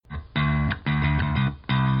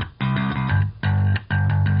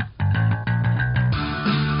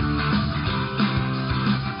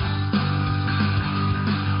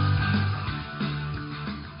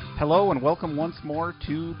Hello and welcome once more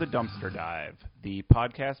to The Dumpster Dive, the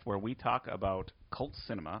podcast where we talk about cult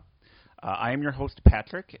cinema. I am your host,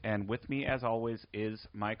 Patrick, and with me, as always, is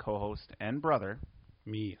my co-host and brother.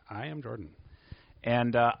 Me. I am Jordan.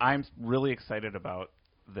 And I'm really excited about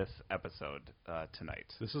this episode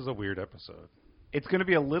tonight. This is a weird episode. It's going to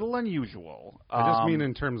be a little unusual. I just mean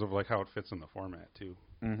in terms of like how it fits in the format, too.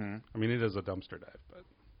 Mm-hmm. I mean, it is a dumpster dive, but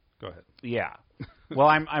go ahead. Yeah. Well,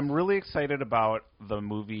 I'm really excited about the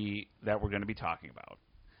movie that we're going to be talking about.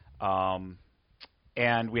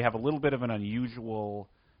 And we have a little bit of an unusual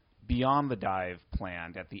Beyond the Dive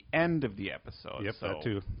planned at the end of the episode. Yep, that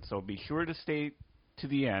too. So be sure to stay to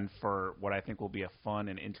the end for what I think will be a fun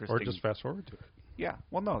and interesting... Or just fast forward to it. Yeah.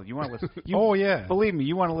 Well, no, you want to listen... Oh, yeah. Believe me,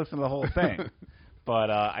 you want to listen to the whole thing. But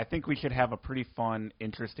I think we should have a pretty fun,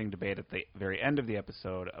 interesting debate at the very end of the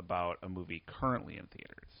episode about a movie currently in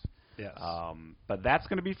theaters. Yes. But that's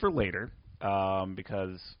going to be for later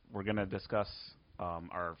because we're going to discuss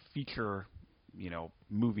our feature,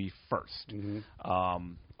 movie first. Mm-hmm.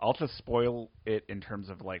 I'll just spoil it in terms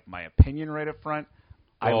of like my opinion right up front.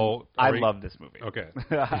 I love this movie. Okay.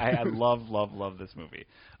 I love this movie.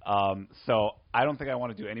 So I don't think I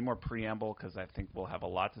want to do any more preamble because I think we'll have a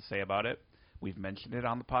lot to say about it. We've mentioned it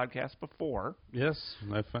on the podcast before. Yes,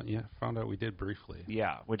 I found out we did briefly.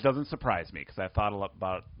 Yeah, which doesn't surprise me because I thought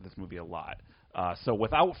about this movie a lot. So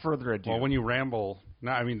without further ado... Well, when you ramble,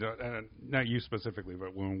 not you specifically,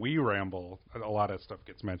 but when we ramble, a lot of stuff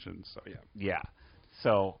gets mentioned, so yeah. Yeah.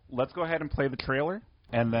 So let's go ahead and play the trailer,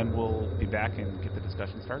 and then we'll be back and get the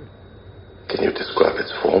discussion started. Can you describe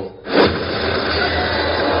its form?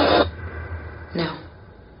 No.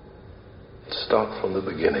 Start from the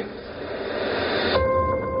beginning.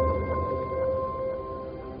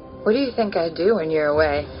 What do you think I do when you're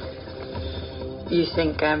away? You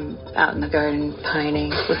think I'm out in the garden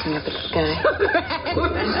pining, looking up at the sky?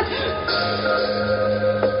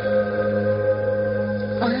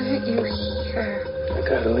 Why aren't you here? I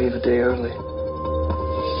gotta leave a day early.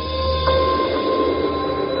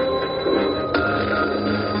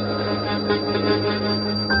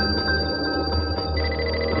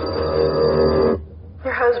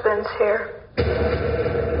 Your husband's here.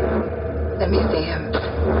 Let me see him.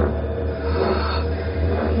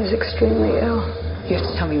 He's extremely ill. You have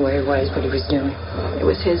to tell me where he was, what he was doing. It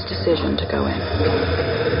was his decision to go in.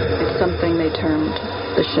 It's something they termed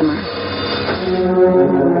the shimmer.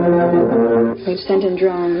 We've sent in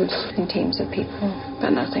drones and teams of people,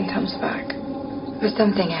 but nothing comes back. But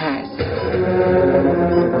something has.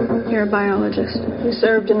 You're a biologist. You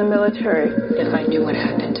served in the military. If I knew what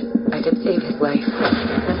happened, I could save his life.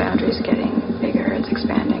 The boundary's getting bigger. It's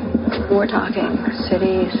expanding. We're talking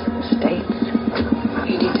cities, states.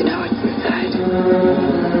 You need to know what's inside. So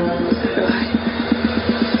do I.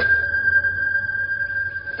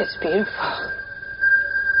 It's beautiful.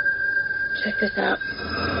 Check this out.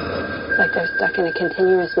 Like they're stuck in a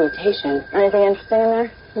continuous mutation. Anything interesting in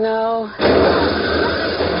there? No.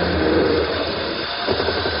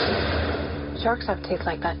 Sharks have teeth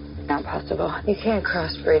like that. Not possible. You can't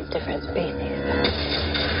crossbreed different species.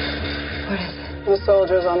 What is it? The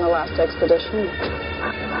soldiers on the last expedition.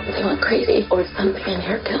 They went crazy. Or something in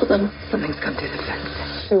here killed them. Something's come through the fence.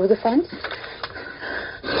 Through the fence?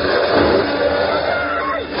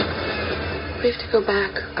 We have to go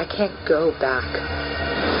back. I can't go back.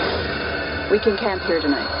 We can camp here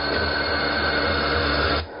tonight.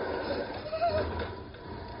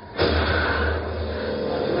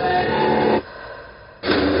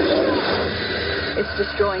 It's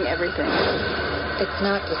destroying everything. It's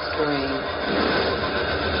not destroying.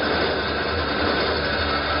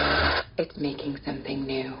 It's making something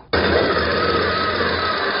new.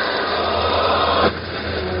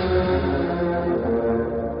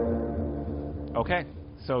 Okay,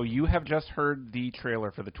 so you have just heard the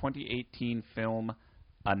trailer for the 2018 film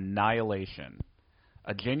Annihilation,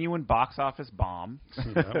 a genuine box office bomb,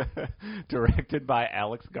 directed by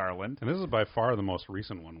Alex Garland. And this is by far the most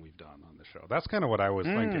recent one we've done on the show. That's kind of what I was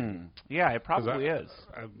thinking. Yeah, it probably is.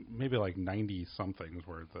 Maybe like 90-somethings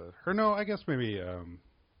were or no, I guess maybe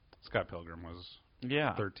Scott Pilgrim was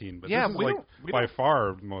 13. But this is by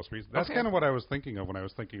far the most recent. That's kind of what I was thinking of when I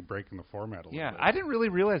was thinking of breaking the format a little bit. I didn't really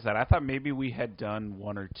realize that. I thought maybe we had done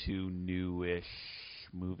one or two newish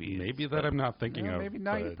movies. Maybe that I'm not thinking of. Maybe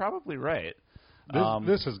not. You're probably right.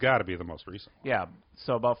 This has got to be the most recent one. Yeah.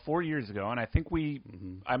 So about 4 years ago, and I think we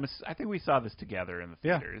saw this together in the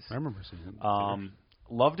theaters. Yeah, I remember seeing it.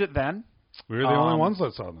 Loved it then. We were the only ones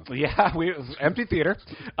that saw this. Yeah, it was empty theater.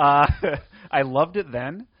 I loved it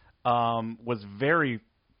then. Was very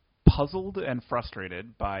puzzled and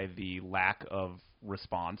frustrated by the lack of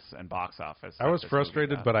response and box office. I was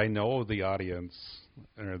frustrated, but I know the audience,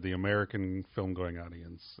 or the American film-going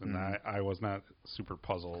audience, and I was not super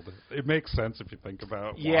puzzled. It makes sense if you think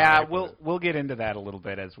about. Yeah, we'll get into that a little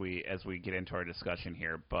bit as we get into our discussion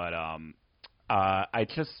here. But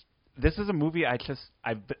this is a movie I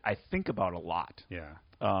think about a lot. Yeah.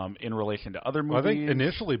 In relation to other movies. Well, I think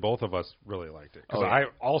initially both of us really liked it. Because I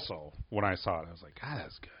also, when I saw it, I was like, God,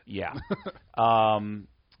 that's good. Yeah.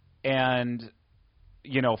 And,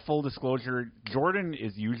 full disclosure, Jordan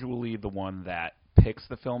is usually the one that picks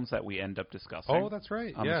the films that we end up discussing. Oh, that's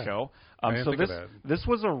right. On the show. So this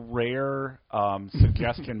was a rare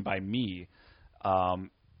suggestion by me.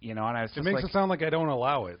 And I was just it makes it sound like I don't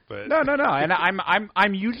allow it, but no. And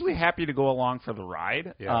I'm usually happy to go along for the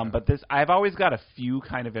ride. Yeah. But I've always got a few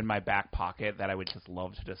kind of in my back pocket that I would just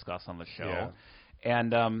love to discuss on the show. Yeah.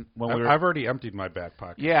 And I've already emptied my back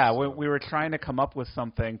pocket. Yeah, so. When we were trying to come up with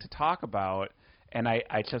something to talk about, and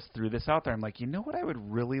I just threw this out there. I'm like, you know what I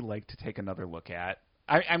would really like to take another look at?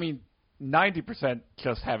 I mean, 90%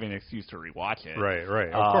 just having an excuse to rewatch it.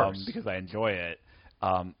 Right, of course. Because I enjoy it.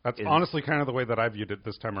 That's honestly kind of the way that I viewed it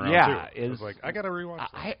this time around, too. I was like, I got to rewatch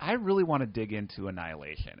it. I really want to dig into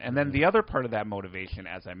Annihilation. And then the other part of that motivation,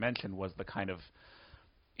 as I mentioned, was the kind of,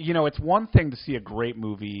 it's one thing to see a great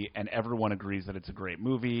movie and everyone agrees that it's a great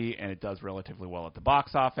movie and it does relatively well at the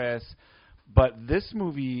box office. But this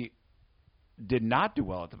movie did not do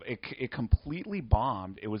well. It completely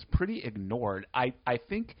bombed. It was pretty ignored. I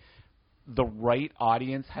think the right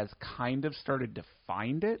audience has kind of started to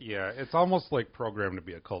find it. Yeah, it's almost like programmed to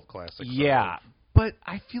be a cult classic. Yeah, but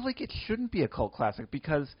I feel like it shouldn't be a cult classic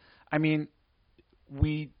because,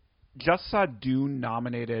 we just saw Dune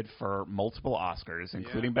nominated for multiple Oscars,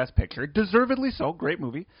 including Best Picture. Deservedly so. Great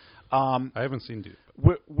movie. I haven't seen Dune.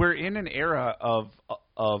 We're in an era of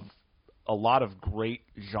a lot of great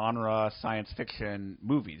genre science fiction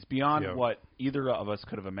movies beyond what either of us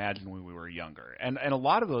could have imagined when we were younger. And a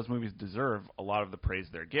lot of those movies deserve a lot of the praise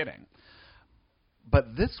they're getting.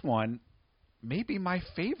 But this one may be my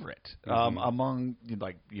favorite among,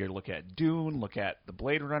 you look at Dune, look at the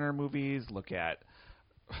Blade Runner movies, look at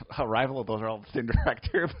Arrival. Those are all the same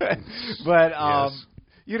director. But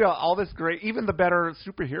all this great, even the better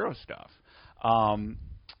superhero stuff.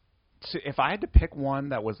 So if I had to pick one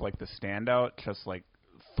that was like the standout, just like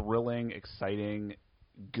thrilling, exciting,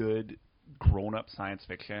 good, grown-up science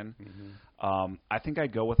fiction, I think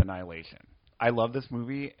I'd go with Annihilation. I love this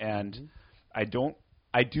movie, and I don't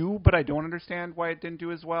understand why it didn't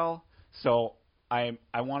do as well. So I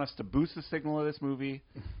want us to boost the signal of this movie,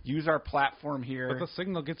 use our platform here. But the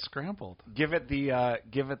signal gets scrambled. Give it the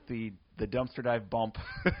dumpster dive bump,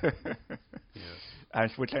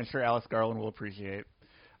 which I'm sure Alice Garland will appreciate.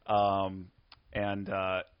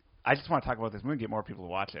 I just want to talk about this movie and get more people to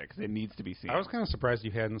watch it because it needs to be seen. I was kind of surprised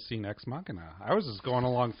you hadn't seen Ex Machina. I was just going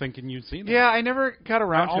along thinking you'd seen it. Yeah, I never got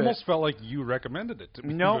around to it. I almost felt like you recommended it to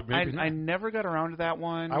me. No, I never got around to that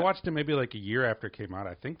one. I watched it maybe like a year after it came out.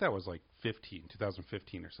 I think that was like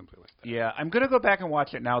 2015 or something like that. Yeah, I'm going to go back and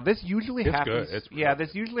watch it now. This usually happens. Good. It's really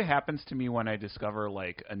this usually happens to me when I discover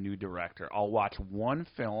like a new director. I'll watch one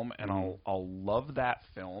film and I'll love that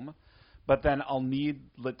film. But then I'll need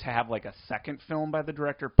to have like a second film by the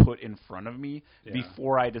director put in front of me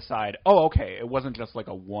before I decide, okay, it wasn't just like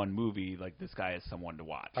a one movie, like this guy is someone to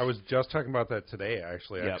watch. I was just talking about that today,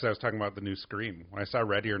 actually, because I was talking about the new Scream. When I saw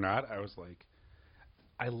Ready or Not, I was like,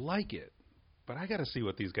 I like it, but I got to see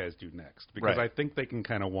what these guys do next, because I think they can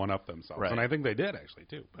kind of one-up themselves. And I think they did, actually,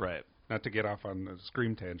 too. But not to get off on the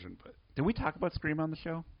Scream tangent, but... Did we talk about Scream on the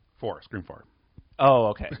show? Scream 4. Oh,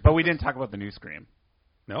 okay. But we didn't talk about the new Scream.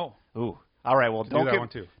 No. Ooh. All right, well, don't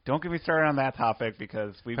get me started on that topic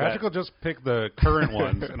because Patrick will just pick the current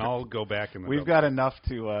ones, and I'll go back in the We've got enough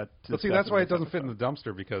to But see, that's why it doesn't fit in the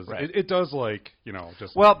dumpster, because it does, like,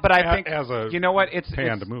 just... Well, but I think, as a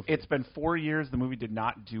movie. It's been 4 years. The movie did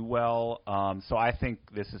not do well, so I think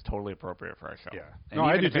this is totally appropriate for our show. Yeah. And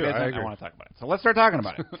I do, too. I want to talk about it. So let's start talking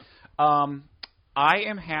about it. I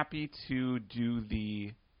am happy to do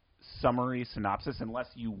the summary synopsis, unless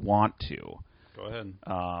you want to. Go ahead.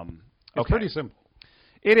 It's pretty simple.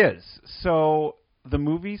 It is. So the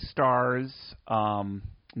movie stars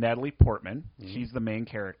Natalie Portman. She's the main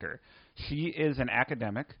character. She is an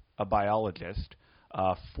academic, a biologist,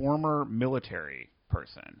 a former military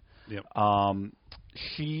person. Yep.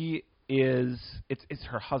 She is. It's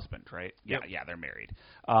her husband, right? Yeah, yep. Yeah, they're married.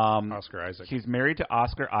 Oscar Isaac. She's married to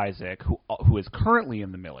Oscar Isaac, who is currently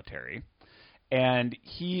in the military, and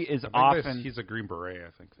he is often. He's a Green Beret,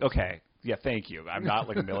 I think. Okay. Yeah, thank you. I'm not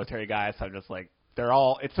like a military guy, so I'm just like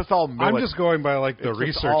It's just all military. I'm just going by like the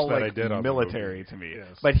research that I did on military to me.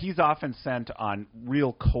 Yes. But he's often sent on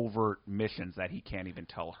real covert missions that he can't even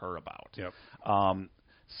tell her about. Yep.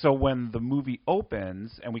 So when the movie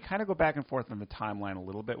opens, and we kind of go back and forth on the timeline a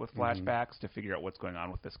little bit with flashbacks to figure out what's going on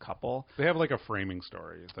with this couple. They have like a framing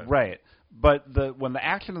story. Right. But when the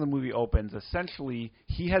action of the movie opens, essentially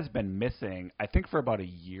he has been missing, I think, for about a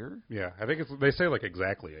year. Yeah, I think they say like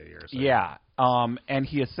exactly a year. So. Yeah. And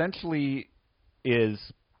he essentially is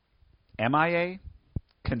MIA,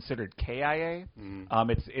 considered KIA.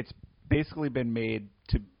 It's basically been made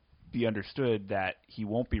to be understood that he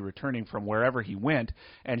won't be returning from wherever he went,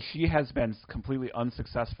 and she has been completely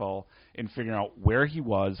unsuccessful in figuring out where he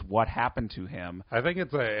was, what happened to him. I think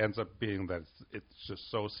it ends up being that it's just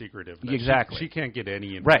so secretive that exactly. she can't get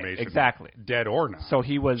any information, right, exactly. Dead or not. So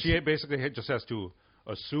she basically just has to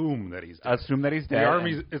assume that he's dead. Assume that he's dead. The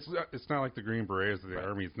army, it's not like the Green Berets. The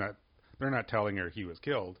army's not. They're not telling her he was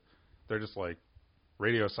killed. They're just like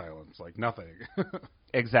radio silence, like nothing.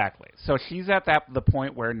 Exactly. So she's at the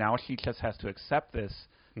point where now she just has to accept this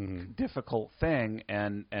difficult thing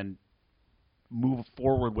and move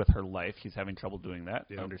forward with her life. She's having trouble doing that,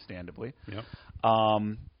 understandably. Yep.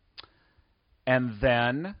 And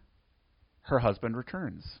then her husband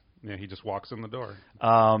returns. Yeah, he just walks in the door.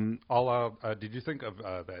 Did you think of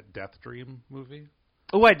that Death Dream movie?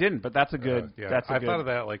 Oh, I didn't, but that's a good. I thought of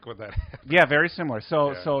that like with that. Yeah, very similar.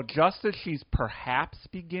 So just as she's perhaps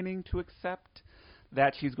beginning to accept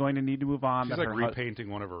that she's going to need to move on, she's like repainting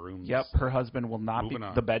one of her rooms. Yep, her husband will not be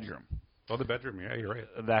the bedroom. Oh, the bedroom. Yeah, you're right.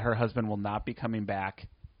 That her husband will not be coming back.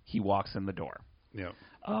 He walks in the door. Yep.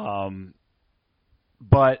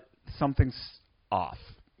 But something's off.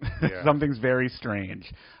 Yeah. Something's very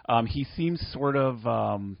strange. He seems sort of,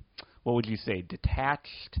 what would you say,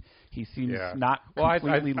 detached. He seems not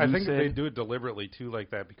completely lucid. I think they do it deliberately, too,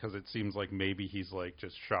 like that, because it seems like maybe he's, like,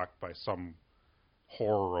 just shocked by some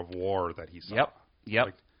horror of war that he saw. Yep.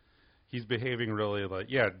 Like, he's behaving really, like,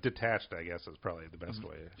 detached, I guess, is probably the best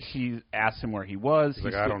way. She asked him where he was. He's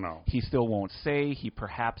like, I don't know. He still won't say. He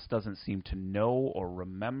perhaps doesn't seem to know or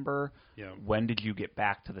remember. Yeah. When did you get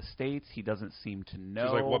back to the States? He doesn't seem to know.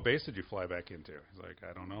 She's like, what base did you fly back into? He's like,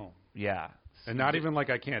 I don't know. Yeah. And not even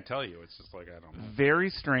like I can't tell you. It's just like I don't know.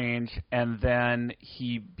 Very strange. And then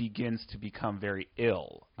he begins to become very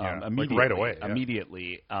ill. Immediately, like right away.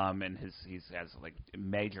 Immediately. And he has like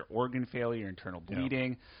major organ failure, internal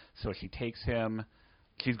bleeding. So she takes him.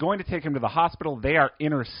 She's going to take him to the hospital. They are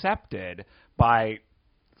intercepted by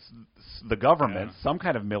the government, some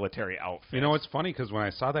kind of military outfit. You know, it's funny because when I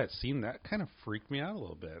saw that scene, that kind of freaked me out a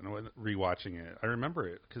little bit. And when rewatching it, I remember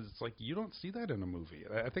it because it's like you don't see that in a movie.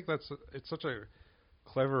 I think it's such a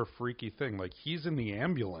clever, freaky thing. Like he's in the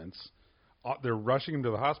ambulance, they're rushing him to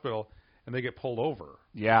the hospital, and they get pulled over.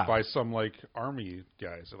 Yeah. By some like army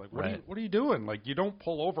guys. They're like, what are you doing? Like you don't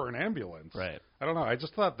pull over an ambulance. Right. I don't know. I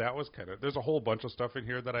just thought that was kind of. There's a whole bunch of stuff in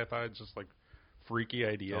here that I thought is just like freaky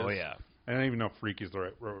ideas. Oh yeah. I don't even know if freaky is the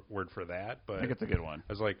right word for that, but I think it's a good one.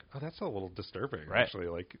 I was like, oh, that's a little disturbing, right. Actually.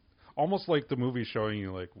 Like, almost like the movie showing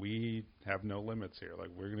you, like, we have no limits here. Like,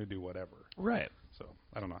 we're going to do whatever. Right. So,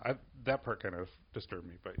 I don't know. That part kind of disturbed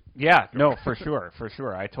me. But yeah, no, for sure.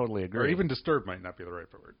 I totally agree. Or even disturbed might not be the right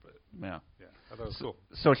word, but yeah. I thought it was cool.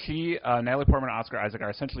 So she, Natalie Portman and Oscar Isaac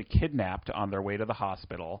are essentially kidnapped on their way to the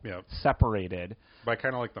hospital, separated. By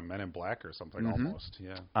kind of like the Men in Black or something almost,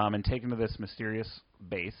 and taken to this mysterious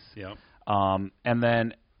base. Yeah. And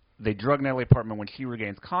then they drug Natalie Portman. When she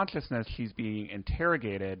regains consciousness, she's being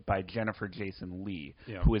interrogated by Jennifer Jason Leigh,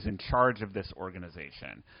 who is in charge of this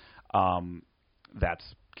organization that's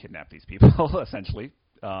kidnapped these people, essentially.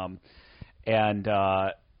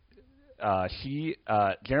 Jennifer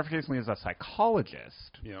Jason Leigh is a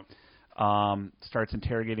psychologist. Yeah. Starts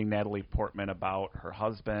interrogating Natalie Portman about her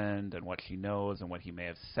husband and what she knows and what he may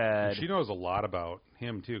have said. And she knows a lot about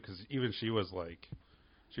him, too, because even she was like...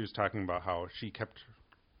 She was talking about how she kept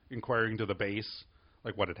inquiring to the base,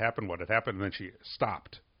 like what had happened, and then she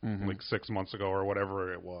stopped like 6 months ago or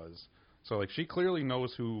whatever it was. So like she clearly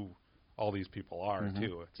knows who all these people are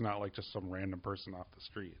too. It's not like just some random person off the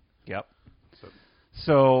street. Yep.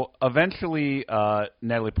 So eventually,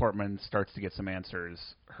 Natalie Portman starts to get some answers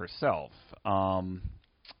herself.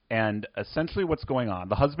 And essentially, what's going on?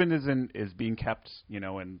 The husband is being kept, in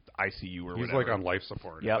ICU or whatever. He's like on life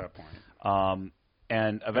support at that point.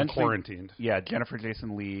 And eventually, quarantined. Yeah, Jennifer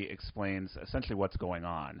Jason Leigh explains essentially what's going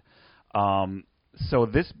on. So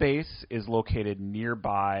this base is located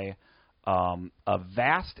nearby a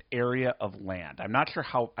vast area of land. I'm not sure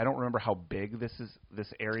how. I don't remember how big this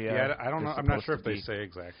area. Yeah, I don't know. I'm not sure if they say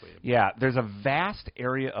exactly. Yeah, there's a vast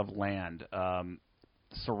area of land.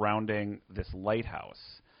 surrounding this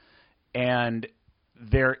lighthouse. And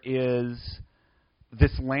this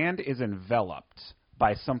land is enveloped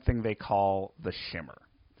by something they call the shimmer.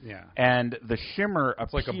 Yeah. And the shimmer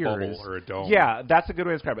appears... It's like a bubble or a dome. Yeah, that's a good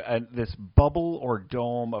way to describe it. This bubble or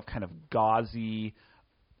dome of kind of gauzy,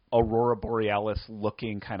 aurora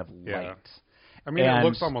borealis-looking kind of light. I mean, it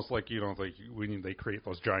looks almost like, when they create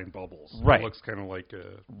those giant bubbles. Right. It looks kind of like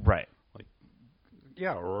a... Right.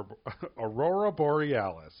 Aurora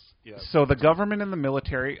borealis. Yeah. So the government and the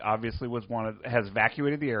military obviously has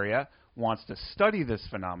evacuated the area, wants to study this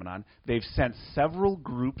phenomenon. They've sent several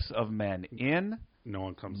groups of men in. No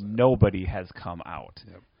one comes in. Nobody has come out.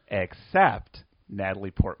 Yep. Except Natalie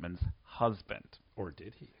Portman's husband. Or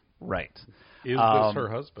did he? Right. Is this her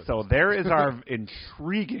husband? So there is our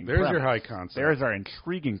intriguing There's premise. your high concept. There is our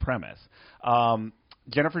intriguing premise.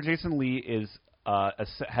 Jennifer Jason Leigh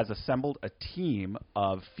has assembled a team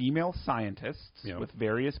of female scientists with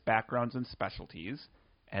various backgrounds and specialties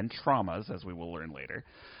and traumas, as we will learn later,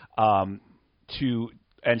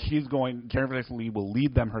 Jennifer Jason Leigh will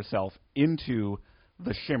lead them herself into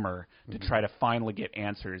the shimmer to try to finally get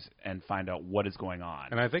answers and find out what is going on.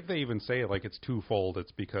 And I think they even say it's twofold.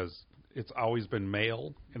 It's because it's always been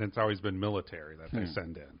male and it's always been military that they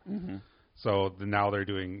send in. Mm-hmm. So now they're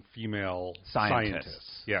doing female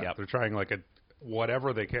scientists. Yeah, they're trying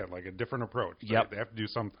whatever they can, a different approach. Yep. They have to do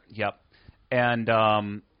something. Yep. And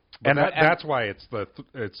that's why it's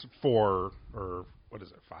it's 4 or what is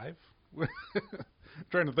it, 5? I'm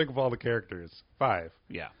trying to think of all the characters. 5.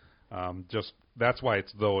 Yeah. Just that's why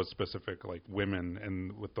it's those specific women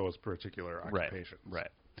and with those particular occupations. Right.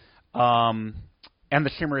 And the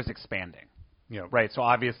shimmer is expanding. Yeah. Right. So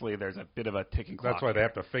obviously there's a bit of a ticking clock. That's why they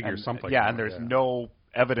have to figure something. Yeah, and there's no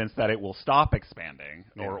evidence that it will stop expanding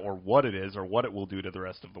or what it is or what it will do to the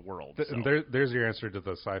rest of the world. And there's your answer to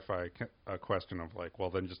the sci-fi question of well,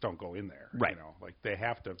 then just don't go in there. Right. They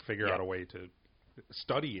have to figure out a way to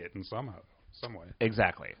study it in some way.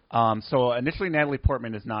 Exactly. So initially Natalie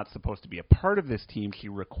Portman is not supposed to be a part of this team. She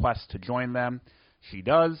requests to join them. She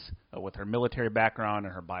does, with her military background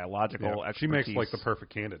and her biological expertise. She makes the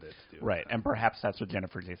perfect candidate to do right, and perhaps that's what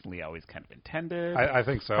Jennifer Jason Leigh always kind of intended. I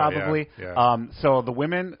think so, probably. Yeah. So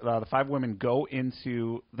the 5 women go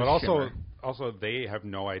into the shimmer. Also, they have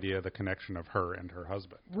no idea the connection of her and her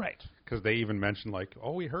husband. Right. Because they even mention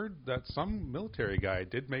we heard that some military guy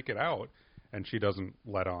did make it out, and she doesn't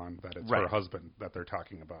let on that it's her husband that they're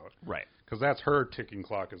talking about. Right. Because that's her ticking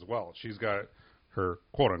clock as well. She's got her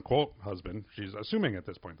quote-unquote husband. She's assuming at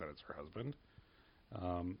this point that it's her husband.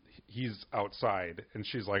 He's outside, and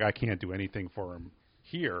she's like, I can't do anything for him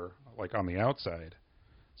here, on the outside.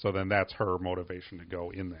 So then that's her motivation to go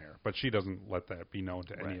in there. But she doesn't let that be known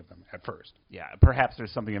to any of them at first. Yeah, perhaps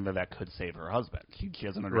there's something in there that could save her husband. She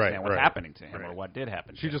doesn't understand what's happening to him or what did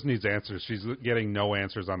happen to him. She just needs answers. She's getting no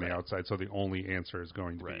answers on the outside, so the only answer is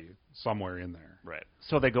going to be somewhere in there. Right.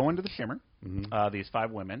 So they go into the shimmer, these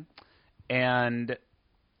 5 women, and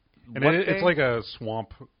it's like a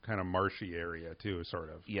swamp kind of marshy area too, sort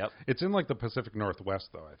of. Yep. It's in the Pacific Northwest,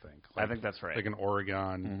 though. I think. I think that's right. Like an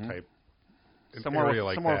Oregon type. Somewhere with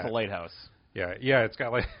a lighthouse. Yeah. It's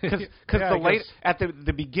got because at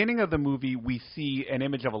the beginning of the movie we see an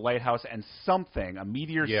image of a lighthouse and a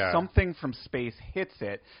meteor, something from space hits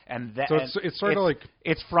it, and that. So it's sort of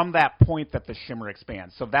it's from that point that the shimmer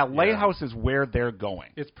expands. So that lighthouse is where they're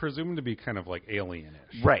going. It's presumed to be kind of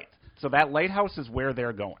alien-ish. Right. So that lighthouse is where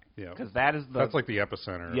they're going. Yeah. Because that's the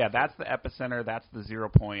epicenter. Yeah, that's the epicenter. That's the 0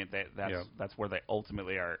 point. That's where they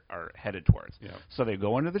ultimately are headed towards. Yeah. So they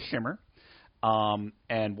go into the shimmer.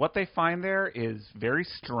 And what they find there is very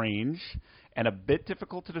strange and a bit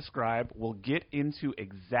difficult to describe. We'll get into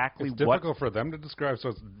exactly it's difficult for them to describe, so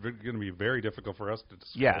it's going to be very difficult for us to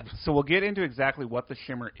describe. Yeah, so we'll get into exactly what the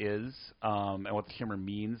shimmer is and what the shimmer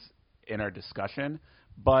means in our discussion.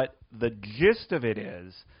 But the gist of it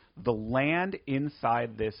is the land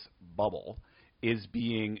inside this bubble is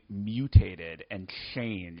being mutated and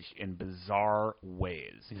changed in bizarre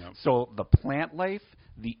ways. Yep. So the plant life,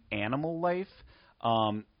 the animal life,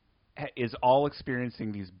 is all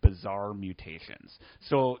experiencing these bizarre mutations.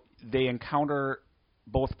 So they encounter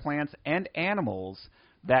both plants and animals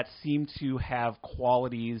that seem to have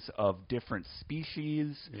qualities of different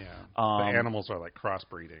species. Yeah, the animals are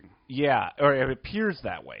crossbreeding. Yeah, or it appears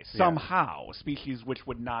that way somehow. Species which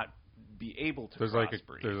would not be able to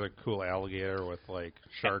crossbreed. There's a cool alligator with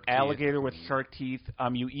shark teeth. Alligator with shark teeth.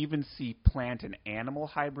 You even see plant and animal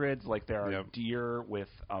hybrids, there are deer with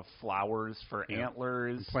flowers for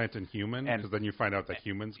antlers. And plant and human, because then you find out that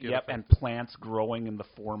humans get affected. And plants growing in the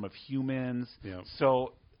form of humans. Yep.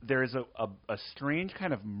 So there's a strange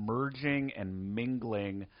kind of merging and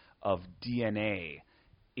mingling of DNA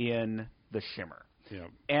in the shimmer. Yeah.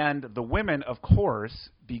 And the women, of course,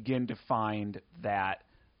 begin to find that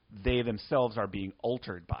they themselves are being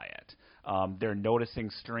altered by it. They're noticing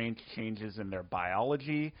strange changes in their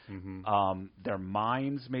biology. Mm-hmm. Their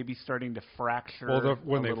minds may be starting to fracture. Well,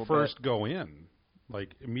 when they first bit. go in,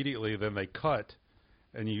 like immediately, then they cut,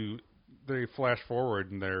 and they flash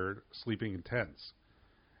forward, and they're sleeping in tents,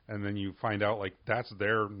 and then you find out like that's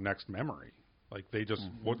their next memory. Like they just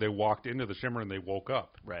they walked into the shimmer and they woke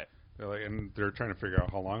up. Right. They're trying to figure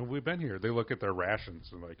out how long have we been here. They look at their rations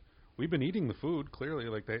and like, we've been eating the food, clearly.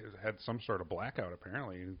 Like they had some sort of blackout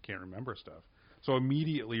apparently and can't remember stuff. So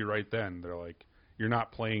immediately right then they're like, you're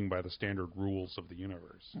not playing by the standard rules of the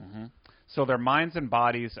universe. Mm-hmm. So their minds and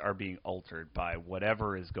bodies are being altered by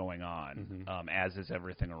whatever is going on, as is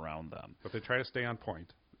everything around them. But they try to stay on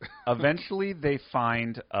point. Eventually they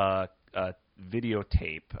find a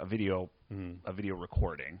videotape, a video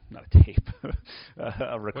recording, not a tape,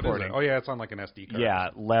 a recording. What is it? Oh, yeah, it's on like an SD card. Yeah,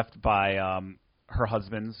 left by her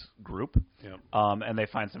husband's group. Yep. And they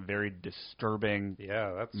find some very disturbing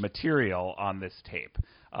material on this tape.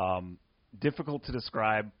 Difficult to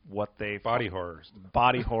describe what they... Body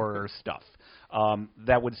horror stuff.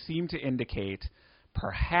 That would seem to indicate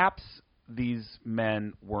perhaps these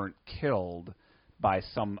men weren't killed by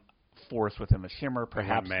some force within the shimmer.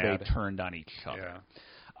 Perhaps they turned on each other.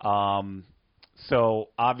 Yeah. So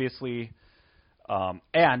obviously,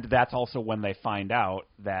 and that's also when they find out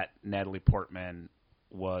that Natalie Portman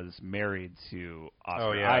was married to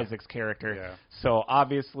Oscar Isaac's character. Yeah. So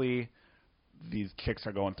obviously, these chicks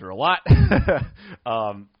are going through a lot. Do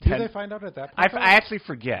they find out at that point? I actually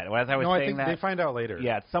forget. As I was saying I think that, they find out later.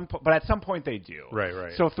 Yeah, but at some point they do.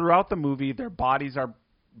 Right. So throughout the movie, their bodies are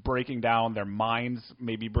breaking down, their minds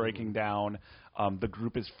may be breaking down, the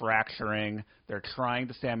group is fracturing, they're trying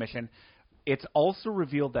to stay on mission. It's also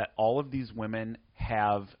revealed that all of these women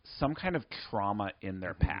have some kind of trauma in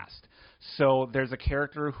their past. So there's a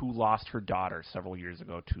character who lost her daughter several years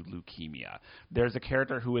ago to leukemia. There's a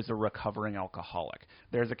character who is a recovering alcoholic.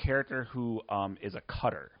 There's a character who is a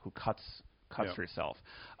cutter, who cuts herself.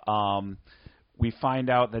 We find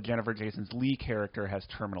out that Jennifer Jason's Leigh character has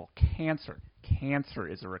terminal cancer. Cancer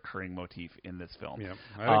is a recurring motif in this film. Yeah,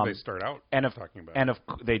 I think they start out talking about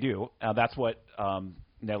it. They do. That's what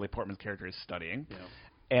Natalie Portman's character is studying. Yeah.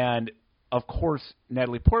 And, of course,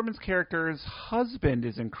 Natalie Portman's character's husband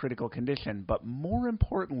is in critical condition, but more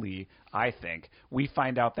importantly, I think, we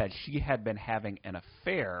find out that she had been having an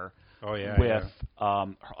affair with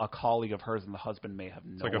a colleague of hers, and the husband may have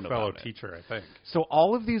known about it. It's like a fellow teacher, I think. So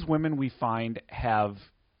all of these women we find have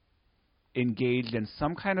engaged in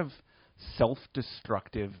some kind of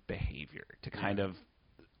self-destructive behavior to kind of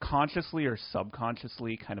consciously or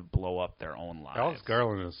subconsciously kind of blow up their own lives. Alex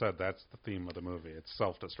Garland has said that's the theme of the movie. It's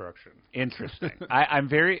self-destruction. Interesting. I'm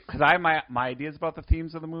very, because I have my ideas about the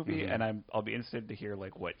themes of the movie, and I'll be interested to hear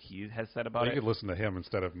like what he has said about it. You could listen to him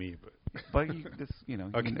instead of me, but you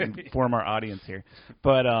can inform our audience here.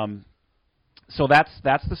 But so that's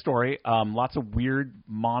the story. Lots of weird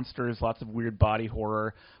monsters, lots of weird body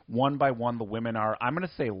horror. One by one, the women are, I'm going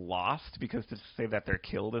to say lost, because to say that they're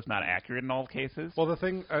killed is not accurate in all cases. Well, the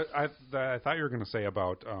thing I thought you were going to say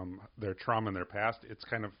about their trauma in their past, it's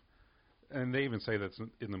kind of, and they even say that's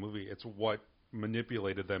in the movie, it's what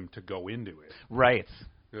manipulated them to go into it. Right.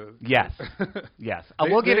 Yes. Yes.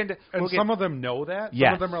 We'll get into... some of them know that. Yes.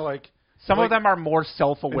 Some of them are like... Some of them are more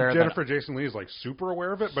self-aware. Jennifer Jason Leigh is like super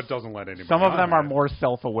aware of it, but doesn't let anybody. Some of them are more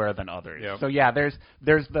self-aware than others. Yep. So yeah, there's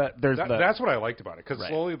that's what I liked about it, because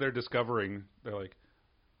slowly they're discovering, they're like,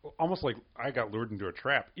 almost like I got lured into a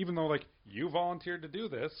trap, even though like you volunteered to do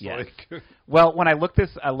this. Yes. Like, well, when I looked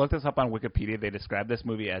this up on Wikipedia, they described this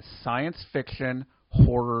movie as science fiction,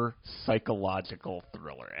 horror, psychological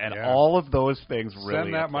thriller, and all of those things really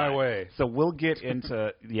send that apply. my way. So we'll get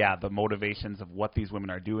into the motivations of what these women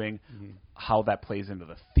are doing, how that plays into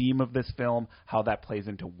the theme of this film, how that plays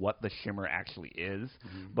into what the shimmer actually is.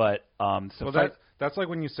 But that's like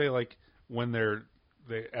when you say like when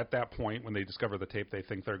they at that point when they discover the tape, they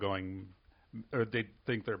think they're going, or they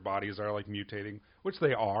think their bodies are like mutating, which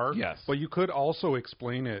they are. Yes. But you could also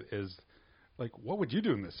explain it as like, what would you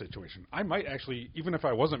do in this situation? I might actually, even if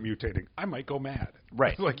I wasn't mutating, I might go mad.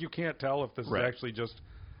 Right. Like, you can't tell if this is actually just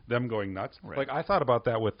them going nuts. Right. Like, I thought about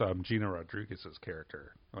that with Gina Rodriguez's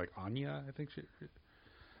character. Like, Anya, I think she...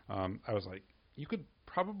 I was like, you could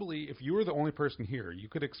probably, if you were the only person here, you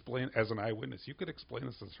could explain, as an eyewitness, you could explain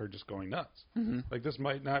this as her just going nuts. Like, this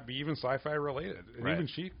might not be even sci-fi related. And even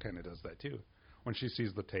she kind of does that, too. When she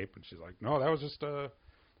sees the tape and she's like, no, that was just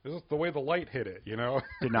This is the way the light hit it, you know?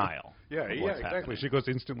 Denial. Yeah, exactly. Happening. She goes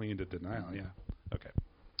instantly into denial, yeah. Okay.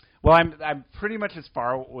 Well, I'm pretty much as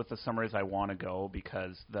far with the summary as I want to go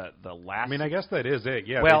because the last... I mean, I guess that is it.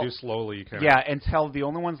 Yeah, well, they do slowly kind of... Yeah, until the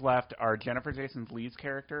only ones left are Jennifer Jason Leigh's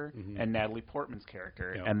character and Natalie Portman's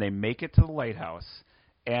character, and they make it to the lighthouse.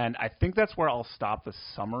 And I think that's where I'll stop the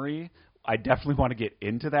summary. I definitely want to get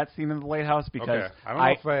into that scene in the lighthouse because... Okay, I don't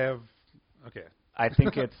know if I have... Okay. I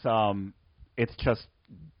think it's just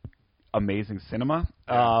amazing cinema.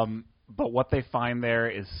 Yeah. But what they find there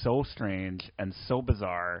is so strange and so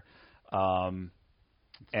bizarre. Alien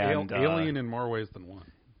in more ways than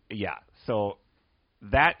one. Yeah. So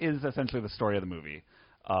that is essentially the story of the movie.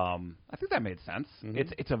 I think that made sense.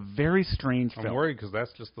 It's a very strange film. I'm worried because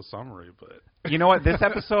that's just the summary, but... You know what? This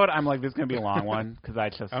episode, I'm like, this is going to be a long one because I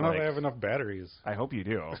don't know if I have enough batteries. I hope you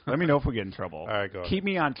do. Let me know if we get in trouble. All right, go. Keep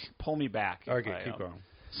me on, pull me back. Okay, keep going.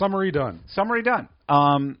 Summary done. Summary done.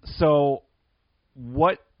 So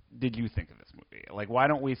what did you think of this movie? Like, why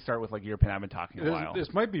don't we start with, like, your opinion? I've been talking a while. This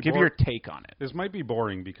might be Give your take on it. This might be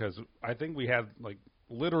boring because I think we had, like,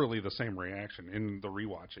 literally the same reaction in the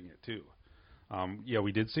rewatching it, too. Yeah,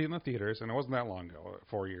 we did see it in the theaters, and it wasn't that long ago,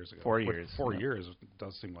 4 years ago. 4 years. 4 years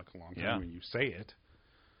does seem like a long time when you say it.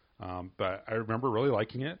 But I remember really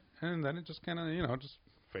liking it, and then it just kind of, just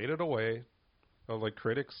faded away. Like,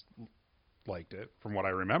 critics liked it, from what I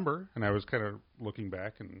remember, and I was kind of looking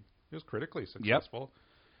back, and it was critically successful. Yep.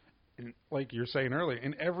 And like you're saying earlier,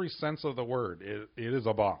 in every sense of the word, it is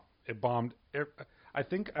a bomb. It bombed. I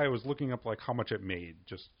think I was looking up like how much it made,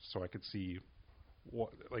 just so I could see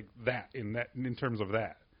what in terms of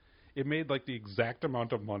that. It made like the exact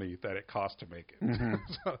amount of money that it cost to make it.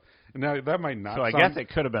 So, now that might not. So I guess it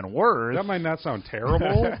could have been worse. That might not sound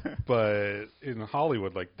terrible, but in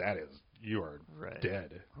Hollywood, like you are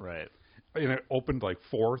dead. Right. And it opened like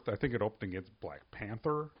fourth. I think it opened against Black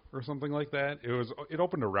Panther or something like that. It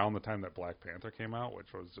opened around the time that Black Panther came out,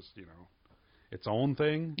 which was just its own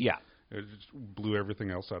thing. Yeah, it just blew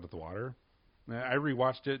everything else out of the water. I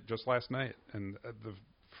rewatched it just last night, and the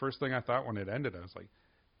first thing I thought when it ended, I was like,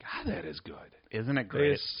 God, that is good. Isn't it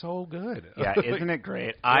great? It's so good. Yeah, isn't it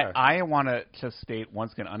great? Yeah. I want to just state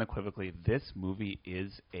once again unequivocally, this movie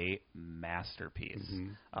is a masterpiece.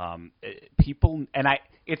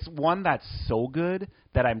 It's one that's so good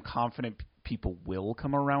that I'm confident people will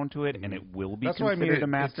come around to it, and it will be considered a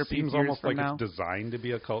masterpiece. It seems almost like now. It's designed to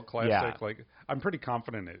be a cult classic. Yeah. Like I'm pretty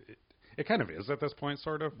confident it kind of is at this point,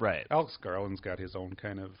 sort of. Right. Alex Garland's got his own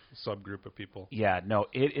kind of subgroup of people. Yeah, no,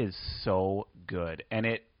 it is so good, and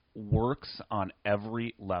it works on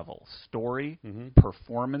every level. Story,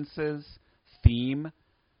 performances, theme.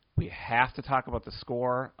 We have to talk about the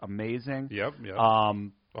score. Amazing. Yep.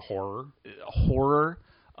 The horror.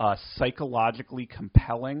 Psychologically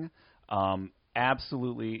compelling.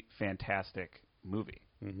 Absolutely fantastic movie.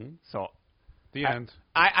 So the end.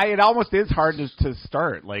 It almost is hard to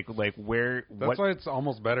start. Like where. That's why it's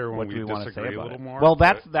almost better when we disagree a little more. Well,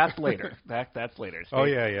 that's later. That's later. Oh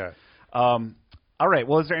yeah. All right.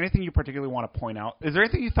 Well, is there anything you particularly want to point out? Is there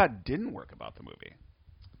anything you thought didn't work about the movie?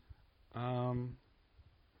 God,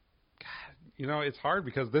 it's hard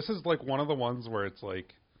because this is like one of the ones where it's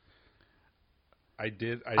like I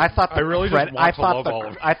thought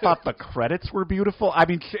the credits were beautiful. I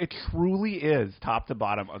mean, it truly is top to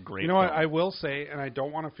bottom a great. You know what I will say, and I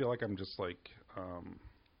don't want to feel like I'm just like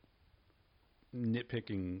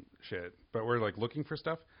nitpicking shit, but we're like looking for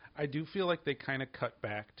stuff. I do feel like they kind of cut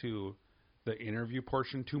back to the interview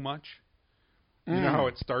portion too much. You know how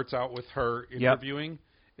it starts out with her interviewing?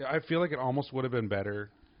 Yep. I feel like it almost would have been better.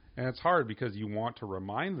 And it's hard because you want to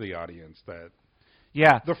remind the audience that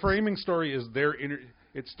the framing story is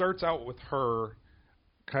it starts out with her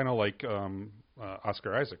kind of like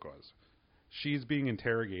Oscar Isaac was. She's being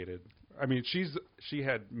interrogated. I mean, she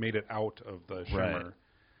had made it out of the shimmer,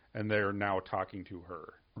 and they're now talking to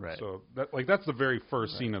her. Right. So that's the very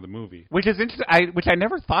first scene of the movie. Which is interesting. Which I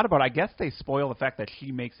never thought about. I guess they spoil the fact that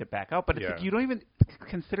she makes it back out, but it's like you don't even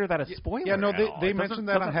consider that a spoiler. Yeah, no, they mentioned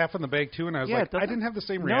that on Half in the Bag too, and I was like, I didn't have the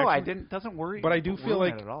same reaction. No, I didn't. Doesn't worry. But I do feel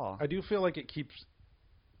like at all. I do feel like it keeps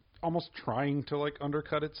almost trying to like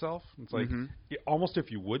undercut itself. It's like almost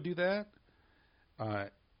if you would do that,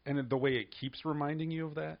 and the way it keeps reminding you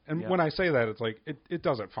of that. And when I say that, it's like it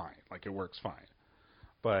does it fine. Like it works fine,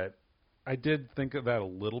 but I did think of that a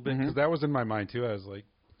little bit because that was in my mind too. I was like,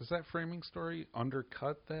 does that framing story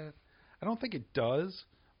undercut that? I don't think it does,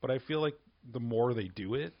 but I feel like the more they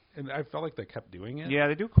do it, and I felt like they kept doing it. Yeah,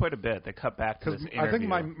 they do quite a bit. They cut back to this interview. I think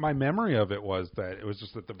my memory of it was that it was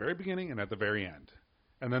just at the very beginning and at the very end.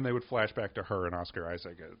 And then they would flash back to her and Oscar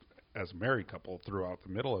Isaac as a married couple throughout the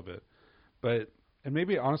middle of it. But and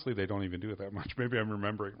maybe honestly they don't even do it that much. Maybe I'm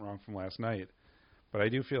remembering wrong from last night, but I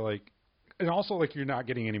do feel like, and also like you're not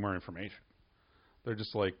getting any more information. They're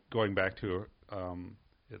just like going back to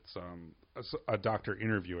a doctor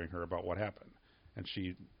interviewing her about what happened, and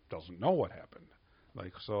she doesn't know what happened.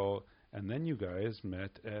 Like so, and then you guys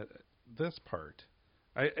met at this part.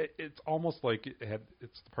 It's almost like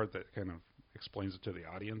it's the part that kind of explains it to the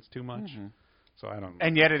audience too much. Mm-hmm. So I don't know.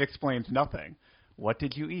 And yet it explains nothing. What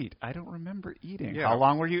did you eat? I don't remember eating. Yeah. How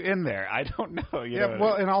long were you in there? I don't know. You know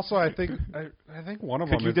well, and also I think one of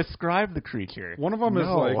them. Could you describe the creature? One of them is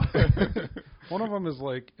like one of them is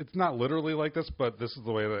like it's not literally like this, but this is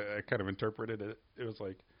the way that I kind of interpreted it. It was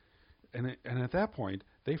like, and at that point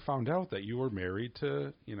they found out that you were married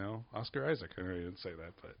to Oscar Isaac. I didn't say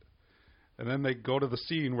that, but and then they go to the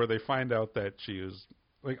scene where they find out that she is.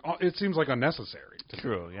 Like it seems like unnecessary.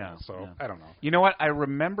 True, yeah. So yeah. I don't know. You know what? I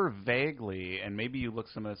remember vaguely, and maybe you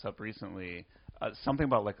looked some of this up recently. Something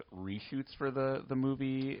about like reshoots for the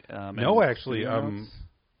movie. No, actually,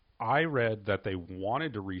 I read that they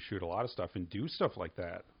wanted to reshoot a lot of stuff and do stuff like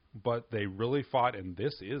that, but they really fought, and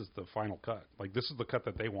this is the final cut. Like this is the cut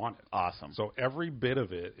that they wanted. Awesome. So every bit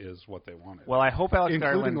of it is what they wanted. Well, I hope Alex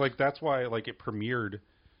Garland, like that's why like it premiered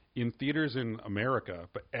in theaters in America,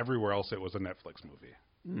 but everywhere else it was a Netflix movie.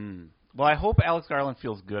 Mm. Well, I hope Alex Garland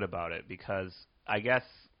feels good about it because I guess,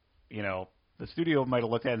 the studio might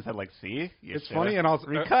have looked at it and said, like, see? It's funny, and I'll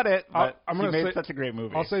recut it, but I'm gonna made such a great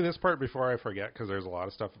movie. I'll say this part before I forget because there's a lot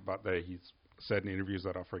of stuff about that he's said in interviews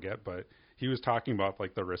that I'll forget, but he was talking about,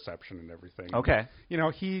 like, the reception and everything. Okay.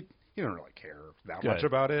 And, he didn't really care that much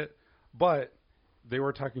about it, but they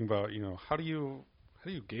were talking about, how do you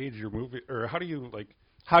gauge your movie, or how do you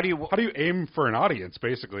aim for an audience,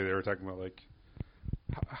 basically. They were talking about, like,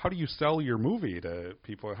 how do you sell your movie to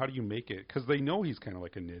people? How do you make it? Because they know he's kind of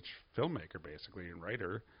like a niche filmmaker, basically, and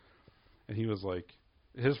writer. And he was like,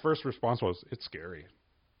 his first response was, it's scary.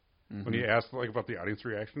 Mm-hmm. When he asked, like, about the audience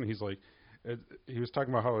reaction, he's like, he was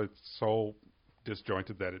talking about how it's so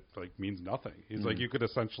disjointed that it, like, means nothing. He's like, you could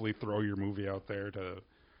essentially throw your movie out there to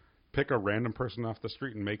pick a random person off the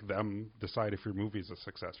street and make them decide if your movie's a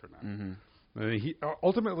success or not. Mm-hmm. And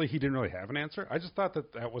ultimately, he didn't really have an answer. I just thought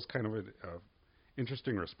that was kind of a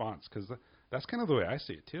interesting response because that's kind of the way I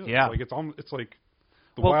see it too. Yeah, it's like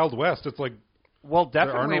the Wild West. It's like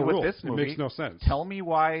definitely with rules. This movie, it makes no sense. Tell me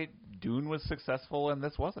why Dune was successful and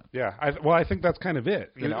this wasn't. Yeah, I think that's kind of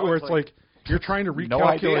it. Where it's like you're trying to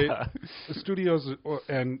recalculate. No the studios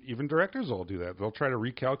and even directors will do that. They'll try to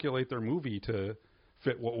recalculate their movie to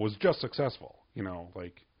fit what was just successful.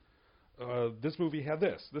 Like this movie had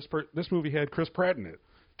this. This movie had Chris Pratt in it.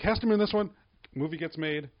 Cast him in this one. Movie gets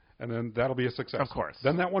made. And then that'll be a success. Of course.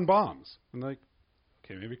 Then that one bombs. And like,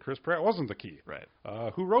 okay, maybe Chris Pratt wasn't the key. Right.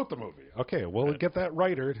 Who wrote the movie? Okay, we'll get that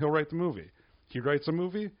writer and he'll write the movie. He writes a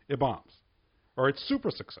movie, it bombs. Or it's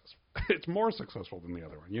super successful. It's more successful than the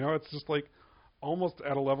other one. It's just like almost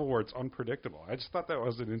at a level where it's unpredictable. I just thought that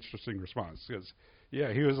was an interesting response. Because,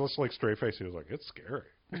 yeah, he was just like straight face. He was like, it's scary.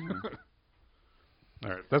 Mm-hmm. All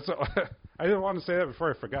right, I didn't want to say that before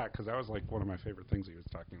I forgot because that was like one of my favorite things he was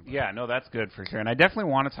talking about. Yeah, no, that's good for sure. And I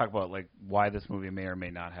definitely want to talk about like why this movie may or may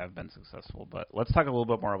not have been successful. But let's talk a little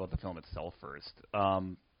bit more about the film itself first.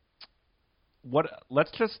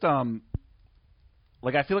 Let's just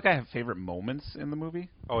like I feel like I have favorite moments in the movie.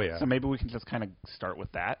 Oh yeah. So maybe we can just kind of start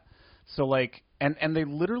with that. So like, and they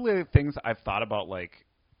literally are things I've thought about, like,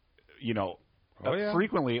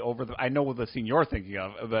 frequently over the. I know the scene you're thinking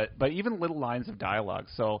of, but even little lines of dialogue.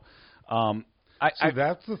 So,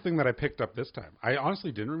 that's the thing that I picked up this time. I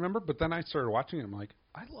honestly didn't remember, but then I started watching it. I'm like,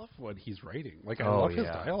 I love what he's writing. Like, I love his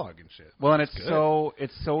dialogue and shit. Well, and it's so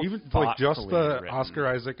even like just the written. Oscar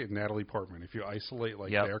Isaac and Natalie Portman. If you isolate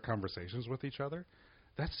like their conversations with each other,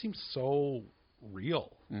 that seems so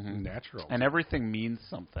real and natural. And everything means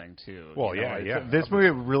something too. Well, yeah. This movie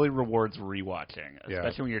really rewards rewatching,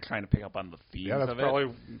 especially when you're trying to pick up on the themes of it.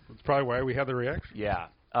 That's probably why we had the reaction. Yeah.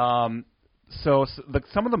 So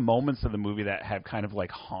some of the moments of the movie that have kind of like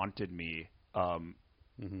haunted me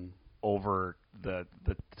over the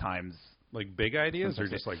times. Like big ideas or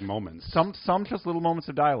just like moments? Some just little moments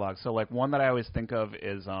of dialogue. So like one that I always think of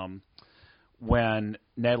is when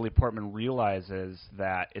Natalie Portman realizes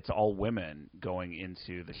that it's all women going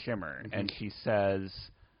into the Shimmer, and she says,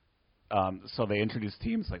 so they introduce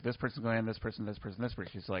teams like this person's going in, this person, this person, this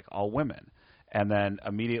person. She's like, all women. And then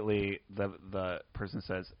immediately the person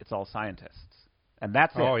says, it's all scientists. And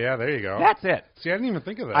that's it. Oh, yeah, there you go. That's it. See, I didn't even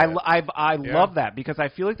think of that. I love that because I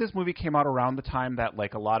feel like this movie came out around the time that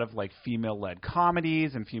like a lot of like female-led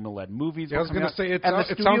comedies and female-led movies were coming out. I was going to say,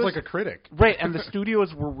 it sounds like a critic. Right, and the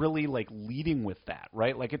studios were really like leading with that,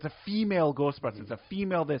 right? Like it's a female Ghostbusters, it's a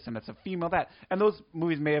female this, and it's a female that. And those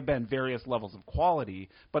movies may have been various levels of quality,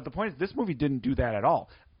 but the point is this movie didn't do that at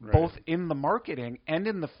all. Right. Both in the marketing and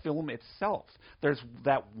in the film itself. There's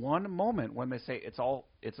that one moment when they say it's all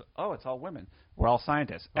women. We're all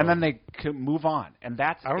scientists. And then they can move on. And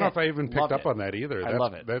that's I don't know if I even picked up on that either. I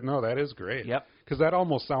love it. That is great. Yep. Because that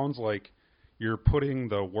almost sounds like you're putting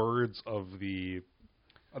the words of the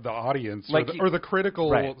audience like or the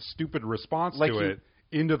critical stupid response to it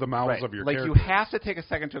into the mouths of your characters. Like you have to take a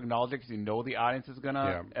second to acknowledge it because you know the audience is going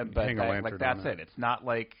to hang a lantern like that's on it. It's not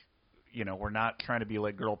like we're not trying to be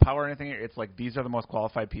like girl power or anything. It's like these are the most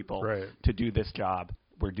qualified people to do this job.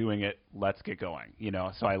 We're doing it. Let's get going.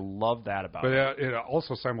 So I love that about it. But it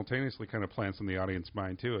also simultaneously kind of plants in the audience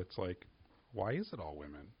mind too. It's like, why is it all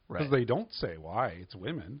women? Because they don't say why it's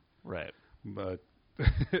women. Right. But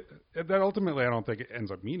that ultimately I don't think it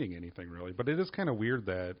ends up meaning anything really. But it is kind of weird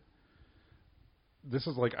that this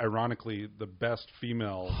is like ironically the best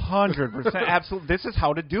female. 100%. Absolutely. This is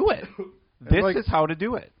how to do it. This is how to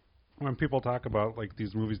do it. When people talk about like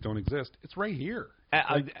these movies don't exist, it's right here.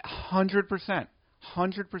 100%.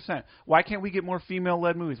 100%. Why can't we get more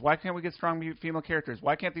female-led movies? Why can't we get strong female characters?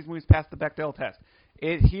 Why can't these movies pass the Bechdel test?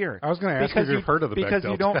 It's here. I was going to ask if you've heard of the Bechdel test.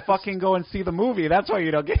 Because you don't fucking go and see the movie. That's why you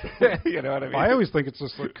don't get it. You know what I mean? I always think it's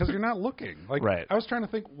just because you're not looking. Like, I was trying to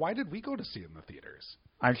think, why did we go to see it in the theaters?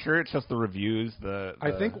 I'm sure it's just the reviews.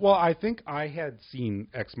 I think I had seen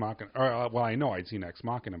Ex Machina. I know I'd seen Ex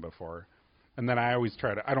Machina before. And then I always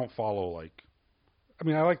I don't follow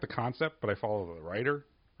I like the concept, but I follow the writer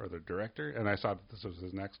or the director, and I saw that this was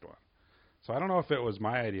his next one. So I don't know if it was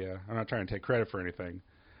my idea. I'm not trying to take credit for anything.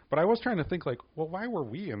 But I was trying to think why were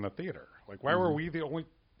we in the theater? Like, why were we the only,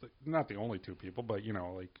 not the only two people, but,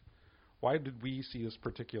 why did we see this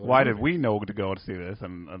particular Why movie? did we know to go to see this?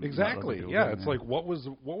 And exactly, It's like, what was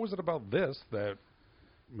it about this that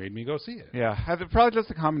made me go see it? Yeah, probably just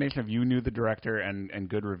a combination of you knew the director and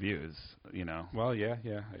good reviews, Well, yeah,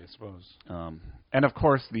 I suppose. And of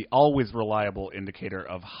course, the always reliable indicator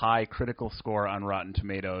of high critical score on Rotten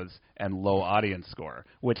Tomatoes and low audience score.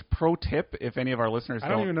 Which, pro tip, if any of our listeners I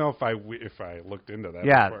don't even know if I looked into that.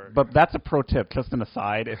 Yeah, before. But that's a pro tip. Just an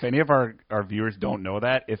aside, if any of our viewers don't know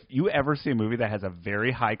that, if you ever see a movie that has a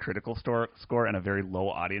very high critical score and a very low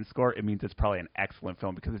audience score, it means it's probably an excellent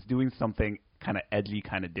film because it's doing something kind of edgy,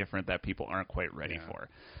 kind of different that people aren't quite ready for.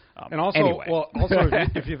 And also, anyway.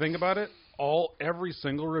 if you think about it, every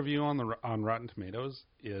single review on Rotten Tomatoes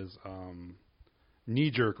is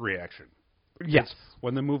knee-jerk reaction. Yes. It's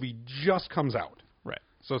when the movie just comes out. Right.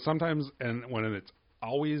 So sometimes, and when it's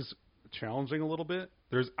always challenging a little bit,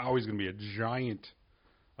 there's always going to be a giant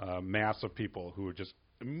mass of people who are just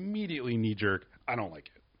immediately knee-jerk, I don't like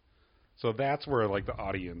it. So that's where the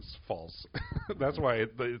audience falls. That's why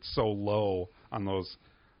it's so low on those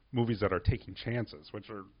movies that are taking chances,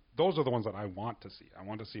 those are the ones that I want to see. I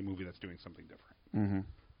want to see a movie that's doing something different. Mm-hmm.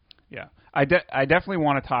 Yeah, I definitely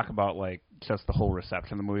want to talk about just the whole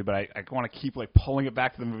reception of the movie, but I want to keep pulling it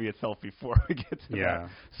back to the movie itself before we get to that.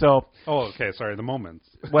 So, okay, sorry, the moments.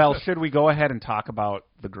 Well, should we go ahead and talk about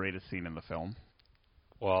the greatest scene in the film?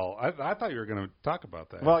 Well, I thought you were going to talk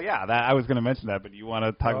about that. Well, yeah, I was going to mention that, but you want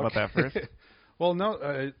to talk about that first? Well,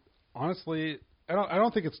 no, honestly, I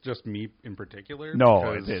don't think it's just me in particular.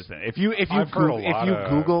 No, it isn't. If you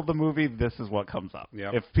Google the movie, this is what comes up.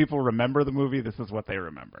 Yep. If people remember the movie, this is what they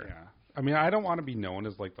remember. Yeah. I mean, I don't want to be known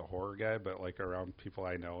as the horror guy, but around people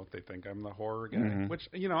I know, they think I'm the horror guy. Mm-hmm. Which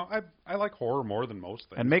I like horror more than most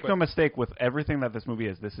things. And make no mistake, with everything that this movie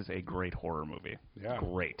is, this is a great horror movie. Yeah,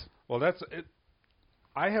 great. Well, that's it.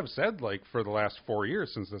 I have said for the last 4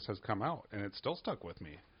 years since this has come out, and it still stuck with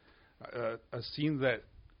me. A scene that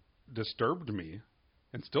disturbed me,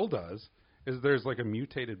 and still does, is there's a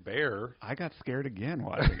mutated bear. I got scared again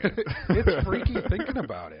watching it. It's freaky thinking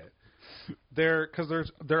about it.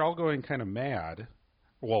 They're all going kind of mad.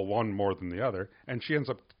 Well, one more than the other, and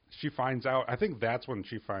she finds out. I think that's when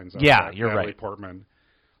she finds out. Yeah, that you're Natalie right. Portman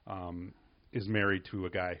is married to a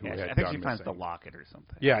guy who had I think gone she finds missing. the locket or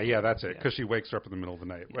something. Yeah, that's it. Because she wakes her up in the middle of the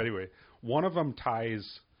night. Yeah. Anyway, one of them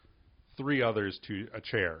ties 3 others to a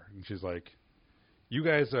chair, and she's like, "You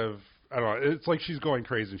guys have." I don't know. It's like she's going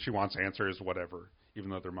crazy and she wants answers, whatever, even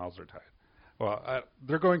though their mouths are tied. Well,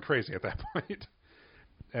 they're going crazy at that point,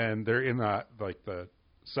 and they're in the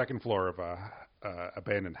second floor of a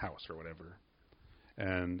abandoned house or whatever,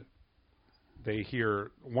 and they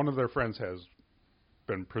hear one of their friends has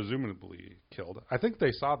been presumably killed. I think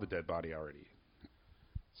they saw the dead body already,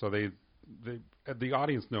 so the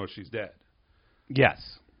audience knows she's dead. Yes.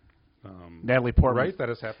 Natalie Portman. Right? That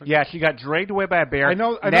has happened? Yeah, she got dragged away by a bear. I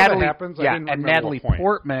know that happens. Yeah, I didn't and Natalie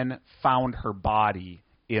Portman found her body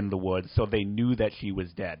in the woods, so they knew that she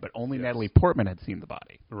was dead. But only Natalie Portman had seen the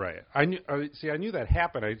body. Right. I knew that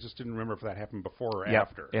happened. I just didn't remember if that happened before or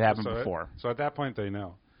after. It happened before. So at that point, they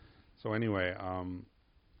know. So anyway,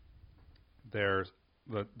 they're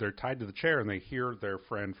tied to the chair, and they hear their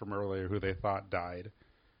friend from earlier who they thought died.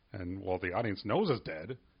 And, well, the audience knows is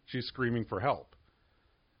dead. She's screaming for help.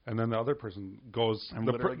 And then the other person goes,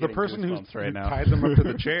 the person who tied them up to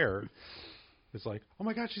the chair is like, oh,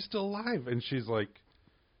 my God, she's still alive. And she's like,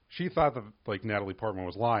 she thought that, like, Natalie Portman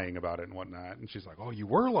was lying about it and whatnot. And she's like, oh, you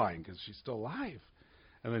were lying because she's still alive.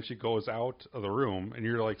 And then she goes out of the room, and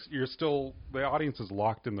the audience is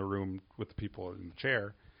locked in the room with the people in the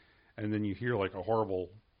chair. And then you hear, like, a horrible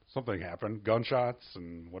something happen, gunshots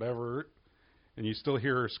and whatever. And you still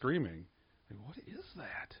hear her screaming. Like, what is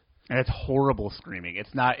that? And it's horrible screaming.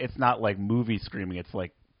 It's not like movie screaming. It's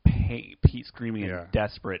like screaming in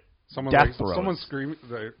desperate death throes. Someone's screaming.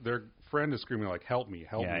 Their friend is screaming like, "Help me,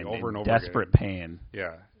 help me!" over and over desperate again. pain.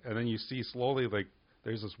 Yeah, and then you see slowly like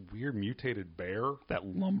there's this weird mutated bear that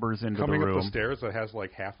lumbers into coming the room. Up the stairs that has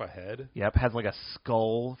like half a head. Yep, has like a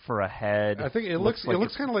skull for a head. I think it looks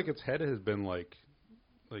kind of like its head has been like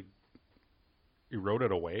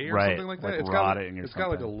eroded away or something like that. It's got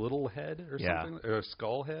like a little head or something, or a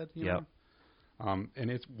skull head, you know?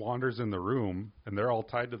 And it wanders in the room, and they're all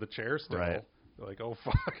tied to the chair still. Right. They're like, oh,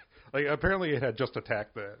 fuck. Like, apparently it had just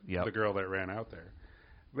attacked the girl that ran out there.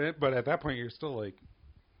 But at that point, you're still like,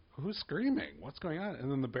 who's screaming? What's going on?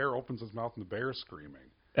 And then the bear opens his mouth, and the bear's screaming.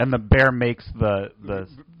 And the bear makes the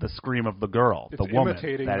scream of the girl, the woman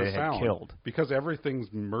imitating that the it sound had killed. Because everything's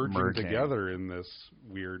merging together in this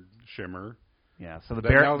weird shimmer. Yeah, so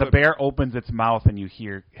the bear opens its mouth, and you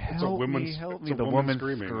hear, help me. The woman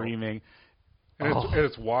screaming. And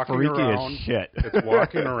it's walking freaky around. As shit. It's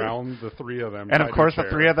walking around the three of them. And of course, the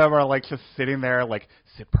three of them are like just sitting there, like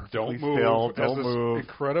sit perfectly still, don't move.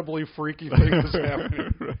 Incredibly freaky thing is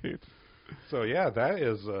happening. Right. So yeah, that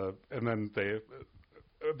is. And then they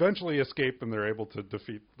eventually escape, and they're able to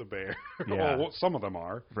defeat the bear. Yeah. Well, some of them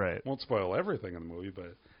are. Right. Won't spoil everything in the movie,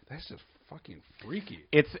 but that's just fucking freaky.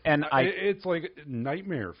 It's like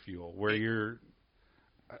nightmare fuel where you're.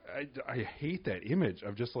 I hate that image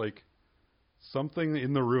of just like something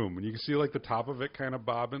in the room, and you can see like the top of it kind of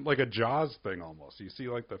bobbing, like a Jaws thing almost. You see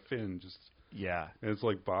like the fin just and it's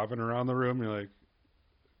like bobbing around the room. You're like,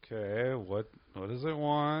 okay, what does it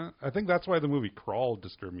want? I think that's why the movie Crawl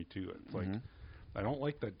disturbed me too. It's like I don't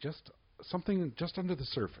like that something just under the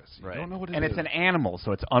surface. You don't know what it is. And it's an animal,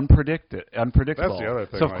 so it's unpredictable. That's the other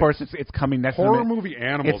thing. So of course it's coming next to horror movie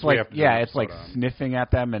animals. It's like it's like sniffing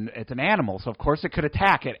at them, and it's an animal, so of course it could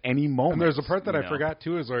attack at any moment. And there's a part that I forgot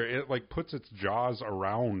too, is where it like puts its jaws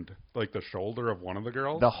around like the shoulder of one of the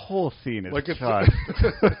girls. The whole scene is like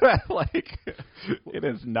like it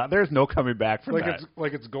is not. There's no coming back from that.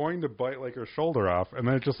 It's going to bite like her shoulder off, and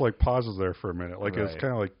then it just like pauses there for a minute, like it's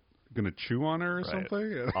kind of like gonna chew on her or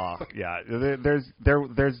something.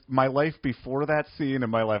 There's my life before that scene and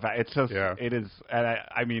my life. It's just it is. And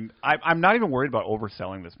I mean, I'm not even worried about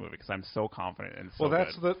overselling this movie because I'm so confident. And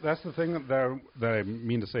that's the thing that I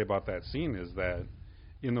mean to say about that scene is that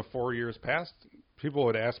in the 4 years past, people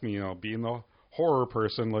would ask me, being the horror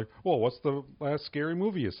person, like, well, what's the last scary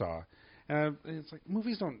movie you saw? And it's like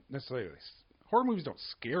horror movies don't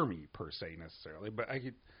scare me per se necessarily, but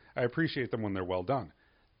I appreciate them when they're well done.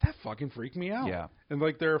 That fucking freaked me out. Yeah. And,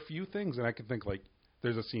 like, there are a few things, and I can think, like,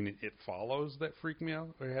 there's a scene in It Follows that freaked me out,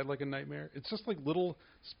 where I had, like, a nightmare. It's just, like, little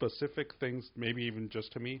specific things, maybe even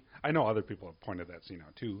just to me. I know other people have pointed that scene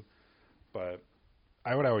out, too. But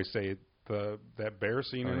I would always say that bear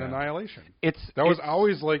scene in Annihilation. That was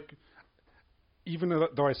always, like, even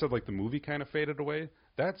though I said, like, the movie kind of faded away,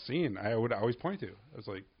 that scene I would always point to. I was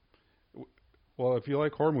like, well, if you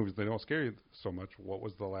like horror movies, they don't scare you so much. What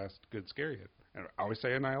was the last good scare you had? And I always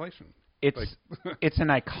say Annihilation. It's an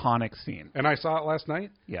iconic scene. And I saw it last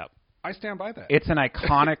night. Yep. I stand by that. It's an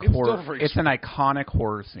iconic horror. It's an iconic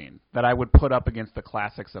horror scene that I would put up against the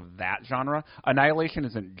classics of that genre. Annihilation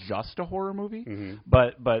isn't just a horror movie,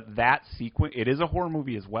 but that sequence, it is a horror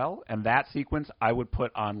movie as well. And that sequence I would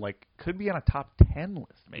put on like could be on a top 10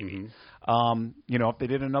 list, maybe. You know, if they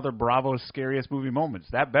did another Bravo Scariest Movie Moments,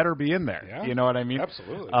 that better be in there. Yeah, you know what I mean?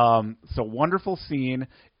 Absolutely. So wonderful scene.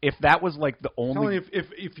 If that was like the only...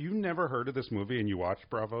 If you never heard of this movie and you watched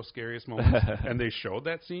Bravo Scariest Moments and they showed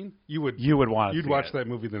that scene, you'd watch that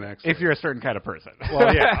movie the next day. If you're a certain kind of person.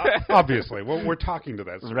 Well, yeah, obviously. Well, we're talking to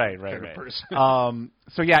that certain kind of person.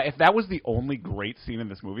 So yeah, if that was the only great scene in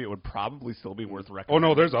this movie, it would probably still be worth recommending. Oh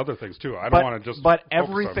no, there's other things too. I don't want to just. But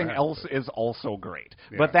everything else is also great.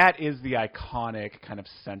 Yeah. But that is the iconic kind of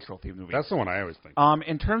central theme of the movie. That's the one I always think.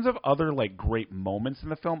 In terms of other like great moments in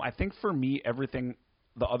the film, I think for me everything.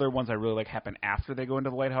 The other ones I really like happen after they go into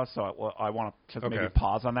the lighthouse, so I want to just maybe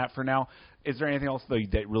pause on that for now. Is there anything else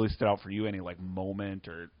that really stood out for you? Any like moment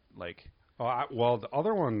or like? Well, the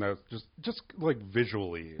other one that's just like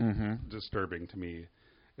visually disturbing to me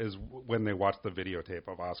is when they watch the videotape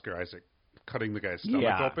of Oscar Isaac cutting the guy's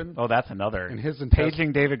stomach open. Oh, that's another. And his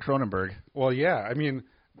paging David Cronenberg. Well, yeah. I mean,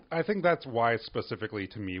 I think that's why specifically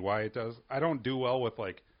to me why it does. I don't do well with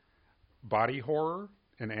like body horror.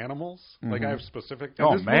 And animals, like I have specific.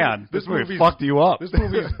 Oh man, this movie fucked you up. This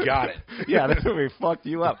movie's got it. Yeah, this movie fucked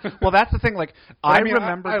you up. Well, that's the thing. Like I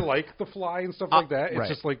remember, I like The Fly and stuff like that. It's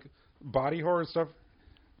just like body horror and stuff.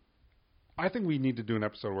 I think we need to do an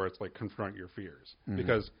episode where it's like confront your fears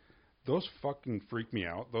because those fucking freak me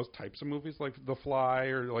out. Those types of movies, like The Fly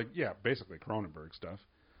or like basically Cronenberg stuff.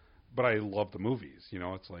 But I love the movies. You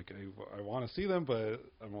know, it's like I want to see them, but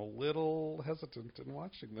I'm a little hesitant in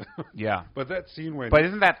watching them. Yeah. But that scene when... But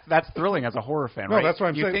isn't that's thrilling as a horror fan, right? No, that's what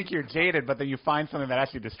I'm saying. You think you're jaded, but then you find something that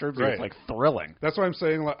actually disturbs you. It's like thrilling. That's what I'm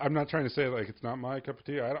saying. Like, I'm not trying to say like it's not my cup of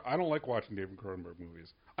tea. I don't like watching David Cronenberg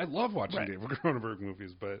movies. I love watching David Cronenberg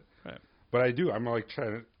movies, but I do. I'm like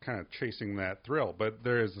trying to kind of chasing that thrill. But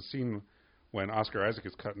there is a scene when Oscar Isaac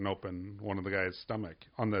is cutting open one of the guy's stomach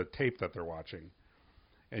on the tape that they're watching.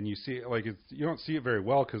 And you see it, like you don't see it very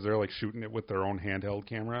well because they're like shooting it with their own handheld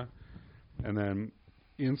camera, and then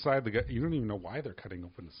inside the guy, you don't even know why they're cutting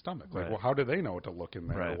open the stomach. Like, well, how do they know to look in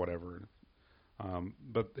there or whatever?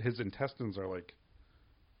 But his intestines are like,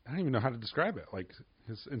 I don't even know how to describe it. Like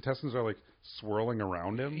his intestines are like swirling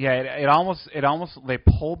around him. Yeah, it almost they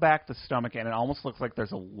pull back the stomach and it almost looks like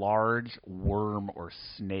there's a large worm or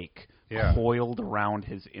snake coiled around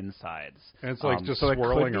his insides. And it's like just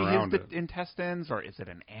swirling around it. Intestines, or is it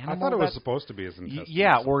an animal? I thought it was supposed to be his intestines.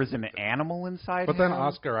 Yeah, or is it an animal inside? But then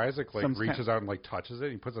Oscar Isaac like reaches out and like touches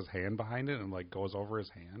it. He puts his hand behind it and like goes over his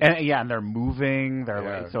hand. And they're moving. They're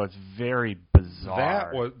like, so it's very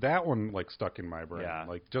bizarre. That one like stuck in my brain. Yeah.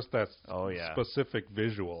 Like just that specific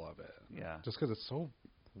visual of it. Yeah. Just because it's so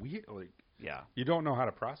weird. Like. Yeah. You don't know how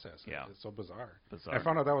to process it. Yeah. It's so bizarre. I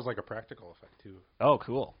found out that was like a practical effect, too. Oh,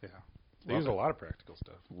 cool. Yeah. They use a lot of practical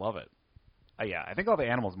stuff. Love it. Yeah, I think all the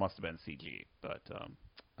animals must have been CG, but...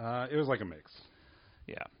 it was like a mix.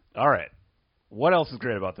 Yeah. All right. What else is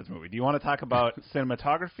great about this movie? Do you want to talk about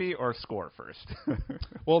cinematography or score first?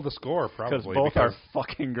 Well, the score probably. Both are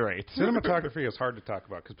fucking great. Cinematography is hard to talk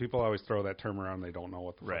about because people always throw that term around. They don't know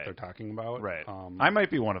what the fuck they're talking about. Right. I might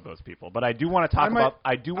be one of those people, but I do want to talk about.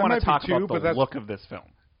 I do want to talk about the look of this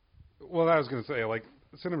film. Well, I was going to say, like,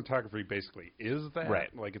 cinematography basically is that.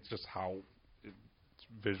 Right. Like, it's just how it's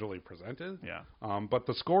visually presented. Yeah. But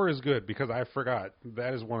the score is good because I forgot.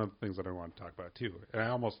 That is one of the things that I want to talk about too. And I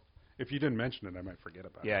almost. If you didn't mention it, I might forget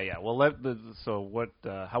about it. Yeah. Well, so what?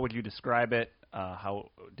 How would you describe it? How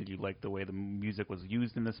did you like the way the music was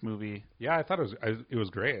used in this movie? Yeah, I thought it was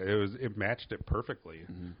great. It matched it perfectly.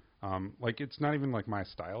 Mm-hmm. Like it's not even like my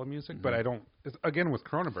style of music, but I don't. Again, with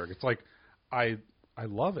Cronenberg, it's like I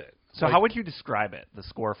love it. So how would you describe it? The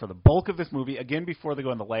score for the bulk of this movie, again before they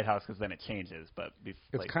go in the lighthouse, because then it changes. But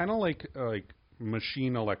it's kind of like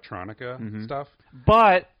machine electronica stuff,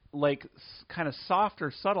 but. Like kind of soft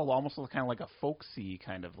or subtle, almost kind of like a folksy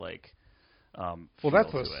kind of like. Well,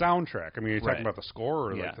 that's the soundtrack. I mean, are you talking about the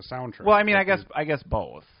score or like the soundtrack? Well, I mean, I guess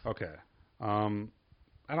both. Okay.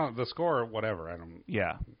 I don't the score, whatever. I don't.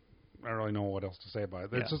 Yeah. I don't really know what else to say about it.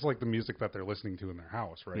 It's just like the music that they're listening to in their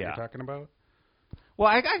house, right? Yeah. You're talking about. Well,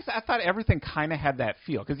 I thought everything kind of had that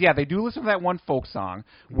feel because they do listen to that one folk song,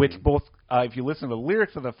 which both if you listen to the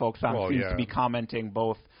lyrics of the folk song seems to be commenting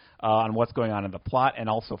both. On what's going on in the plot and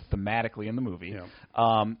also thematically in the movie.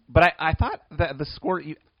 Yeah. But I thought that the score,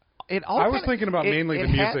 I was thinking about mainly the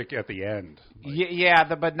music at the end.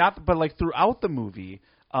 Like. But like throughout the movie,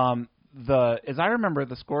 as I remember,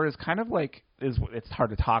 the score is kind of like it's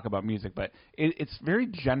hard to talk about music, but it's very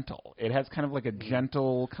gentle. It has kind of like a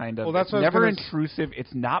gentle kind of. Well, that's it's never intrusive.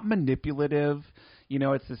 It's not manipulative. You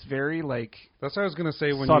know, it's this very like. That's what I was going to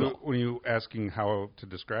say when you asking how to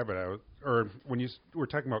describe it, or when you were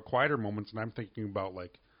talking about quieter moments, and I'm thinking about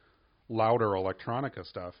like louder electronica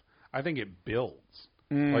stuff, I think it builds.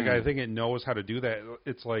 Like, I think it knows how to do that.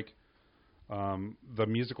 It's like the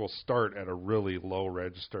music will start at a really low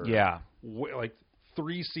register. Yeah. Like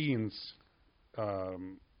 3 scenes or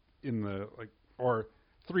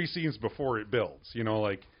 3 scenes before it builds. You know,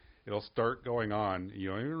 like it'll start going on. You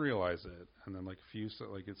don't even realize it. And then like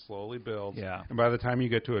it slowly builds. Yeah. And by the time you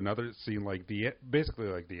get to another scene, basically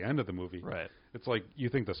like the end of the movie, right. It's like you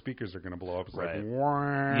think the speakers are going to blow up. It's right. like,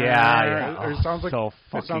 yeah. It sounds like cool.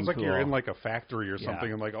 You're in like a factory or something,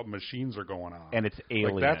 and like machines are going on. And it's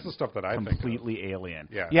alien. Like, that's the stuff that I think completely alien.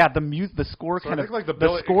 Yeah. Yeah. The score kind of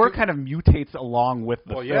mutates along with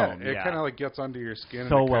the film. Yeah. It kind of like gets under your skin.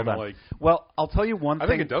 So and well done. Like, well, I'll tell you one thing. I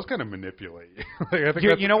think it does kind of manipulate. Like, I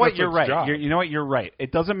think you know what? You're right. You know what? You're right.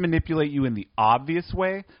 It doesn't manipulate you in the obvious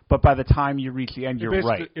way, but by the time you reach the end, you're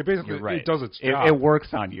right. It basically it does its job. It works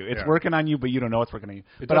on you. It's working on you, but you don't know it's working on you.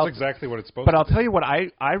 It does exactly what it's supposed to do. But I'll tell you what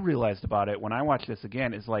I realized about it when I watched this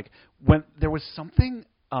again is like when there was something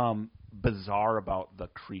bizarre about the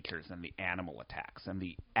creatures and the animal attacks and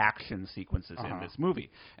the action sequences in this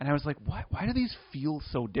movie. And I was like, why do these feel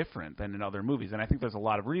so different than in other movies? And I think there's a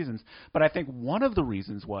lot of reasons. But I think one of the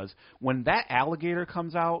reasons was when that alligator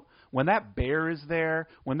comes out, when that bear is there,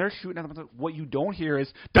 when they're shooting at them, what you don't hear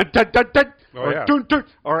is dun, dun, dun, dun, dun, dun,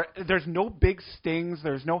 or there's no big stings.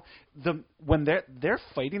 There's no when they're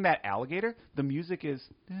fighting that alligator, the music is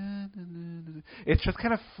it's just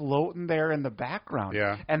kind of floating there in the background.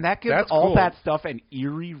 Yeah. And that gives all that stuff an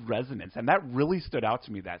eerie resonance, and that really stood out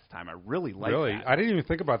to me that time. I really liked that. I didn't even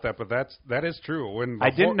think about that, but that is true. When I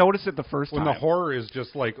didn't notice it the first time. When the horror is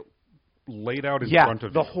just like laid out in front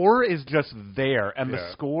of you. The horror is just there, and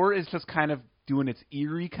the score is just kind of doing its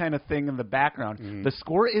eerie kind of thing in the background. The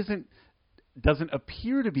score doesn't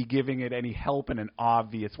appear to be giving it any help in an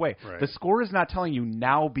obvious way. Right. The score is not telling you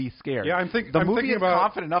now be scared. Yeah, the movie is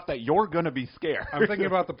confident enough that you're going to be scared. I'm thinking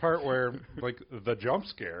about the part where, like, the jump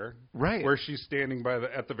scare, right? Where she's standing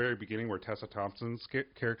at the very beginning, where Tessa Thompson's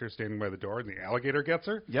character is standing by the door, and the alligator gets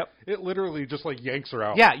her. Yep. It literally just like yanks her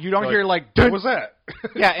out. Yeah, you don't hear like. What was that?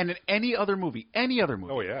 Yeah, and in any other movie.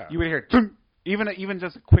 Oh yeah. You would hear even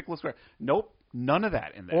just a quick little square. Nope. None of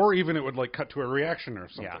that in there. Or even it would like cut to a reaction or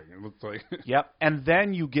something. Yeah. It looks like Yep. And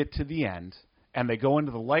then you get to the end, and they go into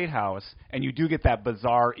the lighthouse, and you do get that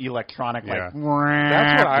bizarre electronic like. That's what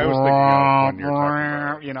I was thinking of when you're talking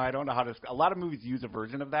about. You know, I don't know how to. A lot of movies use a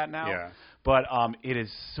version of that now. Yeah. But it is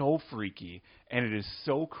so freaky, and it is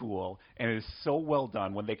so cool, and it is so well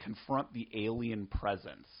done when they confront the alien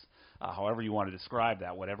presence. However you want to describe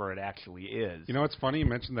that, whatever it actually is. You know, it's funny you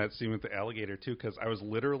mentioned that scene with the alligator, too, because I was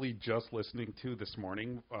literally just listening to this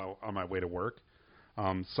morning on my way to work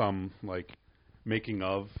some, like, making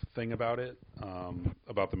of thing about it,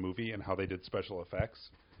 about the movie and how they did special effects,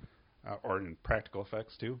 or in practical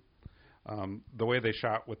effects, too. The way they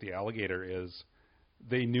shot with the alligator is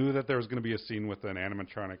they knew that there was going to be a scene with an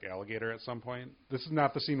animatronic alligator at some point. This is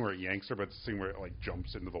not the scene where it yanks her, but it's the scene where it, like,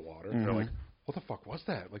 jumps into the water. Mm-hmm. They're like, what the fuck was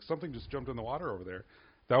that? Like, something just jumped in the water over there.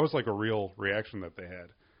 That was like a real reaction that they had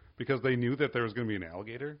because they knew that there was going to be an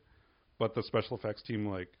alligator, but the special effects team,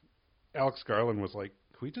 like, Alex Garland was like,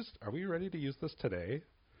 are we ready to use this today?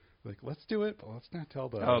 Like, let's do it, but let's not tell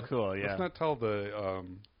the... Oh, cool, yeah. Let's not tell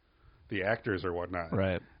the actors or whatnot.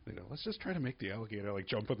 Right. You know, let's just try to make the alligator, like,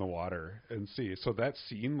 jump in the water and see. So that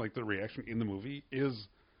scene, like, the reaction in the movie is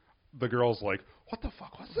the girls like, what the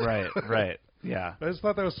fuck was that? Right. Yeah. I just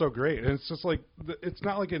thought that was so great. And it's just like, it's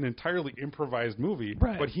not like an entirely improvised movie,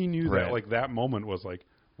 but he knew that, like, that moment was like,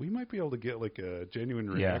 we might be able to get, like, a genuine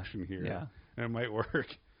reaction here. Yeah. And it might work.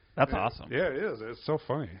 That's awesome. Yeah, it is. It's so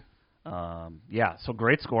funny. Yeah, so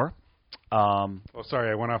great score.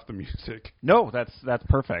 Sorry, I went off the music. No, that's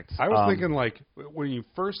perfect. I was thinking, like, when you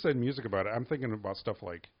first said music about it, I'm thinking about stuff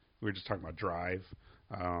like, we were just talking about Drive,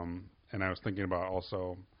 and I was thinking about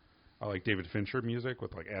also... like David Fincher music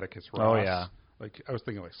with like Atticus Ross. Oh yeah. Like I was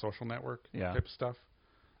thinking like Social Network type stuff.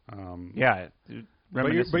 But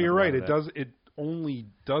you're right. It only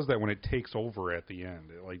does that when it takes over at the end.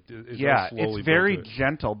 It's very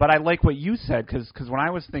gentle. But I like what you said because when I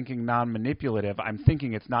was thinking non-manipulative, I'm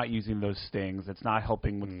thinking it's not using those stings. It's not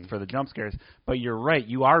helping for the jump scares. But you're right.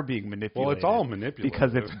 You are being manipulated. Well, it's all manipulative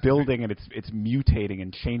because it's building and it's mutating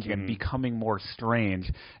and changing and becoming more strange.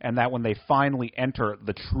 And that when they finally enter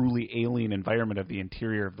the truly alien environment of the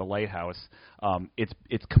interior of the lighthouse,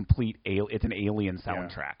 it's complete. It's an alien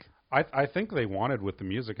soundtrack. Yeah. I think they wanted with the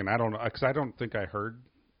music, and I don't know, because I don't think I heard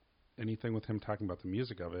anything with him talking about the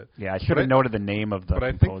music of it. Yeah, I should have noted the name of the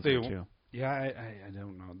composer, too. Yeah, I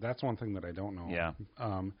don't know. That's one thing that I don't know. Yeah.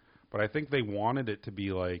 But I think they wanted it to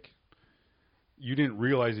be like, you didn't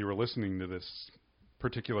realize you were listening to this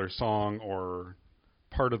particular song or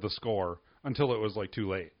part of the score until it was like too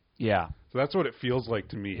late. Yeah. So that's what it feels like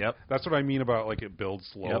to me. Yep. That's what I mean about like it builds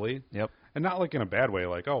slowly. Yep. And not like in a bad way,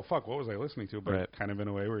 like, oh fuck, what was I listening to? But right. kind of in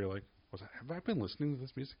a way where you're like, have I been listening to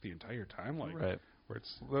this music the entire time? Like, right.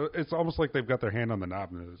 Where it's almost like they've got their hand on the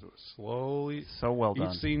knob and it's slowly. So well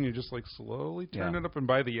done. Each scene you just like slowly turn it up, and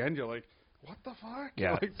by the end you're like, what the fuck?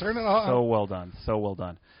 Yeah. Like, turn it off. So well done. So well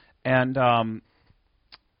done. And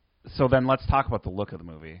so then let's talk about the look of the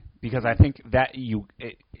movie, because I think that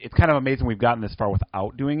it's kind of amazing we've gotten this far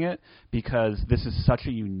without doing it, because this is such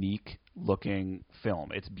a unique looking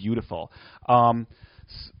film. It's beautiful.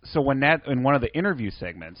 So when in one of the interview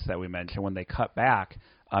segments that we mentioned, when they cut back,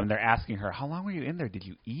 they're asking her, how long were you in there? Did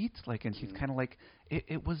you eat? Like, and she's kind of like,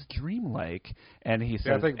 it was dreamlike. And he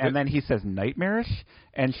says, and then he says nightmarish,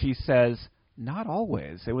 and she says, not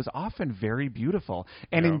always. It was often very beautiful.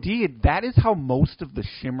 And indeed, that is how most of the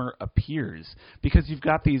shimmer appears, because you've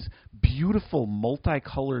got these beautiful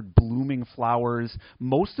multicolored blooming flowers.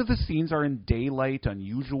 Most of the scenes are in daylight,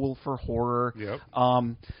 unusual for horror.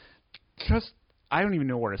 I don't even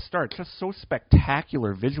know where to start. Just so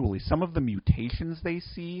spectacular visually. Some of the mutations they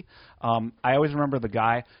see. I always remember the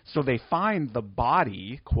guy. So they find the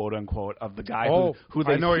body, quote unquote, of the guy who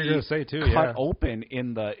they I know what you're going to say too. Cut open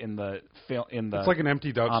in the film. It's like an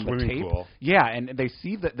empty dog swimming pool. Yeah, and they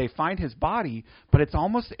see that they find his body, but it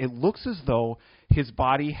looks as though his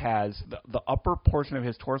body has the upper portion of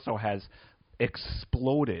his torso has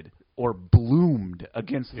exploded or bloomed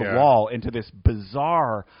against the wall into this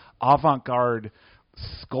bizarre avant-garde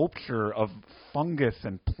sculpture of fungus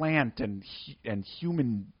and plant and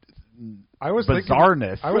human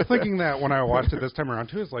bizarreness. I was thinking that when I watched it this time around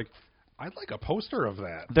too. It's like, I'd like a poster of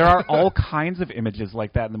that. There are all kinds of images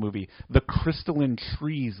like that in the movie. The crystalline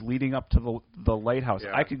trees leading up to the lighthouse.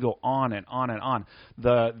 I could go on and on and on.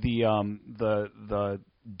 The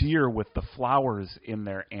deer with the flowers in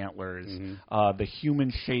their antlers, the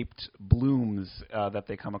human-shaped blooms that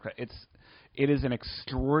they come across. It is an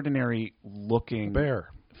extraordinary looking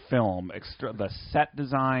film. The set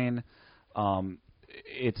design,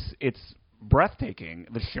 it's breathtaking.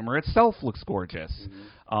 The shimmer itself looks gorgeous.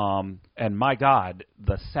 And my God,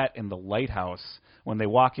 the set in the lighthouse, when they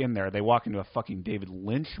walk in there, they walk into a fucking David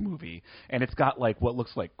Lynch movie, and it's got like what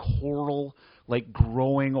looks like coral like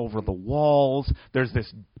growing over the walls. There's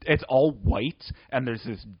this, it's all white, and there's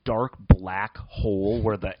this dark black hole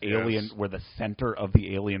where the alien, where the center of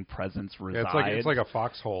the alien presence resides. Yeah, it's like a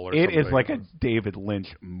foxhole or something. It is like a David Lynch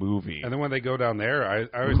movie. And then when they go down there,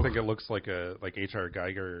 I always think it looks like H.R.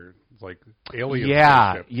 Geiger, like alien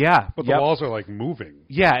spaceship. But the walls are like moving.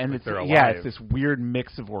 Yeah, and like it's this weird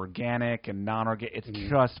mix of organic and non-organic. It's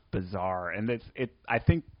just bizarre, and I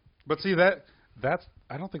think. But see that's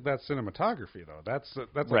I don't think that's cinematography though. That's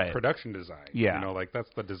like production design. Yeah, you know, like that's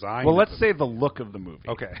the design. Well, let's say the look of the movie.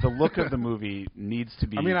 Okay, the look of the movie needs to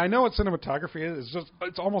be. I mean, I know what cinematography is.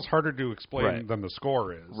 It's almost harder to explain than the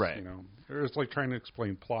score is. Right. You know, it's like trying to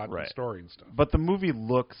explain plot and story and stuff. But the movie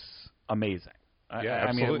looks amazing. Yeah,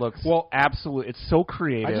 I mean, it looks absolutely. It's so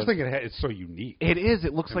creative. I just think it's so unique. It is.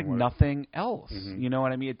 It looks like nothing else. You know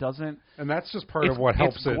what I mean? It doesn't. And that's just part of what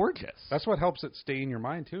helps it. It's gorgeous. That's what helps it stay in your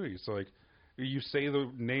mind too. It's like you say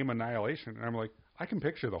the name Annihilation, and I'm like, I can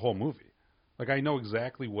picture the whole movie. Like I know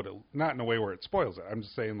exactly what it. Not in a way where it spoils it. I'm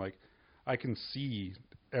just saying like I can see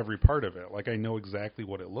every part of it. Like I know exactly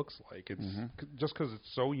what it looks like. It's just because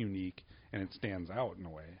it's so unique and it stands out in a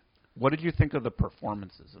way. What did you think of the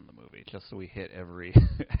performances in the movie? Just so we hit every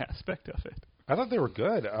aspect of it. I thought they were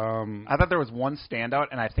good. I thought there was one standout,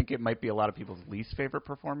 and I think it might be a lot of people's least favorite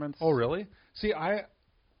performance. Oh, really? See, I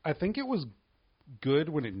think it was good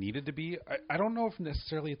when it needed to be. I don't know if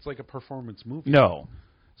necessarily it's like a performance movie. No.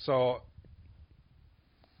 So,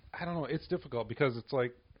 I don't know. It's difficult because it's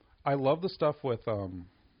like, I love the stuff with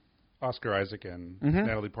Oscar Isaac and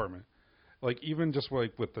Natalie Portman. Like, even just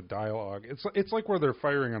like with the dialogue, it's like where they're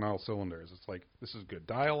firing on all cylinders. It's like, this is good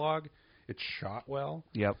dialogue. It's shot well.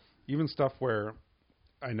 Yep. Even stuff where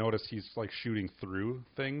I notice he's like shooting through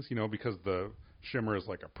things, you know, because the shimmer is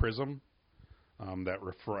like a prism that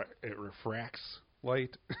it refracts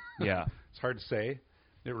light. Yeah. It's hard to say.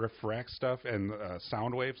 It refracts stuff and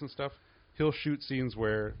sound waves and stuff. He'll shoot scenes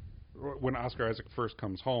where when Oscar Isaac first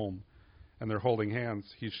comes home and they're holding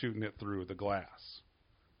hands, he's shooting it through the glass.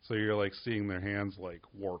 So you're like seeing their hands like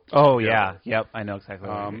warped. Oh together. Yeah, yep, I know exactly.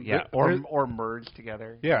 What you mean. Yeah, or merged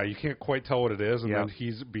together. Yeah, you can't quite tell what it is, and then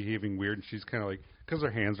he's behaving weird, and she's kind of like because their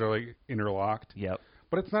hands are like interlocked. Yep.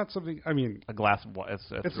 But it's not something. I mean, a glass of water.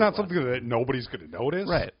 It's not something that nobody's going to notice.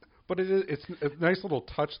 Right. But it's a nice little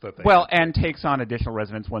touch that they and takes on additional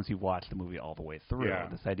resonance once you watch the movie all the way through. Yeah.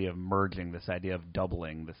 This idea of merging, this idea of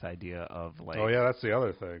doubling, this idea of like. Oh yeah, that's the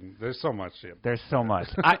other thing. There's so much. There's so much.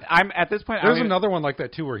 I'm at this point. There's another one like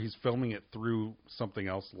that too, where he's filming it through something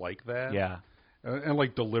else like that. Yeah. And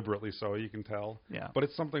like deliberately so, you can tell. Yeah. But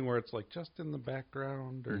it's something where it's like just in the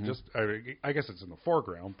background or just. I guess it's in the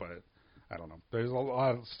foreground, but I don't know. There's a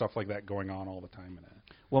lot of stuff like that going on all the time in it.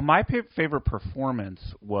 Well, my favorite performance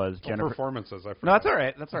was Jennifer. Performances, I forgot. No, that's all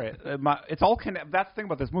right. That's all right. It's all that's the thing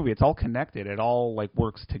about this movie. It's all connected. It all like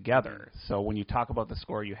works together. So when you talk about the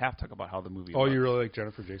score, you have to talk about how the movie. Oh, works. You really like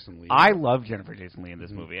Jennifer Jason Leigh? I love Jennifer Jason Leigh in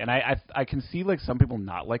this movie, and I can see like some people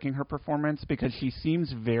not liking her performance because she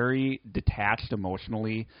seems very detached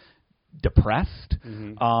emotionally, depressed.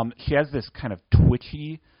 She has this kind of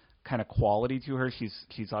twitchy kind of quality to her.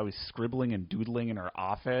 She's always scribbling and doodling in her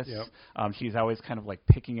office. Yep. She's always kind of like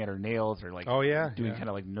picking at her nails or like doing kind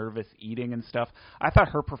of like nervous eating and stuff. I thought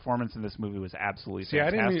her performance in this movie was absolutely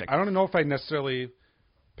fantastic. I don't know if I necessarily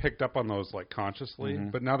picked up on those like consciously,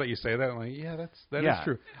 but now that you say that, I'm like, that is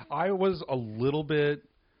true. I was a little bit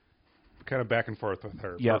kind of back and forth with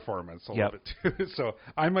her performance a little bit too. So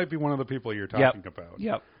I might be one of the people you're talking about.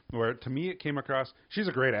 Yep. Where to me it came across, she's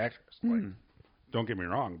a great actress. Like, don't get me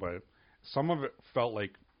wrong, but some of it felt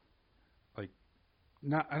like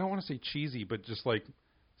not, I don't want to say cheesy, but just like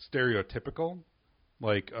stereotypical.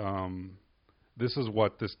 Like, this is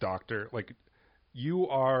what this doctor, like, you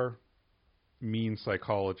are mean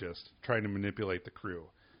psychologist trying to manipulate the crew.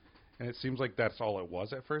 And it seems like that's all it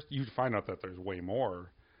was at first. You find out that there's way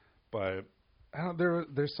more, but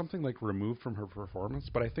there's something like removed from her performance,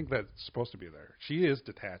 but I think that's supposed to be there. She is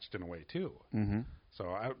detached in a way too. So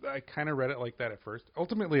I kind of read it like that at first.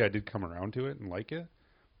 Ultimately, I did come around to it and like it,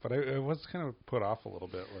 but I was kind of put off a little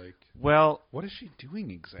bit. Like, well, what is she doing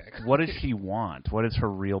exactly? What does she want? What is her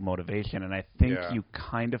real motivation? And I think you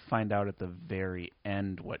kind of find out at the very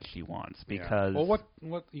end what she wants because. Well,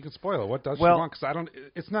 what you can spoil it. What does she want? Because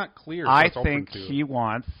it's not clear. I think she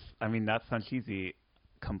wants. I mean, that sounds cheesy.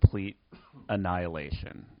 Complete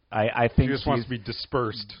annihilation. I think she just wants to be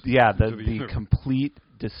dispersed. Yeah, the complete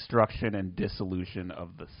destruction and dissolution of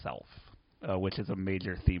the self, which is a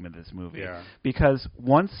major theme of this movie. Yeah. Because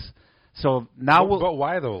now but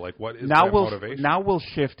why though? Like, what is that motivation? Now we'll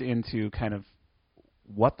shift into kind of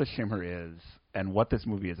what the Shimmer is and what this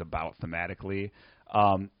movie is about thematically.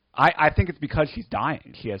 I think it's because she's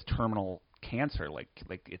dying. She has terminal cancer. Like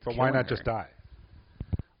it's. But why not her. Just die?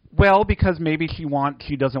 Well, because maybe she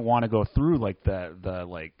doesn't want to go through like the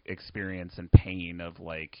like experience and pain of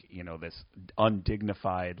like, you know, this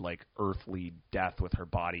undignified like earthly death with her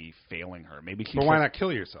body failing her. Maybe she. But why not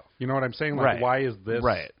kill yourself? You know what I'm saying? Like, why is this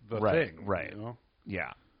the thing? Right. You know?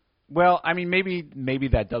 Yeah. Well, I mean, maybe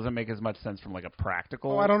that doesn't make as much sense from like a practical.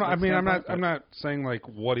 Well, I don't know. I mean, I'm not saying like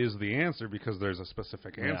what is the answer because there's a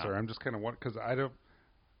specific answer. I'm just kind of because I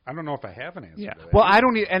don't know if I have an answer. Yeah. To that. Well, I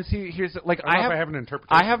don't need. And see, here's like I have an interpretation.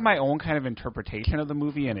 I have my own kind of interpretation of the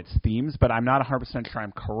movie and its themes, but I'm not 100% sure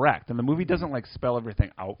I'm correct. And the movie doesn't like spell everything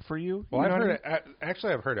out for you. Well, I've heard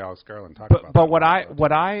Alex Garland talk about. But what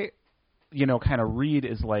I you know kind of read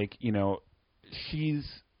is like, you know, she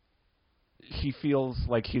feels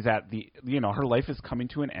like she's at the, you know, her life is coming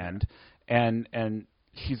to an end, and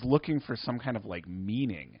she's looking for some kind of like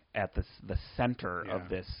meaning at the center of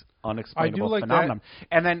this unexplainable phenomenon.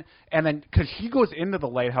 That. And then because she goes into the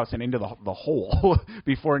lighthouse and into the hole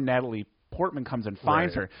before Natalie Portman comes and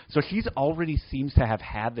finds her. So she's already seems to have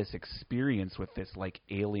had this experience with this like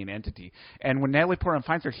alien entity. And when Natalie Portman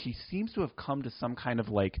finds her, she seems to have come to some kind of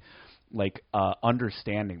like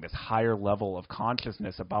understanding, this higher level of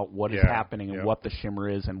consciousness about what is happening and what the Shimmer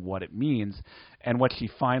is and what it means. And what she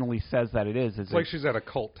finally says that it is like she's at a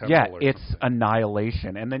cult temple. Yeah, it's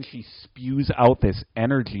annihilation. And then she spews out this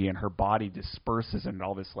energy and her body disperses in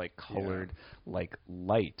all this like colored like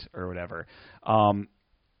light or whatever.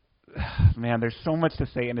 Man, there's so much to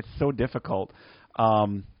say and it's so difficult.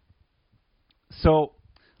 So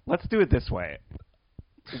let's do it this way.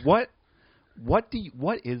 What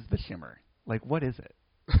is the Shimmer? Like, what is it?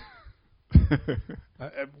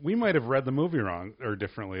 We might have read the movie wrong or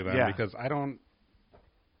differently then because I don't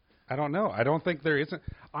know. I don't think there isn't.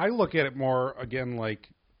 I look at it more again like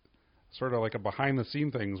sort of like a behind the scene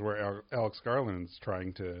things where Alex Garland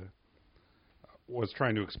was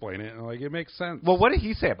trying to explain it and like it makes sense. Well, what did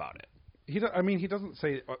he say about it? He doesn't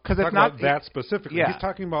say because it's not that specifically. Yeah. He's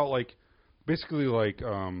talking about like basically like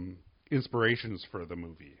inspirations for the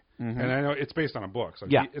movie. Mm-hmm. And I know it's based on a book, so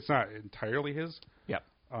it's not entirely his. Yep.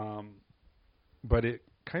 But it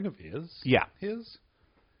kind of is. Yeah. His.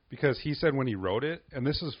 because he said when he wrote it, and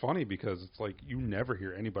this is funny because it's like you never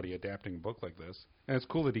hear anybody adapting a book like this, and it's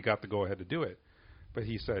cool that he got the go ahead to do it. But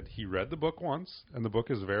he said he read the book once, and the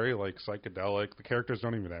book is very like psychedelic. The characters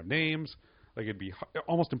don't even have names. Like it'd be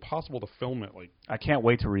almost impossible to film it. Like I can't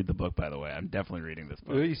wait to read the book. By the way, I'm definitely reading this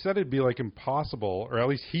book. He said it'd be like impossible, or at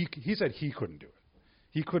least he said he couldn't do it.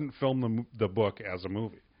 He couldn't film the book as a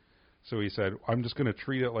movie. So he said, I'm just going to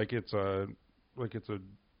treat it like it's a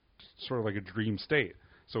sort of like a dream state.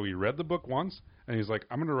 So he read the book once, and he's like,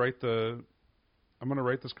 I'm going to write the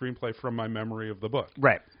screenplay from my memory of the book,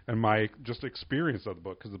 right? And my just experience of the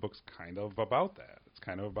book, because the book's kind of about that. It's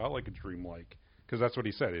kind of about like a dream-like, because that's what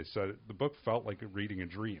he said. He said the book felt like reading a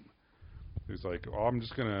dream. He's like, oh, I'm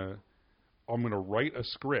gonna write a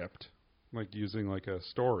script, like using like a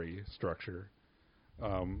story structure.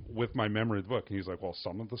 With my memory of the book. And he's like, well,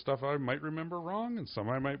 some of the stuff I might remember wrong and some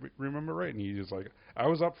I might remember right. And he's like, I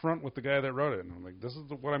was up front with the guy that wrote it. And I'm like, this is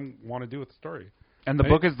what I want to do with the story. And the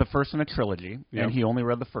book is the first in a trilogy. Yep. And he only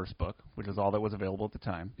read the first book, which is all that was available at the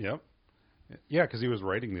time. Yep. Yeah, because he was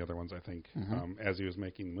writing the other ones, I think, as he was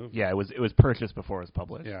making the movie. Yeah, it was purchased before it was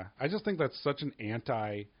published. Yeah. I just think that's such an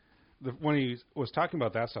when he was talking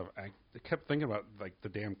about that stuff, I kept thinking about like the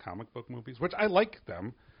damn comic book movies, which I like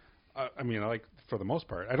them. I mean, I like for the most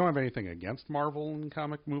part. I don't have anything against Marvel and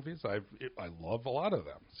comic movies. I love a lot of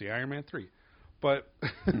them. See Iron Man 3, but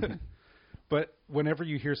but whenever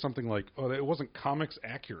you hear something like, "Oh, it wasn't comics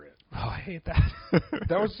accurate," oh, I hate that.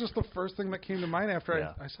 That was just the first thing that came to mind after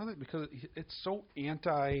I saw that, because it's so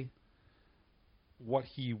anti what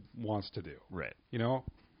he wants to do, right? You know,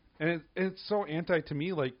 and it's so anti to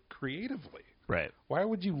me, like creatively. Right. Why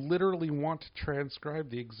would you literally want to transcribe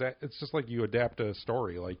the exact... It's just like you adapt a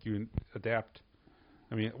story. Like you adapt...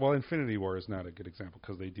 I mean, well, Infinity War is not a good example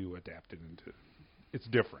because they do adapt it into... It's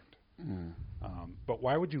different. Mm. But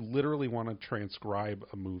why would you literally want to transcribe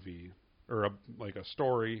a movie or a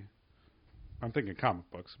story? I'm thinking comic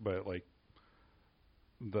books, but like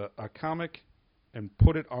a comic and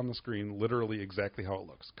put it on the screen literally exactly how it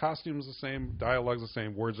looks. Costumes the same, dialogue's the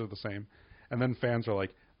same, words are the same. And then fans are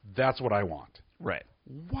like, that's what I want. Right.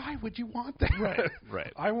 Why would you want that?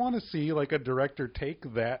 Right. I want to see like a director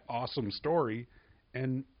take that awesome story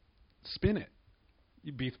and spin it.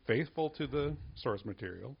 You be faithful to the source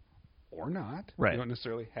material or not. Right. You don't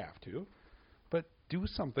necessarily have to, but do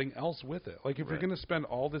something else with it. Like if you're going to spend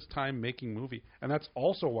all this time making movie, and that's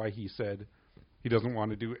also why he said he doesn't want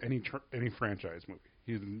to do any franchise movie.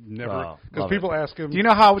 He's never, because people ask him. Do you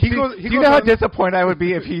know how? Do you know how disappointed I would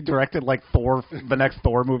be if he directed like Thor, the next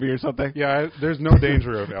Thor movie or something? Yeah, there's no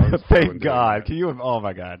danger of Alex. Thank God. Can you? Oh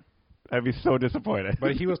my God, I'd be so disappointed.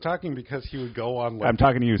 But he was talking because he would go on. Like, I'm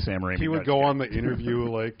talking to you, Sam Raimi. He would go on the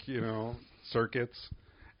interview circuits,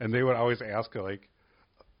 and they would always ask like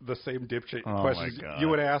the same dipshit questions you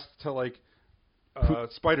would ask to like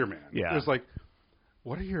Spider-Man. Yeah, it was like,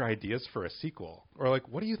 what are your ideas for a sequel? Or like,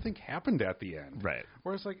 what do you think happened at the end? Right.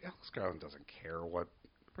 Whereas like Alex Garland doesn't care what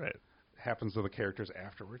happens to the characters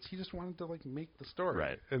afterwards. He just wanted to like make the story.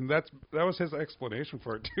 Right. And that was his explanation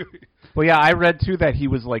for it too. Well, yeah, I read too that he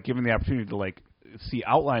was like given the opportunity to like see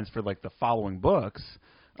outlines for like the following books.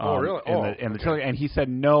 Really? In the trilogy, and he said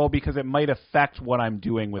no because it might affect what I'm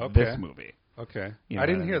doing with this movie. Okay. You know I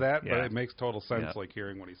didn't hear that, but yeah. it makes total sense like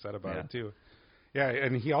hearing what he said about it too. Yeah,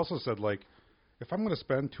 and he also said like, if I'm going to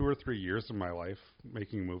spend 2 or 3 years of my life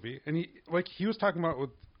making a movie, and he was talking about with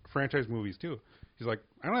franchise movies too. He's like,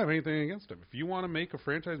 I don't have anything against him. If you want to make a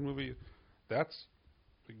franchise movie, that's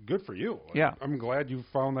good for you. Like, I'm glad you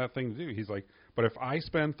found that thing to do. He's like, but if I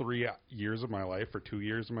spend 3 years of my life or 2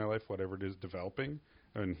 years of my life, whatever it is, developing,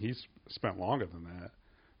 and he's spent longer than that,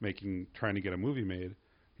 trying to get a movie made.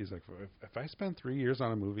 He's like, if I spend 3 years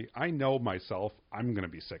on a movie, I know myself, I'm going to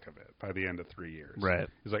be sick of it by the end of 3 years. Right.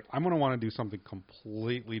 He's like, I'm going to want to do something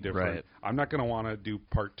completely different. Right. I'm not going to want to do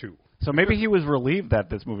part 2. So maybe he was relieved that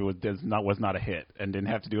this movie was not a hit and didn't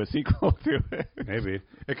have to do a sequel to it. Maybe.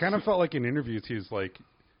 It kind of felt like in interviews he's like,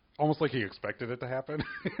 almost like he expected it to happen.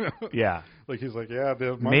 You know? Yeah. Like he's like, yeah,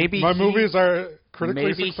 my movies are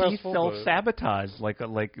critically successful. Maybe he self-sabotaged,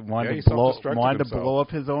 wanted to blow up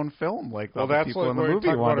his own film, like the that's people in the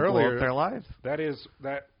movie wanted to blow up their lives. That is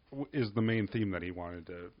the main theme that he wanted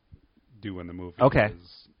to do in the movie. Okay.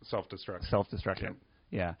 Is self-destruction. Self-destruction. Yep.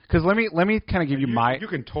 Yeah, because let me kind of give you my. You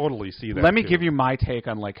can totally see that. Let me give you my take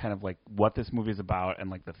on like kind of like what this movie is about and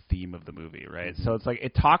like the theme of the movie, right? Mm-hmm. So it's like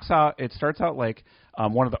it starts out like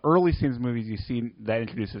one of the early scenes of movies you see that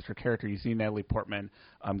introduces her character. You see Natalie Portman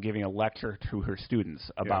giving a lecture to her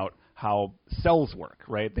students about how cells work,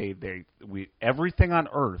 right? Everything on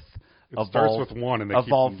Earth starts with one, and they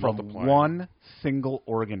evolved keep from multiplying. one single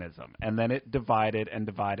organism, and then it divided and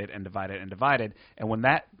divided and divided and divided. And when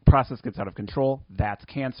that process gets out of control, that's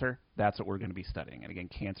cancer. That's what we're going to be studying. And again,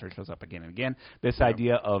 cancer shows up again and again. This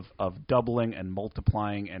idea of doubling and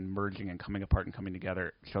multiplying and merging and coming apart and coming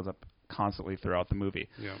together shows up constantly throughout the movie.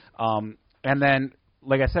 Yeah. And then,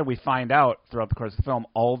 like I said, we find out throughout the course of the film,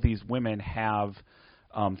 all these women have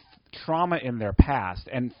trauma in their past,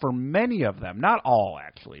 and for many of them, not all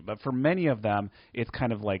actually, but for many of them, it's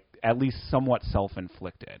kind of like at least somewhat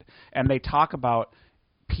self-inflicted. And they talk about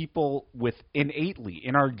people with innately,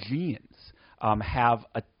 in our genes, have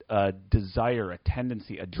a desire, a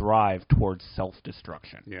tendency, a drive towards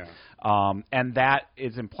self-destruction. Yeah. And that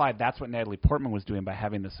is implied. That's what Natalie Portman was doing by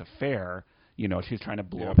having this affair. You know, she's trying to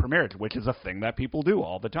blow up her marriage, which is a thing that people do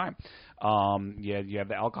all the time. You have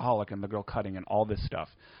the alcoholic and the girl cutting and all this stuff.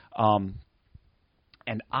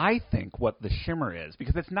 And I think what the shimmer is,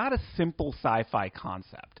 because it's not a simple sci-fi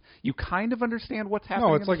concept. You kind of understand what's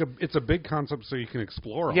happening. No, it's a big concept, so you can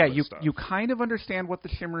explore all this stuff. You kind of understand what the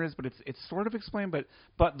shimmer is, but it's sort of explained.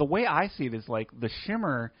 But the way I see it is like the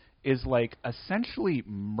shimmer is like essentially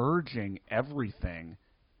merging everything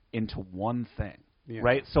into one thing. Yeah.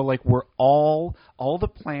 Right? So like we're all the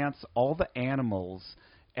plants, all the animals,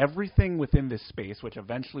 everything within this space, which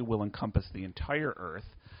eventually will encompass the entire Earth,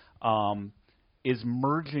 is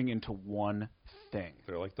merging into one thing.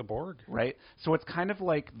 They're like the Borg. Right? So it's kind of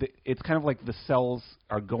like the cells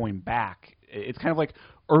are going back. It's kind of like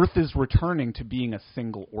Earth is returning to being a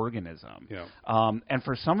single organism. Yeah. And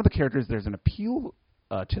for some of the characters there's an appeal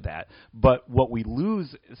to that. But what we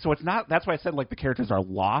lose, so it's not, that's why I said like the characters are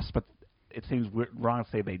lost, but it seems wrong to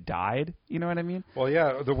say they died. You know what I mean? Well,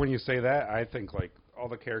 yeah. When you say that, I think like all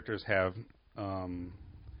the characters have,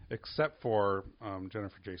 except for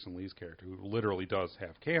Jennifer Jason Leigh's character, who literally does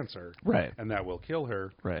have cancer, right, and that will kill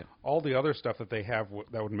her. Right. All the other stuff that they have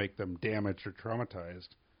that would make them damaged or traumatized,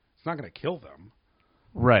 it's not going to kill them.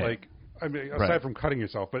 Right. Like, I mean, aside from cutting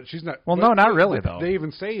yourself, but she's not. Well, no, not really though. They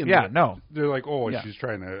even say in they're like, oh, she's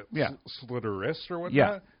trying to slit her wrist or whatnot.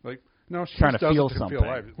 Yeah. Like. No, she trying just to does feel it to something, feel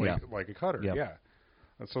alive, like a cutter,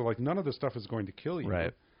 And so, like, none of this stuff is going to kill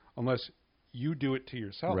you, unless you do it to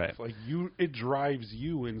yourself. Right. Like, it drives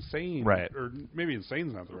you insane, or maybe insane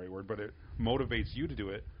is not the right word, but it motivates you to do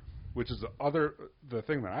it, which is the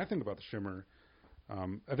thing that I think about the shimmer.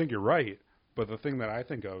 I think you're right, but the thing that I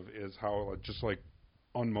think of is how just like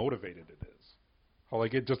unmotivated it is. How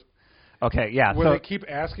like it just. Okay, yeah. When they keep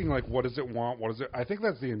asking, like, what does it want? What is it? I think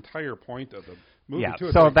that's the entire point of the movie,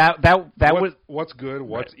 too. So like, that was what's good,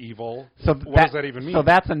 what's evil. So what does that even mean? So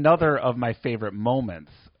that's another of my favorite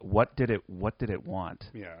moments. What did it want?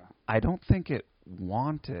 Yeah. I don't think it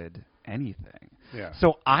wanted anything. Yeah.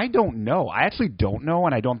 So I don't know. I actually don't know,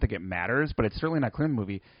 and I don't think it matters. But it's certainly not clear in the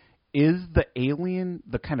movie. Is the alien,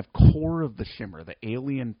 the kind of core of the shimmer, the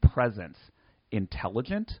alien presence,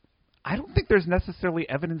 intelligent? I don't think there's necessarily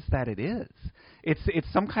evidence that it is.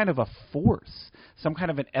 It's some kind of a force, some kind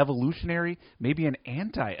of an evolutionary, maybe an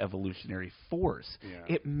anti-evolutionary force.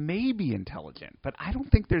 Yeah. It may be intelligent, but I don't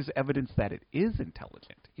think there's evidence that it is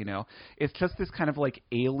intelligent. You know, it's just this kind of like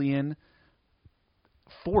alien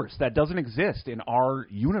force that doesn't exist in our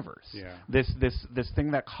universe. Yeah. This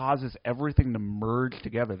thing that causes everything to merge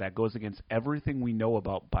together, that goes against everything we know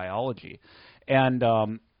about biology, and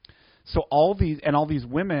so all these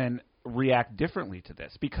women react differently to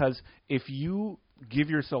this, because if you give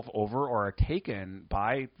yourself over or are taken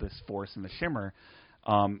by this force in the shimmer,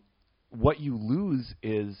 what you lose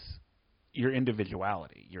is your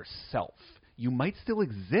individuality, your self. You might still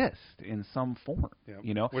exist in some form,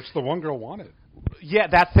 you know, which the one girl wanted. Yeah,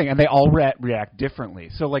 that thing, and they all react differently.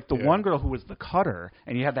 So, like the one girl who was the cutter,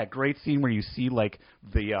 and you have that great scene where you see like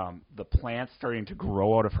the plants starting to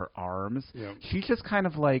grow out of her arms. Yeah. She's just kind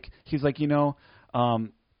of like, she's like, you know,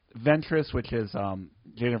 Ventress, which is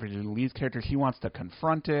Jennifer Leigh's character, she wants to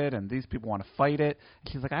confront it, and these people want to fight it.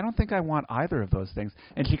 And she's like, I don't think I want either of those things.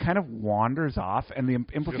 And she kind of wanders off, and the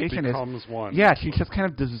implication is, she just kind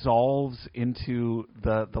of dissolves into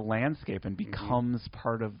the landscape and becomes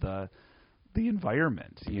part of the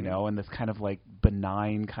environment, you know, in this kind of like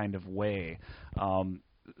benign kind of way.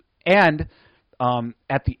 And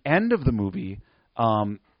at the end of the movie,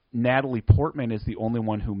 Natalie Portman is the only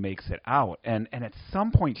one who makes it out. And at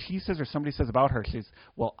some point she says, or somebody says about her, she says,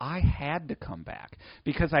 well, I had to come back.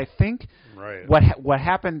 Because I think what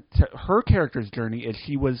happened to her character's journey is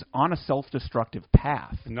she was on a self-destructive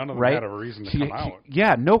path. None of them had a reason to come out.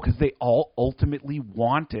 Because they all ultimately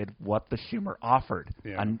wanted what the shimmer offered.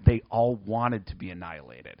 Yeah. And they all wanted to be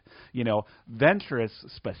annihilated. You know, Ventress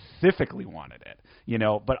specifically wanted it. You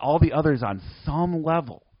know, but all the others on some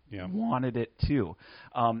level wanted it too.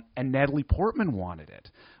 And Natalie Portman wanted it.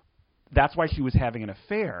 That's why she was having an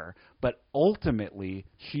affair. But ultimately,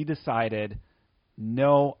 she decided,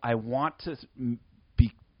 no, I want to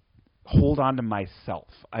hold on to myself.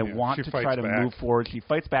 I want to try to move forward. She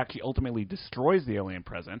fights back. She ultimately destroys the alien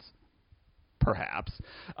presence, perhaps.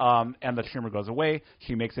 And the shimmer goes away.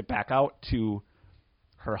 She makes it back out to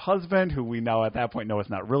her husband, who we now at that point know is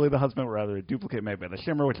not really the husband, rather a duplicate made by the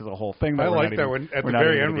shimmer, which is a whole thing. That I like that when at the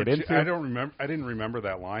very end. I didn't remember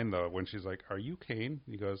that line though when she's like, "Are you Kane?"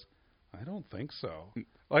 He goes, "I don't think so."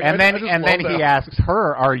 Like, and then he asks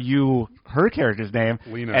her, "Are you her character's name?"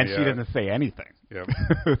 Lena, and she doesn't say anything. Yep.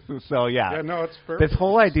 So yeah, no, it's fair. This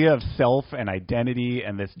whole idea of self and identity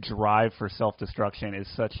and this drive for self-destruction is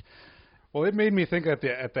such. Well, it made me think at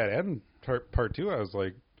that end part two. I was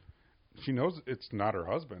like, she knows it's not her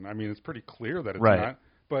husband. I mean, it's pretty clear that it's not,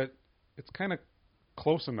 but it's kind of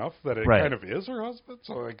close enough that it kind of is her husband,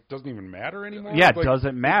 so like it doesn't even matter anymore. Yeah, it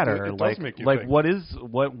doesn't matter. It does make you think.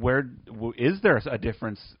 Where is there a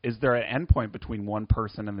difference? Is there an endpoint between one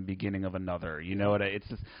person and the beginning of another? You know what? It's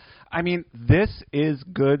just, I mean, this is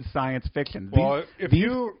good science fiction. Well, these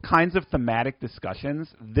kinds of thematic discussions,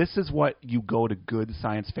 this is what you go to good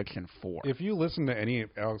science fiction for. If you listen to any of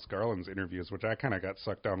Alex Garland's interviews, which I kind of got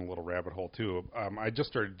sucked down a little rabbit hole too, I just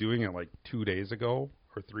started doing it like 2 days ago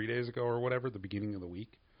or 3 days ago or whatever, the beginning of the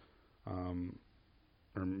week,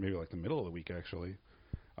 or maybe like the middle of the week actually.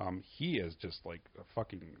 He is just like a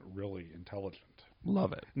fucking really intelligent.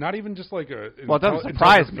 Love it. Not even just like a it doesn't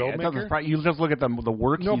surprise me. It doesn't surprise you. Just look at the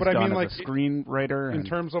work he's done as like a screenwriter. In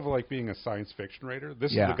terms of like being a science fiction writer,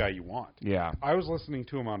 this is the guy you want. Yeah. I was listening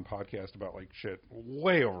to him on podcast about like shit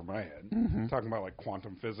way over my head, talking about like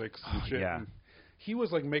quantum physics and shit. Yeah. And he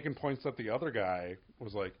was like making points that the other guy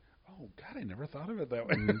was like, oh God, I never thought of it that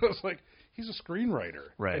way. It was like he's a screenwriter,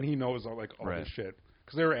 and he knows all this shit.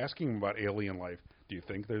 Because they were asking him about alien life. Do you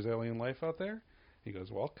think there's alien life out there? He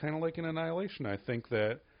goes, well, kind of like in Annihilation. I think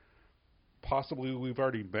that possibly we've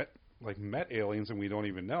already met aliens and we don't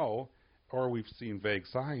even know, or we've seen vague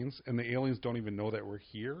signs, and the aliens don't even know that we're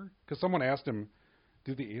here. Because someone asked him,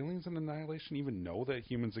 do the aliens in Annihilation even know that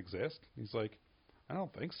humans exist? He's like, I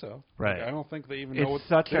don't think so. Right. Like, I don't think they even know.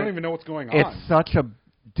 They don't even know what's going on. It's such a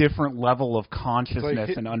different level of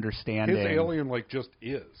consciousness and understanding. His alien just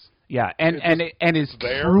is. Yeah, and is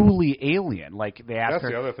truly alien. Like they ask That's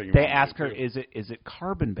her, the other thing they ask her, is it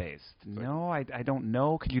carbon based? No, I don't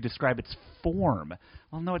know. Could you describe its form?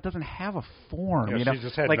 Well, no, it doesn't have a form. Yeah, she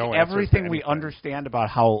just had like no everything we understand about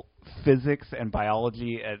how physics and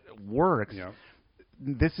biology works. Yeah.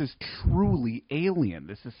 This is truly alien.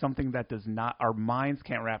 This is something that does not. Our minds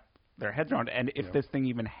can't wrap their heads around. And if this thing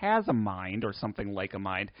even has a mind or something like a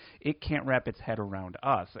mind, it can't wrap its head around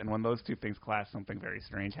us. And when those two things clash, something very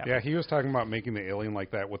strange happens. Yeah, he was talking about making the alien like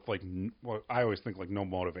that with like, well, I always think like no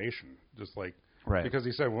motivation, just like because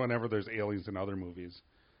he said whenever there's aliens in other movies,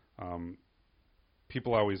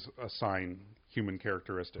 people always assign human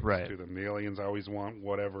characteristics to them. The aliens always want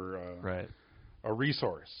whatever a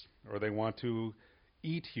resource, or they want to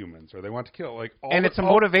eat humans, or they want to kill. Like, and it's a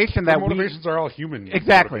motivation that motivations are all human.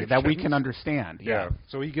 Exactly, that we can understand. Yeah.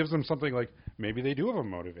 So he gives them something like maybe they do have a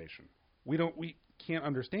motivation. We can't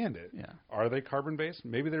understand it. Yeah. Are they carbon based?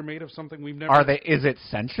 Maybe they're made of something we've never. Are they? Is it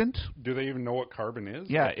sentient? Do they even know what carbon is?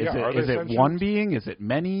 Yeah. Is it one being? Is it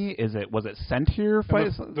many? Was it sent here?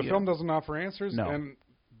 The film doesn't offer answers. No. And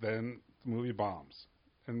then the movie bombs,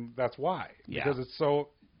 and that's why. Yeah. Because it's so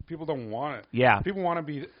people don't want it. Yeah. People want to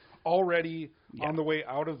be already on the way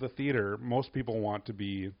out of the theater. Most people want to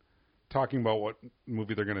be talking about what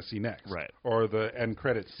movie they're going to see next, or the end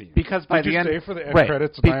credits scene. Because by the end, stay for the end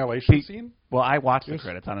credits Annihilation scene? Well, I watched the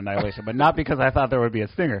credits on Annihilation, but not because I thought there would be a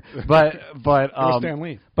stinger. But Stan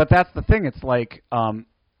Lee. But that's the thing. It's like, and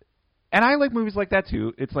I like movies like that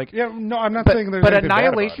too. It's like, I'm not saying there's. But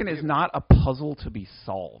Annihilation is not a puzzle to be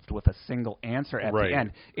solved with a single answer at the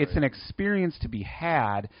end. It's an experience to be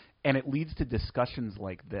had, and it leads to discussions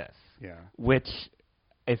like this. Yeah. Which,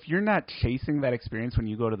 if you're not chasing that experience when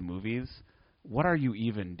you go to the movies, what are you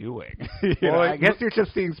even doing? I guess you're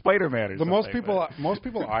just seeing Spider-Man or something. Most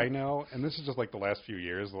people I know, and this is just like the last few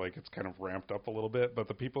years, like it's kind of ramped up a little bit, but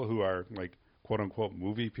the people who are like quote unquote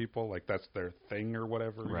movie people, like that's their thing or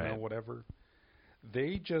whatever, whatever,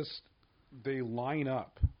 they line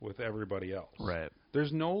up with everybody else. Right.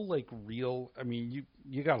 There's no like real, I mean,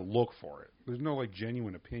 you got to look for it. There's no like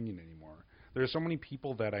genuine opinion anymore. There's so many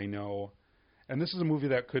people that I know, and this is a movie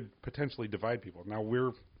that could potentially divide people. Now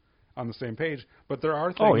we're on the same page, but there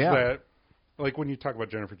are things that, like when you talk about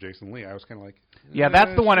Jennifer Jason Leigh, I was kind of like,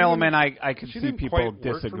 that's the one element I could see people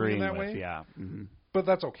disagreeing with. Way. Yeah. Mm-hmm. But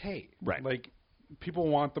that's okay. Right. Like people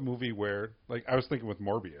want the movie where, like, I was thinking with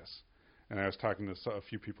Morbius, and I was talking to a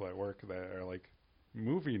few people at work that are like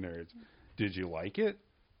movie nerds. Did you like it?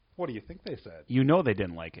 What do you think they said? You know they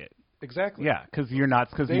didn't like it. Exactly. Yeah, because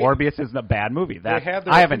Morbius isn't a bad movie. I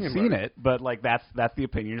haven't seen it, but like that's the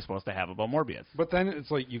opinion you're supposed to have about Morbius. But then it's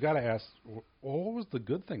like you got to ask, well, what was the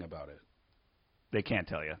good thing about it? They can't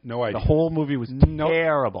tell you. No idea. The whole movie was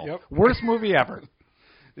terrible. Yep. Worst movie ever.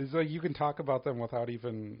 It's like you can talk about them without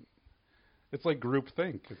even. It's like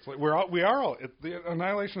groupthink. It's like the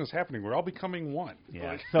annihilation is happening. We're all becoming one.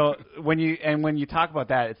 Yeah. So when you talk about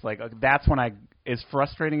that, it's like that's when as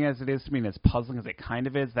frustrating as it is to me and as puzzling as it kind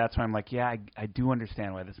of is, that's when I'm like, yeah, I do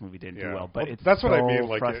understand why this movie didn't do well. But it's that's so what I mean.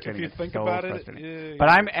 Like frustrating. if you think about it, but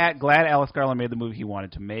I'm glad Alex Garland made the movie he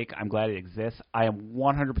wanted to make. I'm glad it exists. I am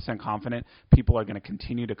 100% confident people are going to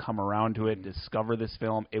continue to come around to it, discover this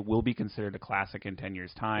film. It will be considered a classic in 10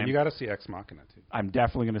 years' time. And you got to see Ex Machina too. I'm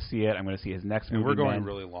definitely going to see it. I'm going to see his next movie. We're going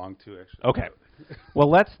really long too, actually. Okay. Well,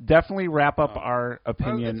 let's definitely wrap up our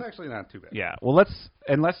opinion. It's actually not too bad. Yeah. Well,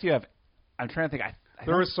 unless you have. I'm trying to think.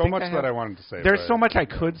 There was so much that I wanted to say. There's so much I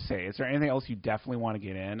could say. Is there anything else you definitely want to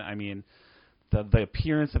get in? I mean, the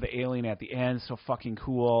appearance of the alien at the end is so fucking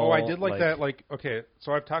cool. Oh, I did like that. Like, okay,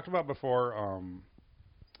 so I've talked about before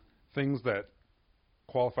things that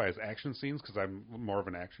qualify as action scenes because I'm more of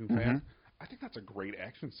an action fan. I think that's a great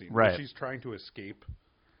action scene. Right. Where she's trying to escape.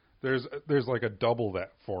 There's like a double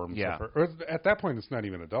that forms of her. Or at that point, it's not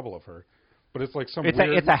even a double of her. But it's like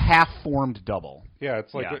it's a half-formed double. Yeah,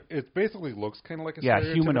 it's like it basically looks kind of like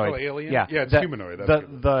a humanoid alien. Yeah, it's humanoid.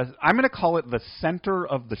 I'm going to call it the center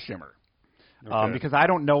of the shimmer, because I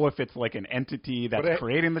don't know if it's like an entity that's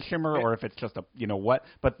creating the shimmer or if it's just a what.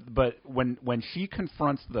 But when she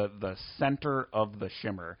confronts the center of the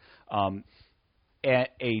shimmer,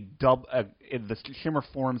 the shimmer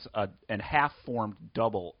forms a half-formed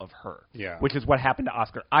double of her, which is what happened to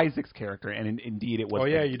Oscar Isaac's character, and indeed it was.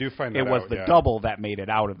 You do find that it was out, the double that made it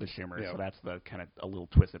out of the shimmer. So that's the kind of a little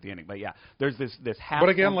twist at the ending. But yeah, there's this half. But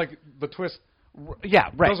again, like the twist.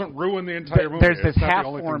 Doesn't ruin the entire movie. There's this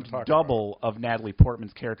half-formed double of Natalie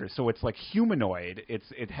Portman's character, so it's like humanoid.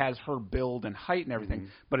 It has her build and height and everything,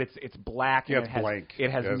 but it's black and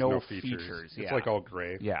it has no features. It's like all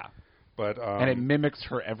gray. Yeah. But, and it mimics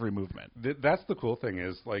her every movement. That's the cool thing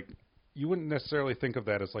is, like, you wouldn't necessarily think of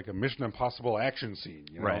that as like a Mission Impossible action scene,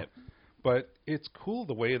 you know? Right. But it's cool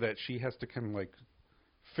the way that she has to kind of like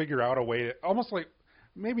figure out a way, almost like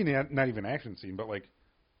maybe not even action scene, but like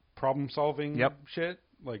problem solving shit,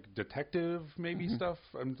 like detective maybe stuff.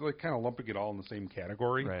 I'm like kind of lumping it all in the same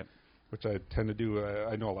category, right? Which I tend to do.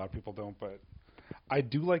 I know a lot of people don't, but I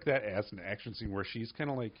do like that as an action scene where she's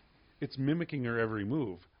kind of like it's mimicking her every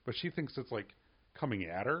move. But she thinks it's like coming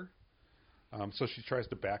at her, so she tries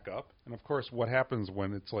to back up. And of course, what happens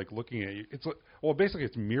when it's like looking at you? It's like, well, basically,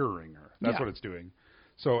 it's mirroring her. That's what it's doing.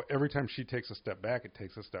 So every time she takes a step back, it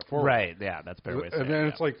takes a step forward. Right. Yeah, that's a better way to say it. And then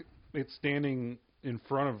it's like it's standing in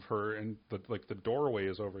front of her, and the doorway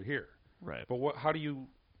is over here. Right. But how do you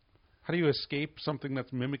escape something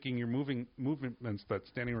that's mimicking your movements that's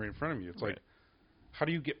standing right in front of you? It's like how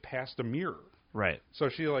do you get past a mirror? Right. So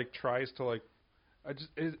she like tries to like.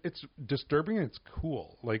 It's disturbing and it's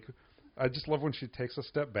cool. Like, I just love when she takes a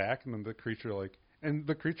step back and then the creature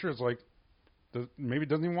is like, maybe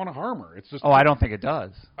doesn't even want to harm her. It's just. Oh, I don't think it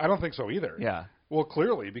does. I don't think so either. Yeah. Well,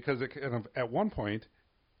 clearly, because it kind of, at one point,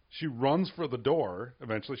 she runs for the door.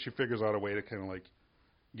 Eventually, she figures out a way to kind of like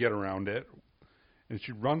get around it. And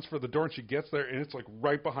she runs for the door, and she gets there, and it's like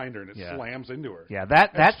right behind her, and it slams into her. Yeah,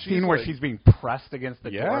 that scene where she's being pressed against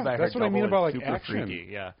the door. That's what I mean about like action. Freaky.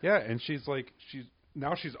 Yeah, and she's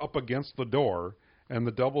up against the door, and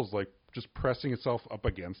the double's like just pressing itself up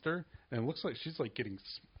against her, and it looks like she's like getting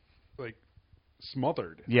like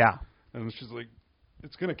smothered. Yeah, and she's like,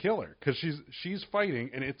 it's gonna kill her because she's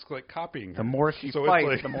fighting, and it's like copying her. The more she fights,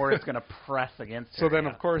 like the more it's gonna press against her. So then,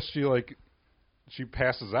 of course, she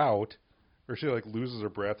passes out. Or she like loses her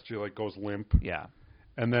breath. She like goes limp. Yeah,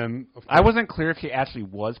 and then I wasn't clear if she actually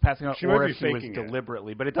was passing out or if she was it.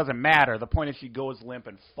 deliberately. But it doesn't matter. The point is she goes limp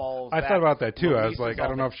and falls. I thought about that too. I was like, I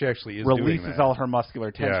don't know if she actually is doing that. Releases all her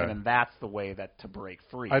muscular tension, and that's the way to break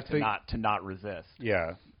free. To not resist.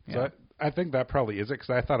 Yeah. So I think that probably is it because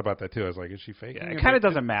I thought about that too. I was like, is she faking? Yeah, it kind of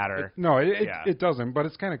doesn't matter. It doesn't. But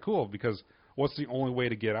it's kind of cool because what's the only way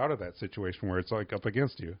to get out of that situation where it's like up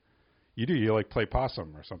against you? You like play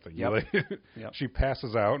possum or something. Yep. She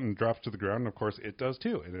passes out and drops to the ground, and of course it does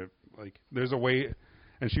too. And there's a way,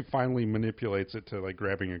 and she finally manipulates it to like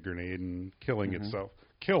grabbing a grenade and killing itself,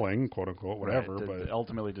 quote unquote, whatever. Right. But it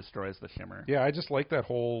ultimately destroys the shimmer. Yeah, I just like that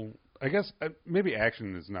whole I guess maybe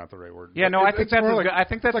action is not the right word. Yeah, no, I think that's like, I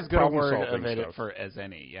think that's like as good a word of it for as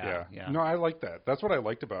any. Yeah. No, I like that. That's what I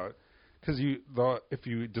liked about it. Because if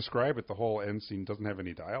you describe it, the whole end scene doesn't have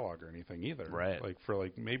any dialogue or anything either. Right. Like for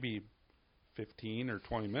like maybe 15 or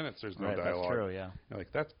 20 minutes, there's no dialogue. That's true. Yeah. You're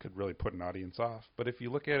like that could really put an audience off. But if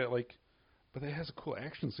you look at it like, but it has a cool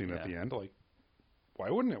action scene at the end. Like, why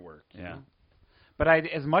wouldn't it work? Yeah. But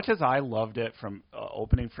as much as I loved it from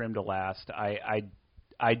opening frame to last,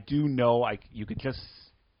 I do know you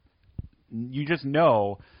just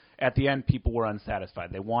know at the end people were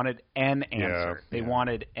unsatisfied. They wanted an answer. They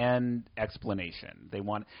wanted an explanation.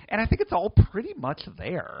 And I think it's all pretty much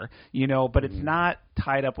there, but it's not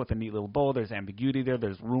tied up with a neat little bow. There's ambiguity there.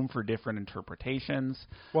 There's room for different interpretations.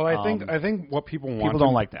 Well, I think what people want,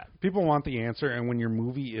 don't like that. People want the answer, and when your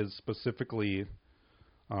movie is specifically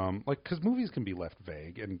because movies can be left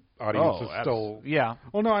vague, and audiences still. Yeah.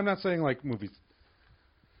 Well, no, I'm not saying like movies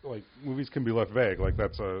can be left vague. Like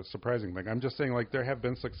that's a surprising thing. I'm just saying like there have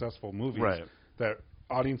been successful movies that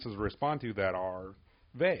audiences respond to that are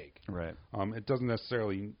vague. Right. It doesn't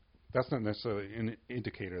necessarily. That's not necessarily an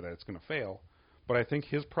indicator that it's going to fail. But I think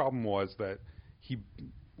his problem was that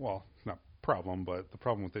not problem, but the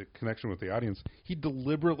problem with the connection with the audience, he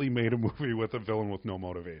deliberately made a movie with a villain with no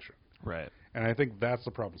motivation. Right. And I think that's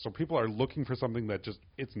the problem. So people are looking for something that just,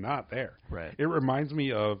 it's not there. Right. It reminds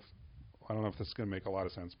me of, I don't know if this is going to make a lot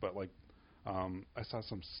of sense, but like, I saw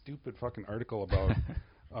some stupid fucking article about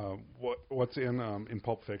what's in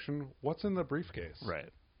Pulp Fiction. What's in the briefcase? Right.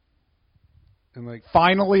 And like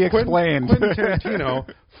finally explained. Quentin Tarantino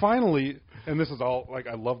finally, and this is all like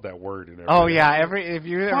I love that word in everything. Oh yeah, if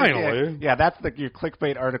you finally, that's your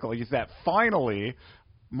clickbait article. Use that finally.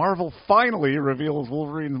 Marvel finally reveals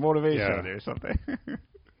Wolverine's motivation or something.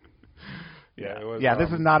 It was, this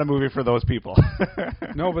is not a movie for those people.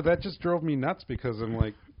 No, but that just drove me nuts because I'm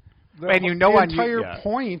like, the entire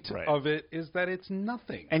point of it is that it's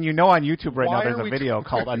nothing. And on YouTube now there's a video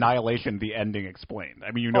called Annihilation, the ending explained.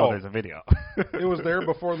 I mean, there's a video. It was there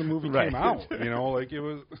before the movie came out. Like it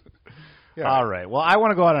was. Yeah. All right. Well, I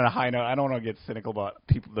want to go out on a high note. I don't want to get cynical about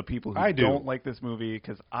the people who don't like this movie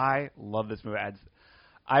because I love this movie.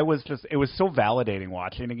 It was so validating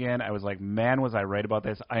watching again. I was like, man, was I right about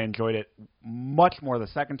this? I enjoyed it much more the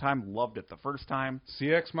second time, loved it the first time.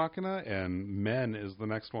 CX Machina and Men is the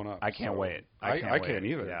next one up. I can't wait. I can't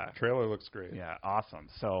either. Yeah. The trailer looks great. Yeah, awesome.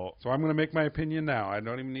 So I'm going to make my opinion now. I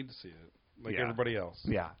don't even need to see it, like everybody else.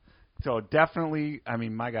 Yeah. So definitely, I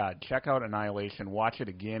mean, my God, check out Annihilation. Watch it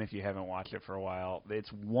again if you haven't watched it for a while. It's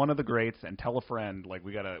one of the greats, and tell a friend. Like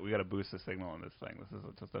we gotta boost the signal on this thing. This is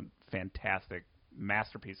just a fantastic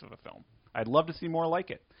masterpiece of a film. I'd love to see more like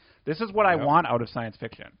it. This is what I want out of science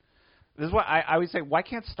fiction. This is what I always say. Why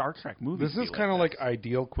can't Star Trek movies? This is kind of like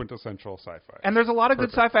ideal quintessential sci-fi. And there's a lot of good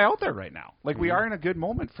sci-fi out there right now. Like we are in a good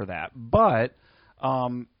moment for that. But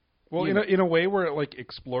well, in a way where it like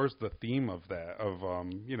explores the theme of that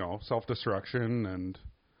self-destruction and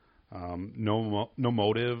no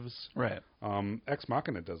motives. Right. Ex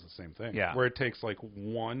Machina does the same thing. Yeah. Where it takes like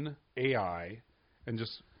one AI and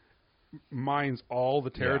just mines all the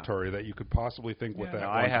territory that you could possibly think with that.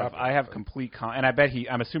 I have complete and I bet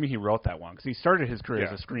I'm assuming he wrote that one because he started his career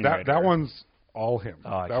as a screenwriter. That one's all him.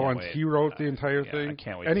 Wait. He wrote the entire thing. I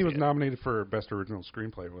can't wait. And he was nominated for Best Original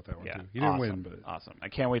Screenplay with that one too. He didn't win, but awesome. I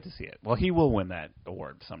can't wait to see it. Well, he will win that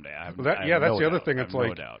award someday. That's the other thing. It's like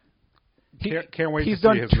no doubt. Can't wait. He's to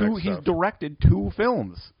done see his next He's stuff. directed 2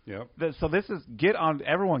 films. Yep. So this is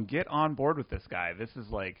everyone get on board with this guy. This is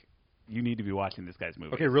like. You need to be watching this guy's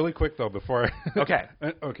movie. Okay, really quick though before Okay.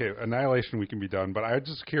 Okay, Annihilation we can be done, but I'm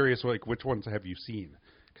just curious like which ones have you seen?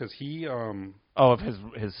 Cuz he of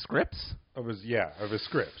his scripts? Of his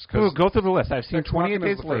scripts. Go through the list. I've seen 28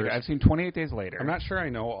 Days Later. I've seen 28 Days Later. I'm not sure I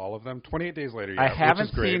know all of them. 28 Days Later, I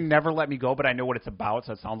haven't seen Never Let Me Go, but I know what it's about,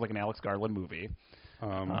 so it sounds like an Alex Garland movie.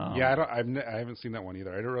 I haven't seen that one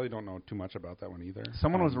either. I really don't know too much about that one either.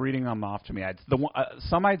 Someone was reading them off to me.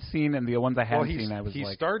 Some I'd seen, and the ones I hadn't seen, I was he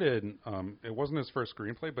started. It wasn't his first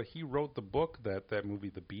screenplay, but he wrote the book that movie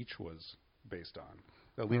The Beach was based on.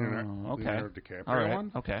 The Leonardo DiCaprio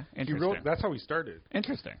one. Okay, interesting. That's how he started.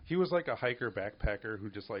 Interesting. He was like a hiker backpacker who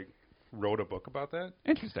just like wrote a book about that.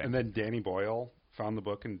 Interesting. And then Danny Boyle found the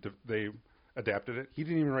book and they adapted it. He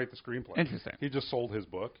didn't even write the screenplay. Interesting. He just sold his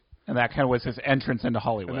book. And that kind of was his entrance into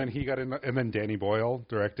Hollywood. And then he got in, and then Danny Boyle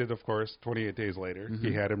directed, of course, 28 Days Later. Mm-hmm.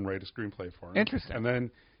 He had him write a screenplay for him. Interesting. And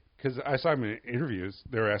then, because I saw him in interviews,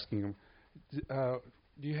 they were asking him,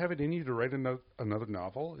 do you have it in you to write another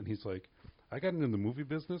novel? And he's like, I got into the movie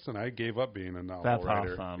business and I gave up being a novel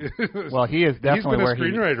writer. That's awesome. Well, he is definitely he's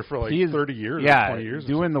been a screenwriter for like 30 years, 20 years.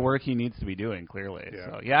 Doing the work he needs to be doing, clearly.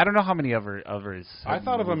 Yeah, so, I don't know how many others. I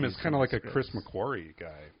thought of him as kind of like a Chris McQuarrie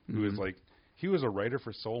guy, who is like, he was a writer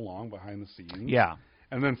for so long behind the scenes. Yeah.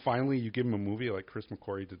 And then finally you give him a movie like Chris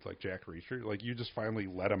McQuarrie did, like Jack Reacher. Like, you just finally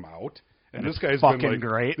let him out. And this guy's fucking been like,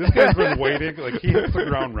 great. This guy's been waiting. Like, he hits the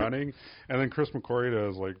ground running. And then Chris McQuarrie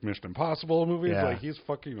does like Mission Impossible movies. Yeah. Like, he's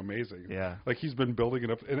fucking amazing. Yeah. Like, he's been building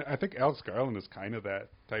it up. And I think Alex Garland is kind of that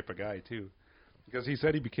type of guy too, because he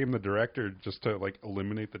said he became the director just to like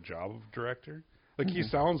eliminate the job of director. Like, he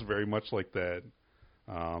sounds very much like that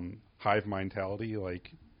hive mentality.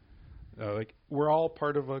 Like we're all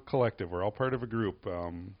part of a collective. We're all part of a group.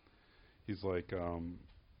 He's like,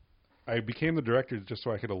 I became the director just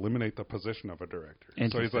so I could eliminate the position of a director.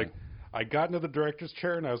 So he's like, I got into the director's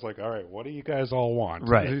chair and I was like, all right, what do you guys all want?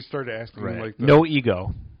 Right. And he started asking me like, no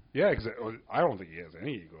ego. Yeah, exactly. I don't think he has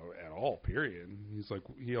any ego at all. Period. He's like,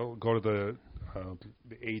 he'll go to the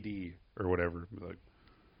AD or whatever, like,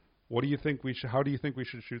 what do you think we should? How do you think we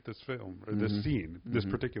should shoot this film or this scene, this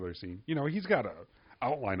particular scene? You know, he's got a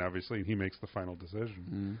outline obviously, and he makes the final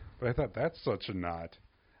decision. But I thought that's such a not.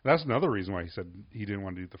 That's another reason why he said he didn't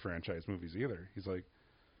want to do the franchise movies either. He's like,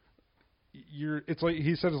 it's like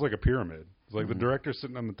he said it's like a pyramid. It's like the director's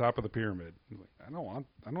sitting on the top of the pyramid. He's like, I don't want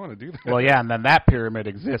to do that. Well, yeah, and then that pyramid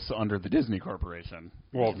exists under the Disney Corporation.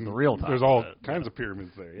 Well, the real top. There's all kinds of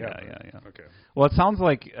pyramids there. Yeah. Okay. Well, it sounds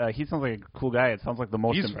like he sounds like a cool guy. It sounds like the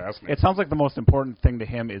most. He's fascinating. It sounds like the most important thing to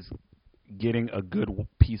him is getting a good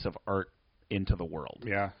piece of art into the world.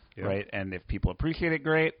 Yeah. Right, and if people appreciate it,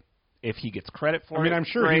 great. If he gets credit for it, I mean, I'm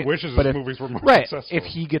sure great. he wishes but his movies were more successful. If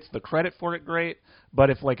he gets the credit for it, great. But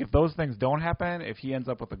if those things don't happen, if he ends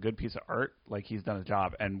up with a good piece of art, like, he's done his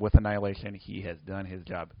job. And with Annihilation, he has done his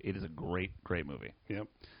job. It is a great, great movie. Yep.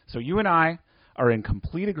 So you and I are in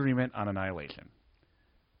complete agreement on Annihilation.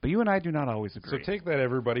 But you and I do not always agree. So take that,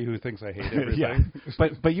 everybody who thinks I hate everything.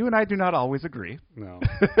 But you and I do not always agree. No.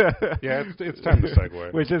 Yeah, it's time to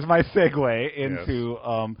segue. Which is my segue into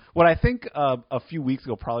what I think a few weeks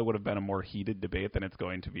ago probably would have been a more heated debate than it's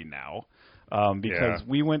going to be now. Because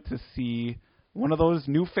we went to see one of those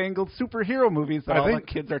newfangled superhero movies that all the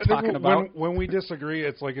kids are talking about. When we disagree,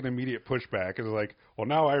 it's like an immediate pushback. It's like, well,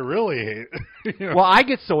 now I really hate. You know? Well, I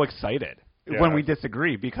get so excited when we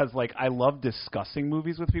disagree, because like I love discussing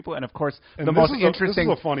movies with people, and of course the most interesting.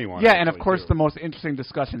 This is a funny one. Yeah, and of course the most interesting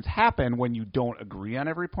discussions happen when you don't agree on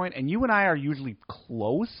every point. And you and I are usually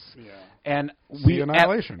close. Yeah. And we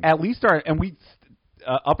Annihilation. At least are, and we.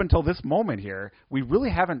 Up until this moment here, we really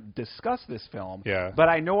haven't discussed this film. Yeah. But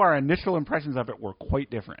I know our initial impressions of it were quite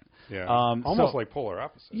different. Yeah. Almost like polar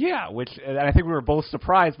opposites. Yeah, and I think we were both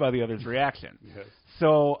surprised by the other's reaction. Yes.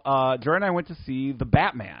 So Jordan and I went to see The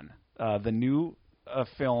Batman, the new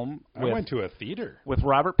film. I went to a theater. With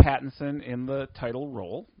Robert Pattinson in the title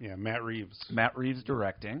role. Yeah, Matt Reeves. Matt Reeves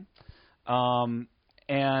directing.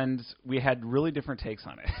 And we had really different takes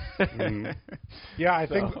on it. Yeah,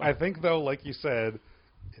 I think though, like you said,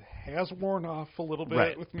 it has worn off a little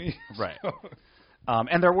bit with me. Right.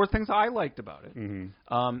 And there were things I liked about it.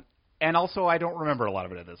 And also, I don't remember a lot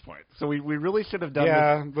of it at this point. So we really should have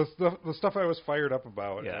done this. The stuff I was fired up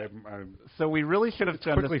about. Yeah. So we really should have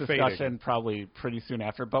done this discussion probably pretty soon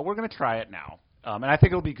after, but we're going to try it now. And I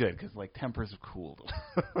think it'll be good because, like, tempers have cooled.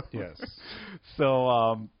 Yes.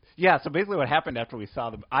 So, so basically what happened after we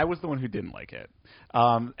saw I was the one who didn't like it.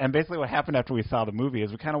 And basically what happened after we saw the movie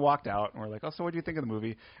is we kind of walked out and we're like, oh, so what do you think of the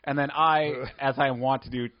movie? And then as I want to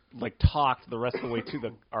do, like, talked the rest of the way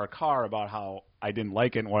to our car about how I didn't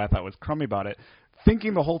like it and what I thought was crummy about it,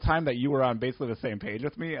 thinking the whole time that you were on basically the same page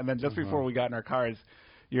with me. And then just before we got in our cars,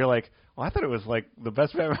 you're like, well, I thought it was, like, the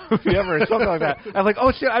best movie ever or something like that. I'm like,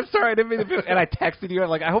 oh, shit, I'm sorry, I didn't mean to feel. And I texted you. I'm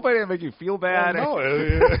like, I hope I didn't make you feel bad. Well,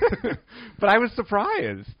 no. But I was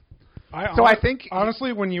surprised. I think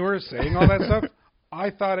honestly, when you were saying all that stuff, I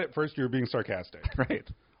thought at first you were being sarcastic. Right.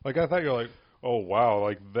 Like, I thought you're like, oh, wow,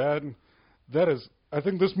 like, that is, I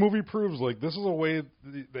think this movie proves, like, this is a way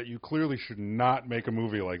that you clearly should not make a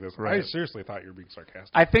movie like this. Right. I seriously thought you were being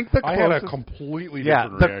sarcastic. I think I had a completely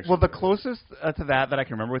different reaction. Well, the closest to that I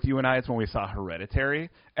can remember with you and I is when we saw Hereditary,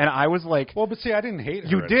 and I was like... Well, but see, I didn't hate it.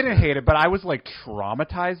 You didn't hate it, but I was, like,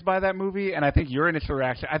 traumatized by that movie, and I think your initial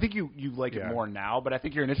reaction... I think you like it more now, but I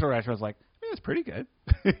think your initial reaction was like, it's pretty good.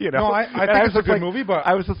 You know? No, I think it's a good movie, but...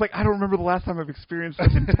 I was just like, I don't remember the last time I've experienced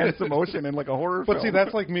such intense emotion in, like, a horror film. But see,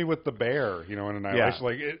 that's like me with The Bear, you know, in Annihilation. Yeah.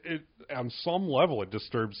 Like, it on some level, it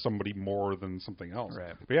disturbs somebody more than something else.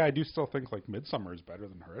 Right. But yeah, I do still think, like, Midsommar is better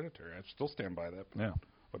than Hereditary. I still stand by that. Yeah.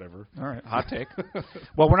 whatever. All right, hot take.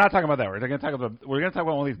 Well, we're not talking about that. We're going to talk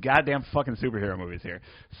about one of these goddamn fucking superhero movies here.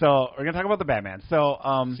 So we're going to talk about the Batman. So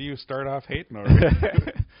you start off hating already.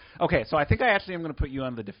 Okay, so I think I actually am going to put you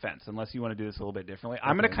on the defense, unless you want to do this a little bit differently.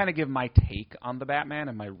 I'm going to kind of give my take on the Batman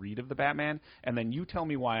and my read of the Batman, and then you tell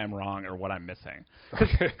me why I'm wrong or what I'm missing.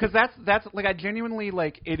 Because that's like, I genuinely,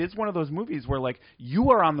 like, it is one of those movies where, like,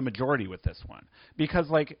 you are on the majority with this one.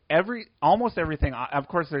 Because, like, almost everything, of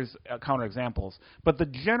course there's counterexamples, but the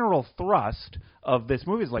general thrust of this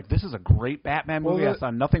movie is, like, this is a great Batman movie. I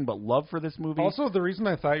saw nothing but love for this movie. Also, the reason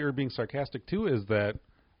I thought you were being sarcastic, too, is that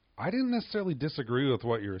I didn't necessarily disagree with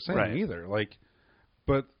what you were saying either. Like,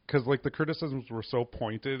 but because like the criticisms were so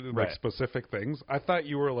pointed and like specific things, I thought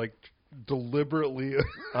you were like deliberately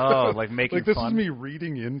like making like this fun. Is me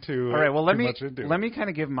reading into. All right, well let me kind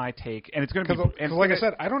of give my take, and it's going to be because like I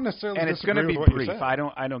said, I don't necessarily and it's going to be brief. I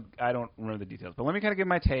don't remember the details, but let me kind of give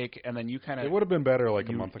my take, and then you kind of it would have been better like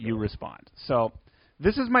a month ago. You respond. So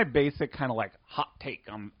this is my basic kind of like hot take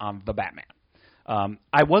on the Batman. I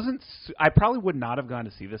probably would not have gone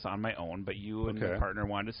to see this on my own, but you and your partner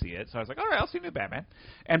wanted to see it, so I was like, all right, I'll see the Batman.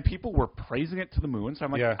 And people were praising it to the moon, so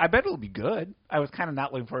I'm like, I bet it'll be good. I was kind of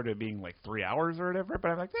not looking forward to it being like 3 hours or whatever, but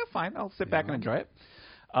I'm like, yeah, fine, I'll sit back and enjoy it.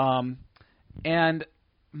 And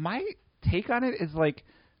my take on it is like,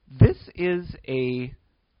 this is a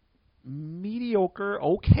mediocre,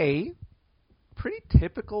 pretty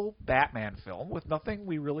typical Batman film with nothing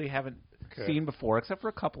we really haven't seen before, except for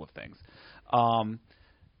a couple of things.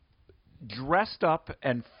 Dressed up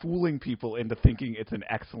and fooling people into thinking it's an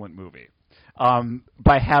excellent movie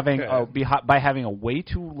by having a way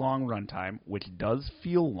too long runtime, which does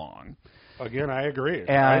feel long. Again, I agree.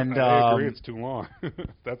 And I agree it's too long.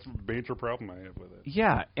 That's a major problem I have with it.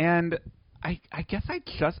 Yeah, and I guess I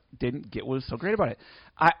just didn't get what was so great about it.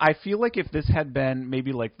 I feel like if this had been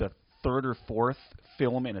maybe like the third or fourth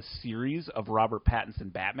film in a series of Robert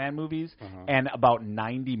Pattinson Batman movies and about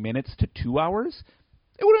 90 minutes to 2 hours,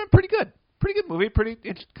 it would have been pretty good. Pretty good movie,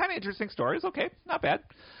 kind of interesting story. It's okay, not bad.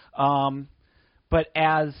 But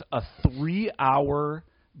as a 3-hour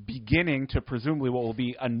beginning to presumably what will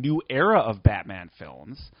be a new era of Batman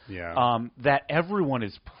films, that everyone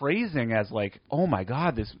is praising as like, oh my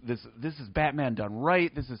God, this is Batman done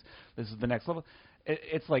right. This is the next level.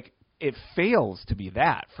 It's like, it fails to be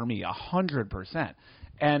that for me 100%.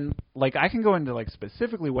 And like, I can go into like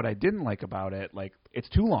specifically what I didn't like about it. Like, it's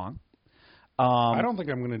too long. I don't think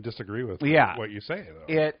I'm going to disagree with what you say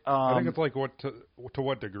though. I think it's like to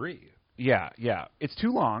what degree? Yeah. It's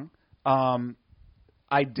too long.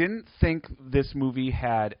 I didn't think this movie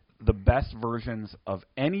had the best versions of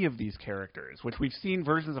any of these characters, which we've seen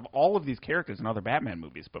versions of all of these characters in other Batman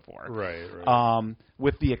movies before. Right.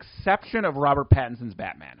 With the exception of Robert Pattinson's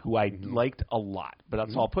Batman, who I liked a lot.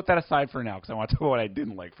 But so I'll put that aside for now because I want to talk about what I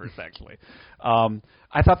didn't like first, actually.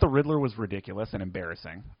 I thought the Riddler was ridiculous and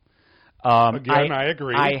embarrassing. Again, I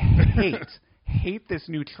agree. I hate this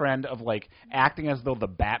new trend of like acting as though the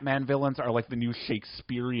Batman villains are like the new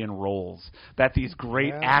Shakespearean roles that these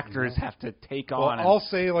great actors have to take on. I'll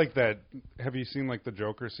say like that. Have you seen like the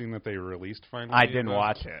Joker scene that they released finally? I didn't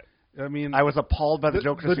watch it. I mean, I was appalled by the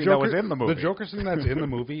Joker scene that was in the movie. The Joker scene that's in the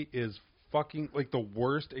movie is fucking like the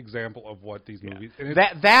worst example of what these movies. And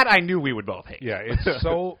that I knew we would both hate. Yeah, it's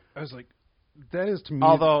so. I was like, that is to me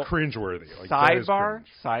cringeworthy. Like,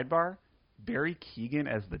 sidebar. Barry Keoghan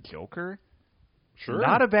as the Joker. Sure.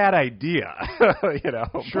 Not a bad idea, you know.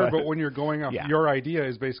 Sure, but when you're going off, your idea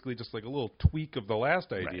is basically just like a little tweak of the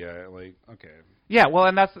last idea. Right. Like, okay. Yeah, well,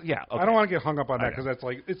 and that's, okay. I don't want to get hung up on that because that's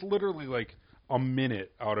like, it's literally like a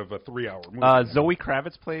minute out of a 3-hour movie. Zoe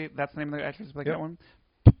Kravitz that's the name of the actress who played Catwoman.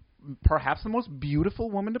 Perhaps the most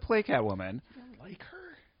beautiful woman to play Catwoman. I don't like her.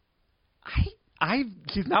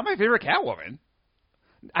 She's not my favorite Catwoman.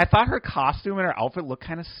 I thought her costume and her outfit looked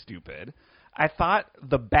kind of stupid. I thought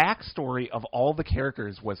the backstory of all the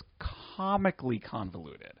characters was comically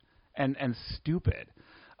convoluted and stupid.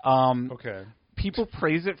 Okay. People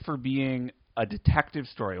praise it for being a detective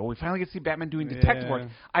story. Well, we finally get to see Batman doing detective work.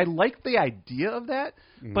 I like the idea of that,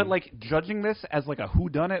 but like judging this as like a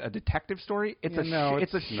whodunit, a detective story, it's a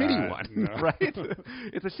shitty one, right?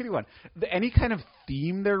 It's a shitty one. Any kind of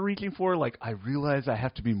theme they're reaching for, like I realize I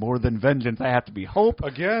have to be more than vengeance, I have to be hope.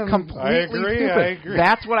 Again, completely I agree. Stupid. I agree.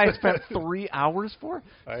 That's what I spent 3 hours for.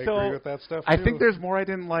 I agree with that stuff. I think there's more I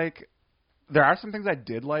didn't like. There are some things I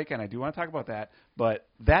did like, and I do want to talk about that. But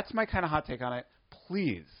that's my kind of hot take on it.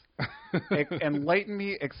 Please. Enlighten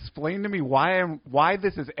me, explain to me why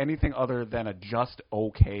this is anything other than a just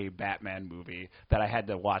okay Batman movie that I had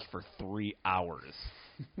to watch for 3 hours.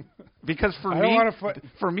 Because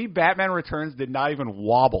for me, Batman Returns did not even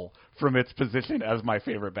wobble from its position as my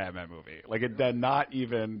favorite Batman movie. Like it did not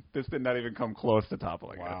even. This did not even come close to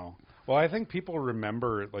toppling. Wow. Well, I think people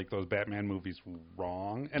remember like those Batman movies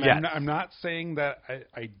wrong, and I'm not saying that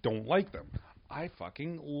I don't like them. I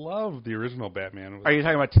fucking love the original Batman. Are you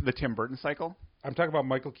talking about the Tim Burton cycle? I'm talking about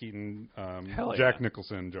Michael Keaton, Jack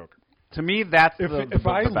Nicholson, Joker. To me, that's if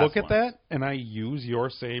I look at one. that and I use your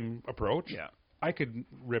same approach, I could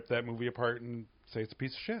rip that movie apart and say it's a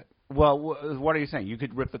piece of shit. Well, what are you saying? You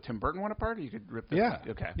could rip the Tim Burton one apart, or you could rip the... Yeah.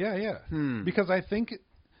 Okay. Yeah. Because I think...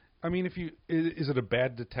 I mean, is it a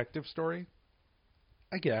bad detective story?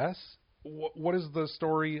 I guess. What is the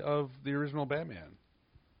story of the original Batman?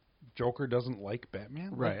 Joker doesn't like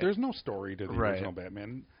Batman? Right. Like, there's no story to the original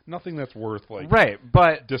Batman. Nothing that's worth, like... Right,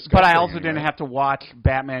 but I also anyway. didn't have to watch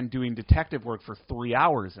Batman doing detective work for 3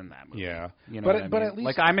 hours in that movie. Yeah. You know but at least...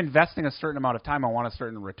 Like, I'm investing a certain amount of time. I want a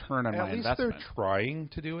certain return on my investment. At least they're trying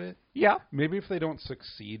to do it. Yeah. Maybe if they don't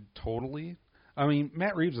succeed totally... I mean,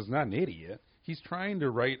 Matt Reeves is not an idiot. He's trying to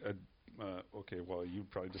write a... okay, well, you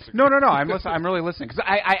probably disagree. No. I'm really listening because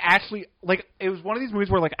I actually like. It was one of these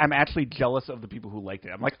movies where like I'm actually jealous of the people who liked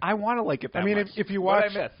it. I'm like, I want to like it. That much. If you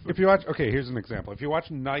watch, okay, here's an example. If you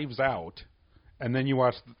watch Knives Out, and then you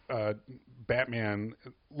watch Batman,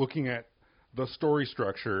 looking at the story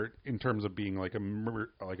structure in terms of being like a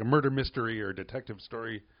murder mystery or a detective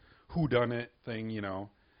story, whodunit thing, you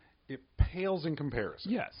know, it pales in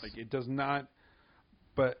comparison. Yes, like it does not,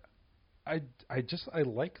 but. I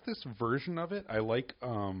like this version of it. I like I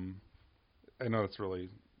know it's really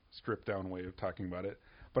stripped down way of talking about it,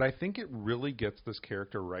 but I think it really gets this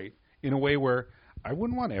character right in a way where I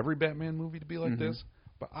wouldn't want every Batman movie to be like this,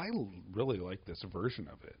 but I really like this version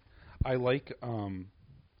of it. I like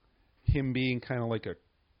him being kind of like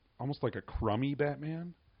almost like a crummy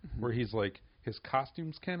Batman, where he's like his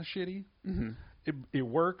costume's kind of shitty. It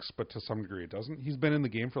works, but to some degree it doesn't. He's been in the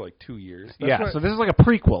game for like 2 years. So this is like a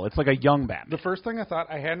prequel. It's like a young Batman. The first thing I thought,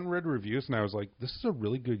 I hadn't read reviews, and I was like, this is a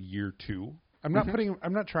really good year 2. I'm not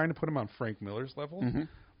trying to put him on Frank Miller's level,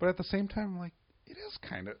 but at the same time, I'm like, it is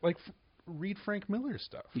kind of like read Frank Miller's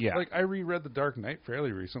stuff. Yeah. Like I reread The Dark Knight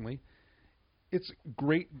fairly recently. It's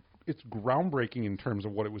great. It's groundbreaking in terms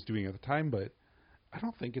of what it was doing at the time, but I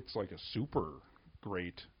don't think it's like a super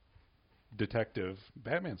great detective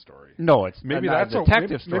Batman story. No, it's maybe not that's a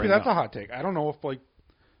detective story. Maybe that's a hot take. I don't know if like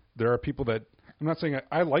there are people that I'm not saying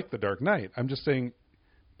I like The Dark Knight. I'm just saying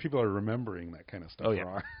people are remembering that kind of stuff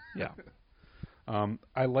wrong. Yeah. I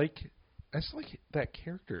just like that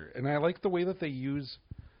character, and I like the way that they use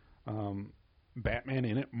Batman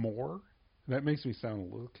in it more. That makes me sound a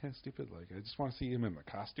little kind of stupid. Like I just want to see him in the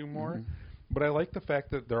costume more. But I like the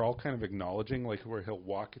fact that they're all kind of acknowledging like where he'll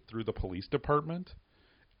walk through the police department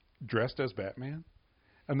dressed as Batman,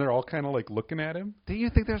 and they're all kind of like looking at him. Do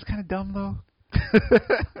you think that was kind of dumb though?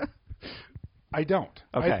 I don't.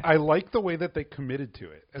 Okay. I like the way that they committed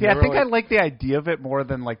to it. See, I think I like the idea of it more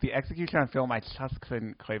than like the execution on film. I just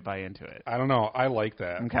couldn't quite buy into it. I don't know. I like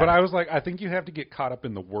that. Okay. But I was like, I think you have to get caught up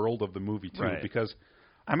in the world of the movie too, because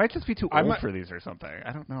I might just be too old for these or something.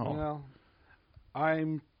 I don't know. Well, I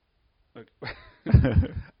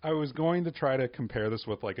was going to try to compare this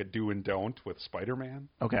with like a do and don't with Spider-Man.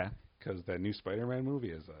 Okay. Because that new Spider-Man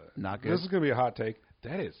movie is not good. This is going to be a hot take.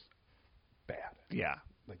 That is bad. Yeah.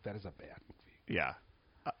 Like that is a bad movie. Yeah.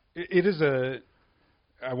 It is a.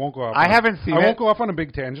 I won't go off. I haven't seen it. I won't go off on a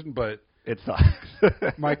big tangent, but it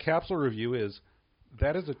sucks. My capsule review is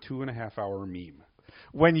that is a 2.5-hour meme.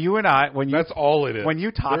 That's all it is. When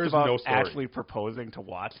you talked about actually proposing to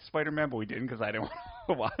watch Spider-Man, but we didn't because I didn't want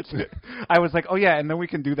to watch it. I was like, oh yeah, and then we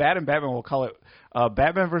can do that in Batman. We'll call it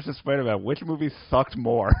Batman versus Spider-Man. Which movie sucked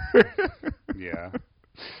more? Yeah.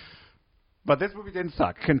 But this movie didn't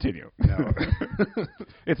suck. Continue. No.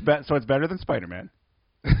 So it's better than Spider-Man.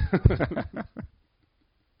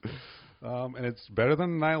 And it's better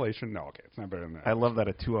than Annihilation. No, okay, it's not better than that. I love that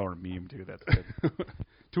a 2-hour meme, too. That's good.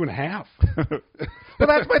 2.5. Well,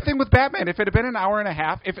 that's my thing with Batman. If it had been an hour and a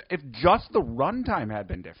half, if just the runtime had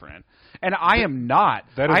been different, and I am not,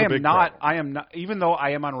 even though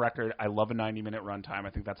I am on record, I love a 90-minute runtime. I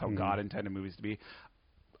think that's how God intended movies to be.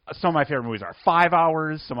 Some of my favorite movies are 5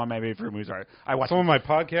 hours. Some of my favorite movies are. Some of my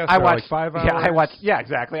podcasts are like 5 hours. Yeah,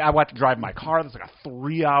 exactly. I watch Drive My Car. That's like a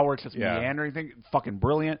 3-hour just meandering thing. Fucking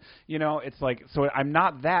brilliant. You know, it's like, so I'm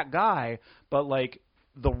not that guy, but like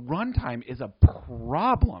the runtime is a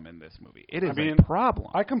problem in this movie. It is a problem.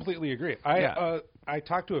 I completely agree. I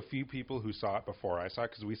talked to a few people who saw it before I saw it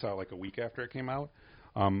because we saw it like a week after it came out.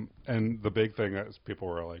 And the big thing is people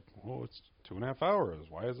were like, "Oh, it's 2.5 hours.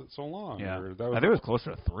 Why is it so long?" Yeah, I think it was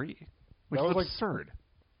closer to 3, which was absurd.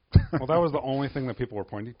 Well, that was the only thing that people were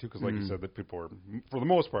pointing to because, like you said, that people were, for the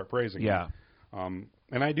most part, praising it.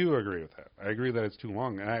 And I do agree with that. I agree that it's too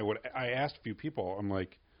long. And I asked a few people, I'm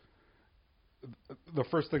like, the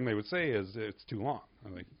first thing they would say is it's too long.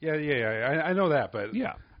 I'm like, yeah, I know that, but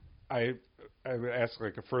I would ask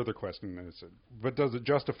like a further question, and I said, but does it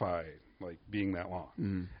justify like being that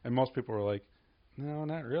long? And most people were like, no,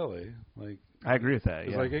 not really. Like, I agree with that.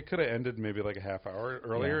 It's like it could have ended maybe like a half hour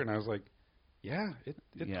earlier, and I was like, yeah,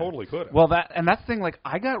 it totally could have. Well, that's the thing. Like,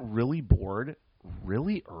 I got really bored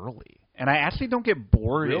really early, and I actually don't get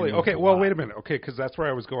bored. Really? Okay. Well, wait a minute. Okay, because that's where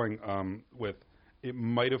I was going with. It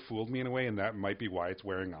might have fooled me in a way, and that might be why it's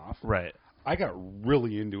wearing off. Right. I got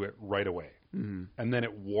really into it right away, and then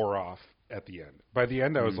it wore off at the end. By the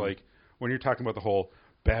end, I was like, when you're talking about the whole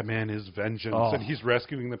Batman is vengeance, and he's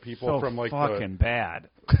rescuing the people from like fucking bad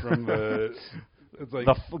from the. It's like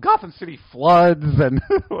the Gotham City floods, and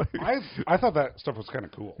I thought that stuff was kind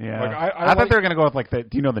of cool. Yeah, like, I thought they were going to go with like the.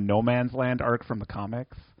 Do you know the No Man's Land arc from the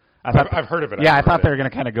comics? I've heard of it. Yeah, I thought they were going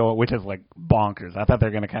to kind of go, which is like bonkers. I thought they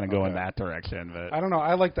were going to kind of go in that direction, but I don't know.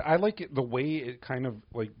 I like it, the way it kind of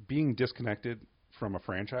like being disconnected from a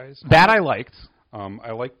franchise. That I liked.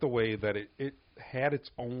 I liked the way that it had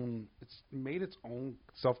its own. It's made its own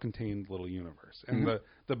self-contained little universe, and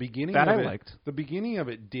the beginning that of I it, liked. The beginning of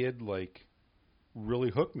it did like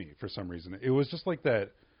really hook me for some reason. It was just like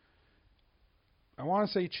that. I want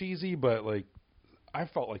to say cheesy, but like. I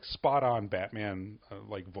felt like spot on Batman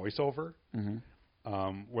like voiceover,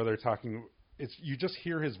 where they're talking. It's you just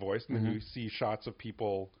hear his voice, and then you see shots of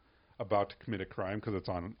people about to commit a crime because it's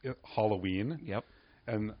on Halloween. Yep.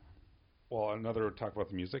 And another talk about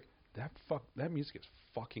the music. That music is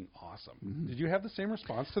fucking awesome. Did you have the same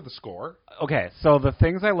response to the score? Okay, so the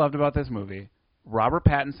things I loved about this movie: Robert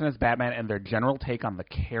Pattinson as Batman and their general take on the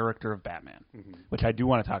character of Batman, which I do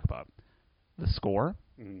want to talk about. The score.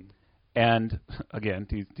 And, again,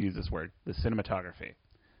 to use this word, the cinematography.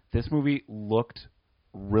 This movie looked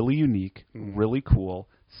really unique, really cool,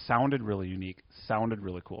 sounded really unique, sounded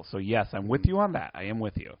really cool. So, yes, I'm with you on that. I am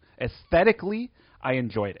with you. Aesthetically, I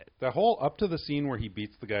enjoyed it. The whole up to the scene where he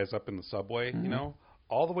beats the guys up in the subway, you know,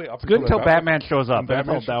 all the way up. It's good until Batman shows up. Then it's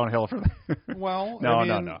all downhill from there. Well,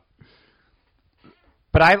 no.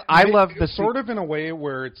 But I love the sort of in a way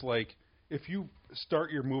where it's like if you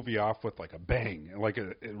start your movie off with like a bang, like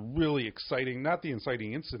a really exciting, not the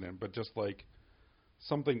inciting incident, but just like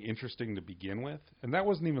something interesting to begin with. And that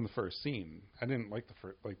wasn't even the first scene. I didn't like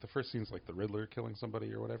the first scene's like the Riddler killing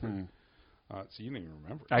somebody or whatever. So you didn't even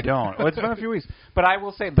remember. I don't. Well, it's been a few weeks. But I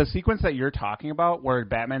will say the sequence that you're talking about where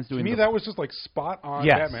Batman's doing... To me, that was just like spot on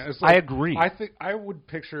Batman. Yes, like, I agree. I think I would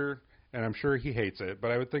picture, and I'm sure he hates it,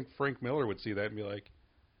 but I would think Frank Miller would see that and be like,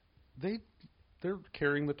 they're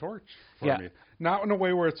carrying the torch for me. Not in a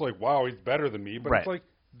way where it's like, wow, he's better than me, but it's like,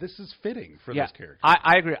 this is fitting for this character.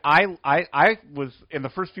 I agree. I was, in the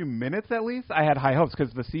first few minutes at least, I had high hopes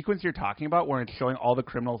because the sequence you're talking about where it's showing all the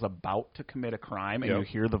criminals about to commit a crime and you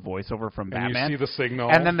hear the voiceover from Batman. And you see the signal.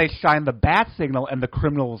 And then they shine the bat signal and the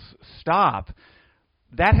criminals stop.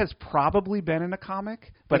 That has probably been in a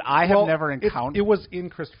comic, but I have never encountered... It was in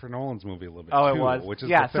Christopher Nolan's movie a little bit, too. It was? Which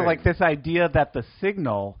is so like this idea that the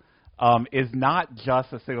signal... is not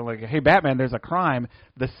just a signal like, hey, Batman, there's a crime.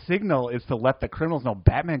 The signal is to let the criminals know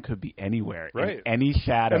Batman could be anywhere, in any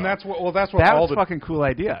shadow. And that's what that was a fucking cool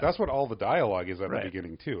idea. That's what all the dialogue is at the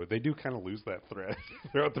beginning, too. They do kind of lose that thread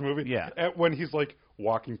throughout the movie. Yeah. When he's, like,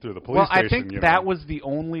 walking through the police station. I think that was the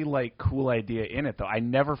only, like, cool idea in it, though. I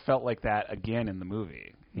never felt like that again in the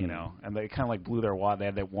movie. You know, and they kind of like blew their wad. They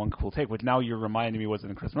had that one cool take, which now you're reminding me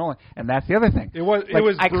wasn't in Chris Nolan, and that's the other thing. It was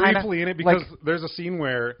briefly in it because there's a scene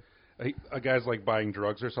where a guy's like buying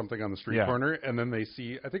drugs or something on the street corner, and then they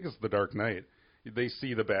see, I think it's The Dark Knight, they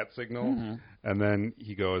see the bat signal, and then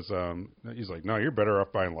he goes, he's like, no, you're better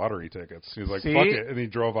off buying lottery tickets. He's like, fuck it, and he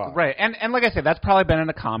drove off. Right, and like I said, that's probably been in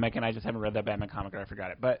a comic, and I just haven't read that Batman comic or I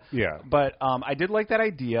forgot it. But I did like that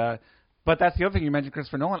idea. But that's the other thing you mentioned,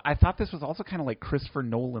 Christopher Nolan. I thought this was also kind of like Christopher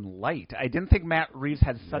Nolan light. I didn't think Matt Reeves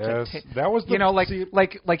had such a that was the,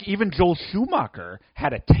 like even Joel Schumacher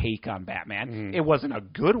had a take on Batman. It wasn't a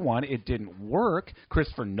good one. It didn't work.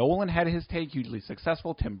 Christopher Nolan had his take, hugely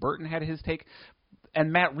successful. Tim Burton had his take.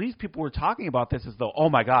 And Matt Reeves, people were talking about this as though,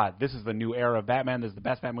 oh my God, this is the new era of Batman. This is the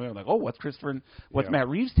best Batman movie. I'm like, oh, what's Matt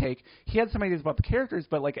Reeves' take? He had some ideas about the characters,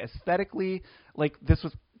 but like aesthetically, like this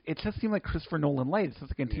was. It just seemed like Christopher Nolan light. It's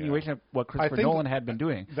just a continuation of what Christopher Nolan had been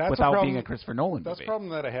doing without being a Christopher Nolan movie. That's the problem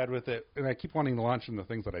that I had with it, and I keep wanting to launch into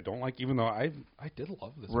things that I don't like, even though I did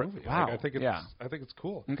love this movie. Wow. Like, I think it's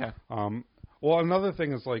cool. Okay. Well, another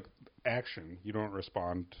thing is like action. You don't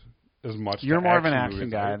respond as much. You're more of an action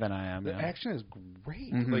guy than I am. The action is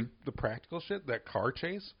great. Like the practical shit, that car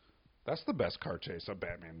chase, that's the best car chase a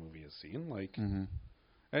Batman movie has seen. Like,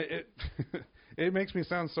 it makes me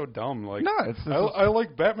sound so dumb. Like, no, I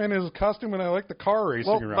like Batman in his costume and I like the car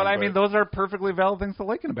racing around. But I mean, those are perfectly valid things to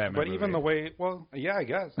like in a Batman movie. But even the way, yeah, I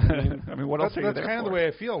guess. I mean, what else? That's kind of the way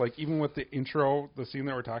I feel. Like, even with the intro, the scene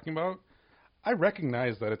that we're talking about, I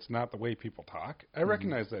recognize that it's not the way people talk. I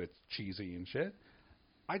recognize that it's cheesy and shit.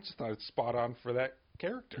 I just thought it's spot on for that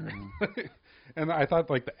character. And I thought,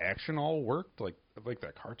 like, the action all worked. Like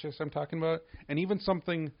that car chase I'm talking about. And even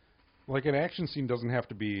something, like an action scene doesn't have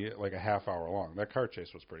to be, like, a half hour long. That car chase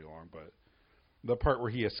was pretty long. But the part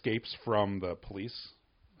where he escapes from the police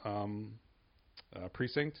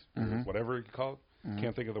precinct, or whatever you call it,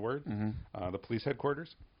 can't think of the word, the police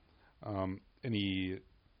headquarters. And he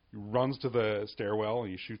runs to the stairwell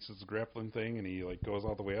and he shoots his grappling thing and he like goes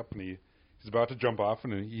all the way up and he's about to jump off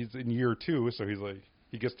and he's in year 2, so he's like,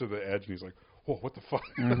 he gets to the edge and he's like, whoa, what the fuck?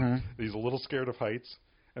 He's a little scared of heights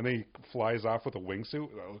and then he flies off with a wingsuit.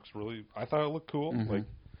 That looks really, I thought it looked cool. Like,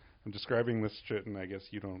 I'm describing this shit and I guess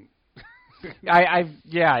you don't.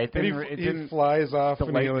 It didn't flies off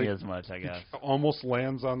delight and he, me as much, I guess. Almost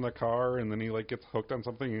lands on the car and then he like gets hooked on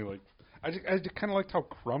something and he like, I just kind of liked how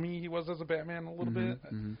crummy he was as a Batman a little bit.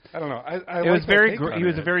 I don't know. He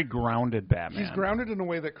was a very grounded Batman. He's grounded in a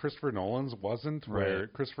way that Christopher Nolan's wasn't. Right. Where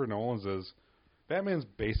Christopher Nolan's is, Batman's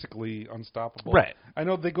basically unstoppable. Right. I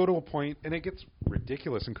know they go to a point, and it gets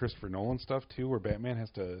ridiculous in Christopher Nolan stuff too, where Batman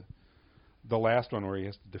has to, the last one where he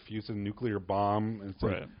has to defuse a nuclear bomb, and it's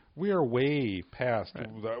like, we are way past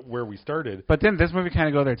where we started. But then this movie kind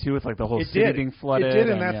of go there too with like the whole city being flooded. It did,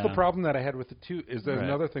 and that's the problem that I had with it too. Is that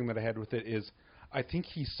another thing that I had with it is, I think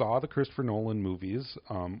he saw the Christopher Nolan movies.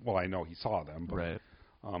 Well, I know he saw them, but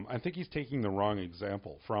I think he's taking the wrong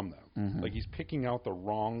example from them. Like he's picking out the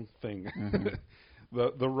wrong thing.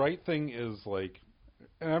 The right thing is like,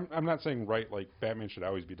 and I'm not saying right like Batman should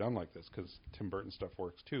always be done like this because Tim Burton stuff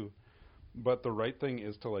works too. But the right thing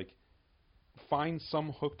is to like find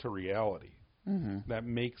some hook to reality that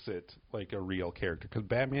makes it like a real character. Because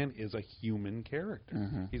Batman is a human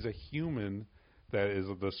character. He's a human that is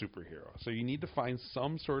the superhero. So you need to find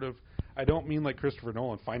some sort of, I don't mean like Christopher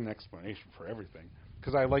Nolan, find an explanation for everything.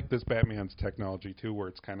 Because I like this Batman's technology too, where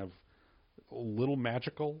it's kind of a little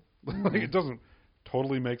magical. Like it doesn't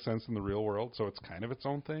totally make sense in the real world, so it's kind of its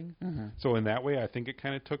own thing. So in that way, I think it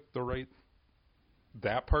kind of took the right,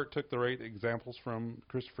 that part took the right examples from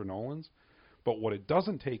Christopher Nolan's. But what it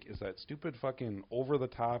doesn't take is that stupid fucking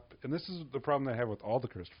over-the-top, and this is the problem that I have with all the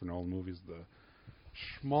Christopher Nolan movies, the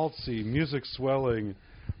schmaltzy, music swelling,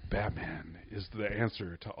 Batman is the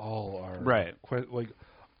answer to all our... like,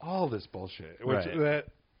 all this bullshit. Which that...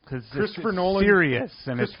 Because Christopher Nolan... serious,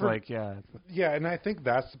 and it's like, Yeah, and I think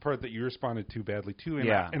that's the part that you responded to badly, too. And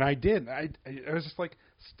and I did. I was just like,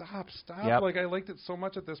 stop. Like, I liked it so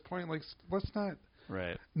much at this point. Like, let's not...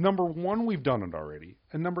 Number one, we've done it already,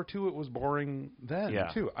 and number two, it was boring then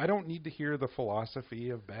too. I don't need to hear the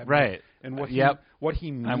philosophy of Batman and what he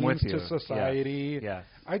means to society.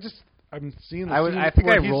 I'm seeing the scene I think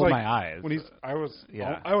I rolled my eyes when I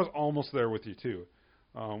was almost there with you too.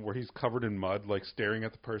 Where he's covered in mud, like staring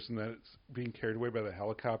at the person that's being carried away by the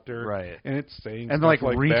helicopter, and it's saying and like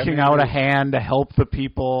reaching out a hand to help the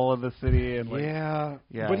people of the city, and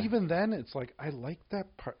But even then, it's like I like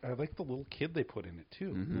that part. I like the little kid they put in it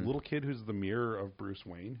too. The little kid who's the mirror of Bruce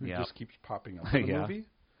Wayne, who just keeps popping up in the movie.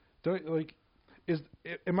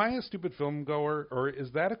 Am I a stupid film goer, or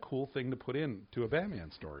is that a cool thing to put in to a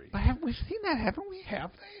Batman story? But we've seen that, haven't we?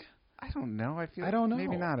 Have they? I don't know. I don't know.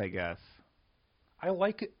 Maybe not. I guess. I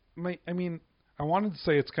like it. I mean, I wanted to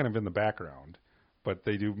say it's kind of in the background, but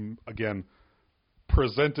they do, again,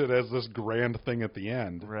 present it as this grand thing at the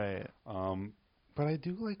end. But I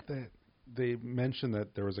do like that they mention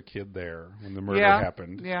that there was a kid there when the murder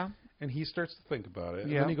happened. And he starts to think about it.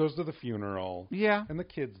 And then he goes to the funeral. And the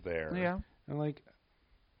kid's there. And, like,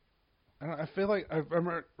 I feel like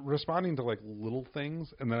I'm responding to, like, little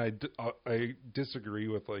things, and then I disagree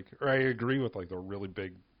with, like, or I agree with, like, the really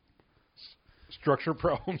big structure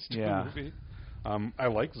problems to the movie. I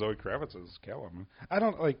like Zoe Kravitz's Catwoman. I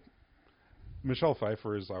don't like Michelle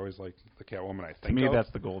Pfeiffer is always like the Catwoman I think. To me, that's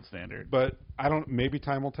the gold standard. But I don't. Maybe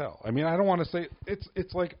time will tell. I mean, I don't want to say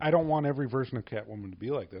it's like I don't want every version of Catwoman to be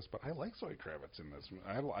like this. But I like Zoe Kravitz in this.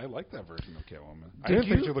 I like that version of Catwoman. I didn't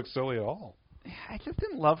think she looked silly at all. I just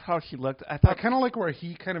didn't love how she looked. I kind of like where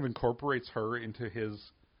he kind of incorporates her into his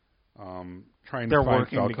trying to find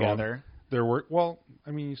working Falcone. Together. Well,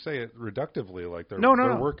 I mean, you say it reductively, like they're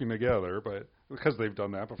working together, but because they've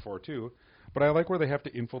done that before too. But I like where they have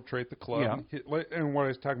to infiltrate the club. Yeah. And what I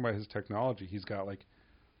was talking about, his technology, he's got like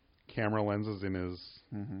camera lenses in his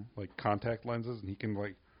like contact lenses, and he can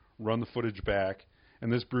like run the footage back.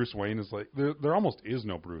 And this Bruce Wayne is like, there almost is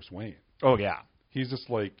no Bruce Wayne. Oh yeah. He's just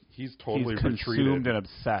like, he's totally consumed retreated and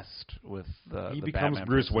obsessed with the He becomes Batman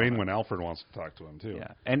Bruce persona. Wayne when Alfred wants to talk to him too.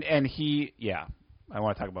 Yeah, and he, I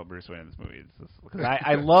want to talk about Bruce Wayne in this movie because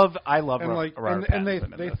I love and like Robert and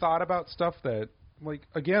Pattinson they in this. thought about stuff that like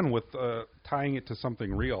again with tying it to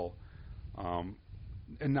something real, and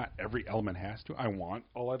not every element has to. I want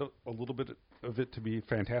a little bit of it to be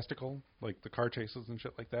fantastical, like the car chases and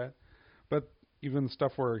shit like that, but. Even the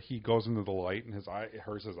stuff where he goes into the light and it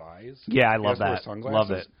hurts his eyes. Yeah, I love that. Love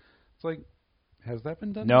it. It's like, has that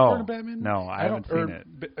been done no, before in Batman? No, I haven't seen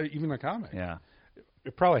it. Even the comic. Yeah.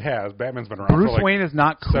 It probably has. Batman's been around Bruce for like Wayne is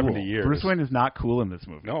not cool. 70 years. Bruce Wayne is not cool in this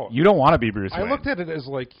movie. No. You don't want to be Bruce Wayne. I looked at it as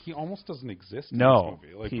like he almost doesn't exist in this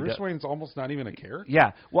movie. Like Bruce Wayne's almost not even a character.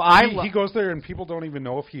 Yeah. Well, he goes there and people don't even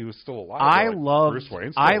know if he was still alive. Bruce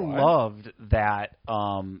Wayne's still alive. loved that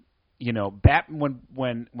you know,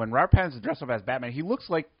 when Robert Pattinson is dressed up as Batman, he looks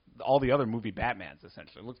like all the other movie Batmans,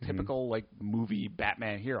 essentially. He looks typical, like, movie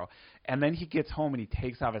Batman hero. And then he gets home and he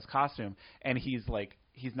takes off his costume, and he's like,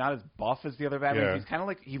 he's not as buff as the other Batman. Yeah. He's kind of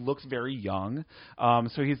like, he looks very young.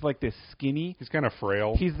 So he's like this skinny. He's kind of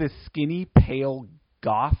frail. He's this skinny, pale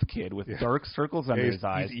goth kid with dark circles under his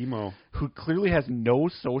eyes. He's emo. Who clearly has no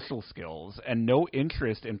social skills and no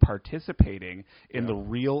interest in participating in the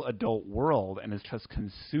real adult world and is just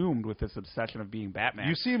consumed with this obsession of being Batman.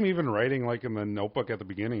 You see him even writing like in the Notebook at the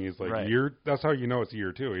beginning. He's like, that's how you know it's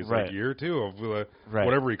year 2. He's like, year 2 of the,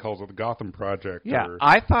 whatever he calls it, the Gotham Project. Yeah,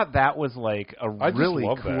 I thought that was like a really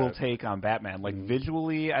cool take on Batman. Like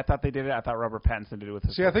visually, I thought they did it. I thought Robert Pattinson did it with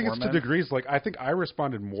his performance. I think it's to degrees. Like, I think I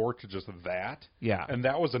responded more to just that. Yeah. And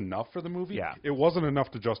that was enough for the movie. Yeah. It wasn't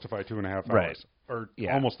enough to justify 2.5 hours. Or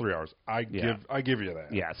almost 3 hours. I give you that.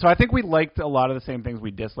 Yeah. So I think we liked a lot of the same things. We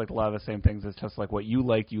disliked a lot of the same things. It's just like what you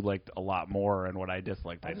liked a lot more, and what I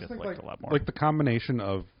disliked, I disliked a lot more. Like the combination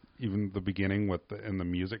of even the beginning with and the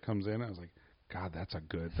music comes in, I was like, God, that's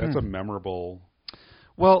a memorable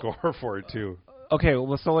score for it too. Okay,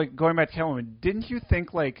 well, so like going back to Catwoman, didn't you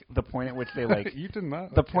think like the point at which they like you did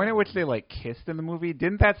not the point at which they like kissed in the movie?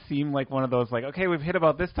 Didn't that seem like one of those like, okay, we've hit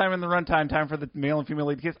about this time in the runtime, time for the male and female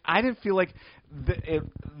lead to kiss? I didn't feel like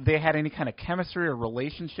they had any kind of chemistry or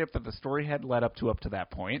relationship that the story had led up to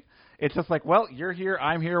that point. It's just like, well, you're here,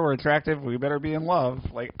 I'm here, we're attractive, we better be in love.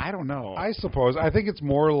 Like, I don't know. I suppose. I think it's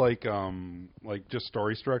more like just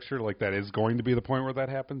story structure. Like that is going to be the point where that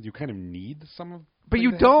happens. You kind of need some of. But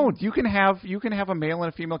you don't. You can have a male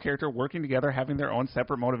and a female character working together, having their own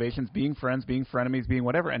separate motivations, being friends, being frenemies, being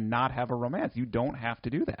whatever, and not have a romance. You don't have to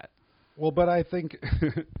do that. Well, but I think,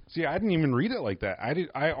 see, I didn't even read it like that.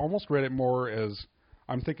 I almost read it more as,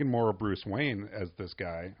 I'm thinking more of Bruce Wayne as this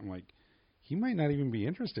guy. I'm like, he might not even be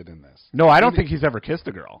interested in this. No, I don't think he's ever kissed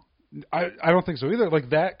a girl. I don't think so either.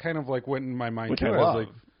 Like that kind of like went in my mind too. I was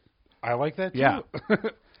like, I like that too. Yeah.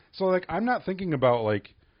 So like, I'm not thinking about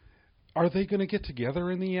like, are they going to get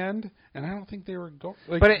together in the end? And I don't think they were going.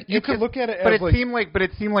 Like, but you could look at it as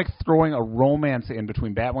it seemed like throwing a romance in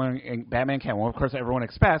between Batman and Catwoman. Of course, everyone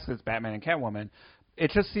expects it's Batman and Catwoman.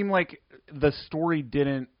 It just seemed like the story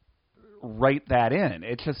didn't write that in.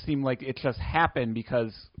 It just seemed like it just happened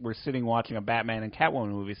because we're sitting watching a Batman and Catwoman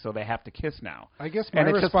movie, so they have to kiss now. I guess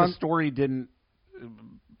the story didn't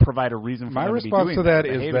provide a reason for my them response to be to doing that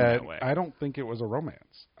is that I don't think it was a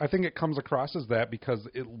romance. I think it comes across as that because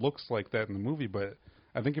it looks like that in the movie, but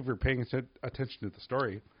I think if you're paying attention to the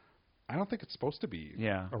story, I don't think it's supposed to be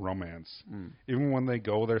a romance. Even when they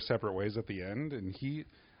go their separate ways at the end, and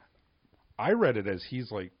I read it as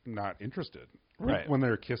he's like not interested. Right. When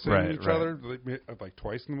they're kissing each other like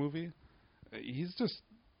twice in the movie, he's just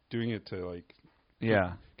doing it to like,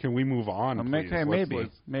 can we move on? Please?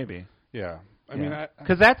 Maybe. Yeah. I mean,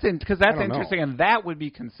 because that's interesting, and that would be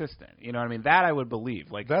consistent. You know what I mean? That I would believe.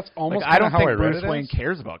 Like that's almost. Like, I don't how think I read Bruce Wayne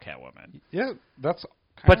cares about Catwoman. Yeah, that's.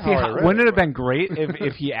 But see, wouldn't it have been great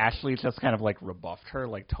if he actually just kind of like rebuffed her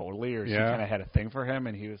like totally, or she kind of had a thing for him,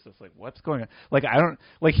 and he was just like, "What's going on?"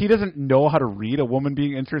 Like he doesn't know how to read a woman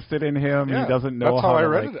being interested in him. Yeah, he doesn't know that's how I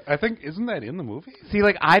read it. I think isn't that in the movie? See,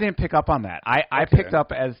 like I didn't pick up on that. I picked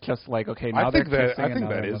up as just like now they're kissing. I think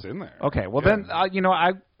that is in there. Okay, well then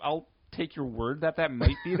I'll take your word that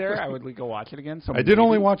might be there. I would go watch it again. So I did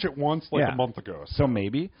only watch it once a month ago. So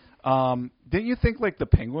maybe. Didn't you think like the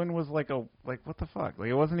Penguin was like what the fuck? Like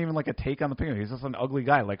it wasn't even like a take on the Penguin. He's just an ugly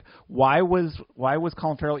guy. Like why was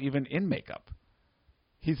Colin Farrell even in makeup?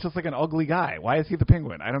 He's just like an ugly guy. Why is he the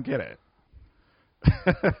Penguin? I don't get it.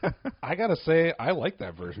 I gotta say, I like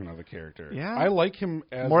that version of the character. Yeah, I like him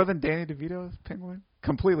as more than Danny DeVito's Penguin.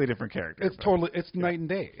 Completely different character. It's night and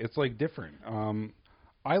day. It's like different.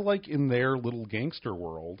 I like in their little gangster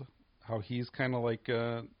world how he's kind of like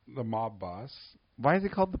the mob boss. Why is he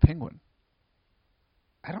called the Penguin?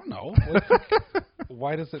 I don't know.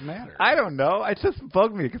 Why does it matter? I don't know. It just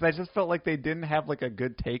bugged me because I just felt like they didn't have like a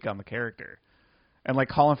good take on the character. And like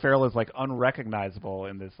Colin Farrell is like unrecognizable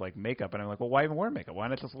in this like makeup, and I'm like, well, why even wear makeup? Why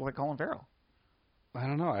not just look like Colin Farrell? I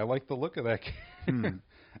don't know. I like the look of that. I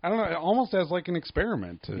don't know. It almost as like an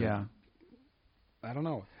experiment. Yeah. I don't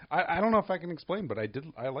know. I don't know if I can explain, but I did.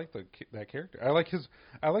 I like that character. I liked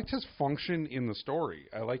his function in the story.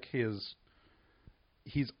 I like his.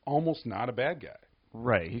 He's almost not a bad guy.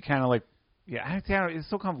 Right. He kind of like. Yeah, it's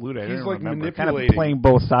so convoluted. He's like manipulating, kind of playing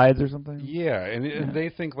both sides or something. Yeah, and they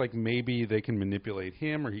think like maybe they can manipulate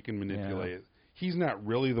him or he can manipulate. Yeah. He's not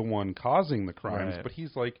really the one causing the crimes, but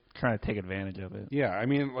he's like trying to take advantage of it. Yeah, I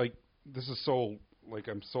mean, like this is so like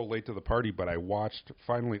I'm so late to the party, but I watched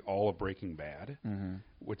finally all of Breaking Bad,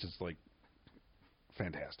 which is like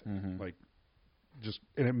fantastic. Like just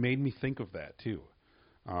and it made me think of that too.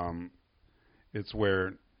 It's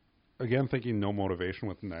where. Again, thinking no motivation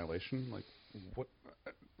with Annihilation. Like, what?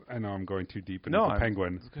 I know I'm going too deep into the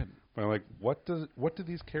Penguin, but I'm like, what do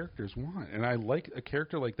these characters want? And I like a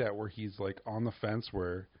character like that where he's like on the fence,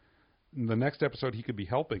 where in the next episode he could be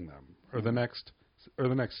helping them, or the next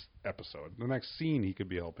episode, the next scene he could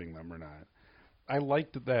be helping them or not. I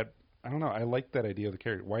liked that. I don't know. I liked that idea of the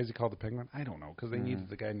character. Why is he called the Penguin? I don't know because they needed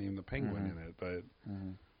the guy named the Penguin in it, but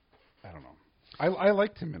I don't know. I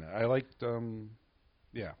liked him in it. I liked.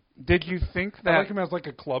 Yeah. Did you think that... I like him as like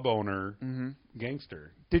a club owner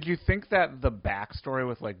gangster. Did you think that the backstory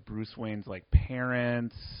with like Bruce Wayne's like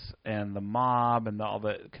parents and the mob and all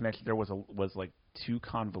the connection there was like too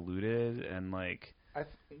convoluted and like...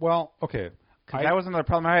 Well, okay. Because that was another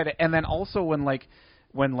problem I had. And then also when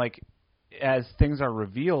as things are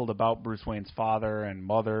revealed about Bruce Wayne's father and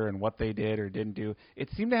mother and what they did or didn't do, it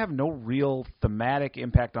seemed to have no real thematic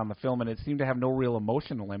impact on the film, and it seemed to have no real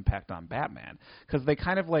emotional impact on Batman. Because they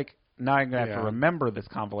kind of like, now I'm going to have to remember this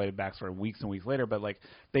convoluted backstory weeks and weeks later, but like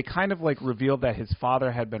they kind of like revealed that his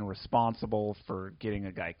father had been responsible for getting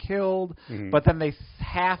a guy killed, but then they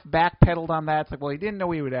half backpedaled on that. It's like, well, he didn't know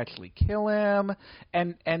he would actually kill him,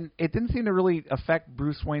 and it didn't seem to really affect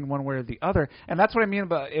Bruce Wayne one way or the other. And that's what I mean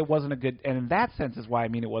about it wasn't a good, and in that sense is why I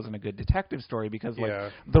mean it wasn't a good detective story, because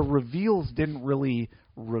like the reveals didn't really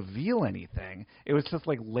reveal anything. It was just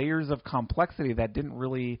like layers of complexity that didn't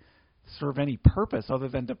really serve any purpose other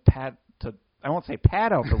than to I won't say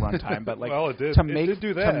pad out the runtime, but like well, it did. to make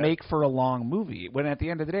do that. to make for a long movie. When at the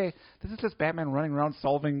end of the day, this is just Batman running around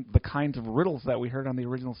solving the kinds of riddles that we heard on the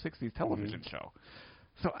original '60s television show.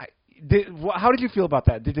 So how did you feel about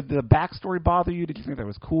that? Did the backstory bother you? Did you think that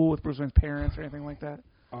was cool with Bruce Wayne's parents or anything like that?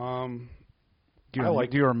 Do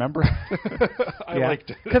you remember? I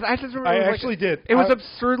liked it because I just remember. I actually did. It was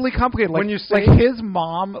absurdly complicated. Like, when you say like his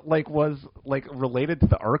mom was like related to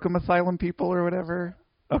the Arkham Asylum people or whatever.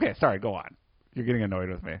 Okay, sorry. Go on. You're getting annoyed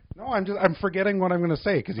with me. No, I'm forgetting what I'm going to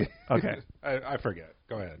say because okay, I forget.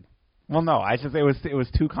 Go ahead. Well, no, it was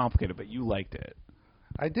too complicated, but you liked it.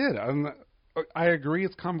 I did. I agree.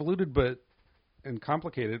 It's convoluted, and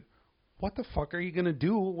complicated. What the fuck are you going to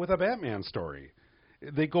do with a Batman story?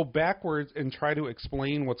 They go backwards and try to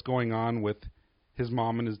explain what's going on with his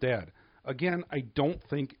mom and his dad. Again, I don't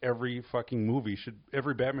think every Batman movie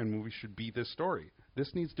should be this story.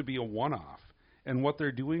 This needs to be a one-off. And what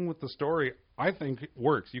they're doing with the story, I think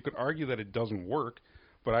works. You could argue that it doesn't work,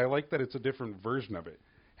 but I like that it's a different version of it.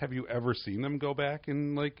 Have you ever seen them go back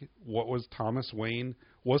and like what was Thomas Wayne?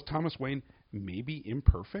 Was Thomas Wayne maybe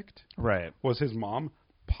imperfect? Right. Was his mom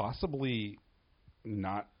possibly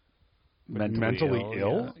not mentally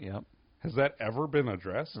ill? Yeah. Yep. Has that ever been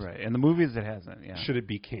addressed? Right. In the movies, it hasn't. Yeah. Should it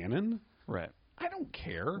be canon? Right. I don't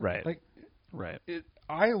care. Right. Like, right.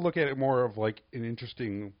 I look at it more of like an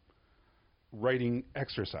interesting writing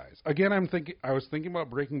exercise. Again, I was thinking about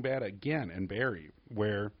Breaking Bad again and Barry,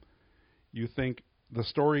 where you think the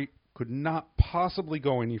story could not possibly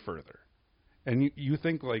go any further, and you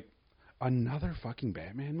think like another fucking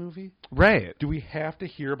Batman movie, right? Do we have to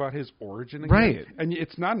hear about his origin again? Right. And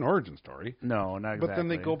it's not an origin story. No, not exactly. But then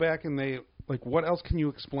they go back and they like, what else can you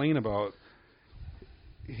explain about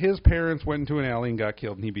his parents went into an alley and got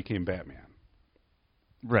killed, and he became Batman?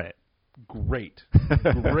 Right. Great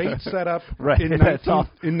setup. Right. In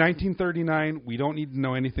 1939, we don't need to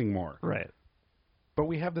know anything more. Right. But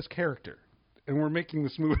we have this character, and we're making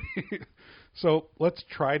this movie. So let's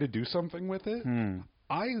try to do something with it.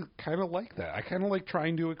 I kind of like that. I kind of like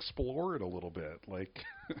trying to explore it a little bit. Like,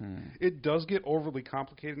 it does get overly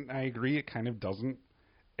complicated, and I agree it kind of doesn't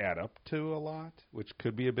add up to a lot, which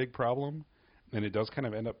could be a big problem. And it does kind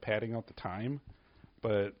of end up padding out the time.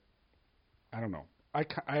 But, I don't know.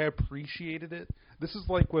 I appreciated it. This is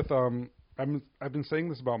like with, I've been saying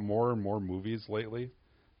this about more and more movies lately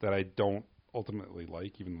that I don't ultimately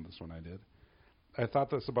like, even though this one I did. I thought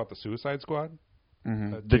this about the Suicide Squad.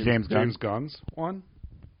 Mm-hmm. The James Gunn's one.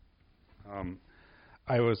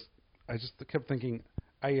 I just kept thinking,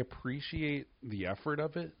 I appreciate the effort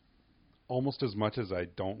of it almost as much as I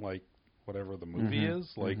don't like whatever the movie is.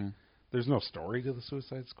 Like, there's no story to the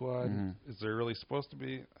Suicide Squad. Is there really supposed to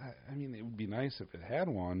be? I mean, it would be nice if it had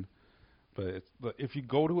one, but if you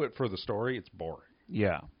go to it for the story, it's boring.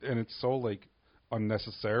 Yeah. And it's so, like,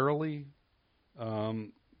 unnecessarily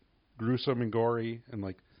gruesome and gory, and,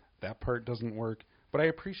 like, that part doesn't work. But I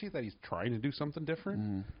appreciate that he's trying to do something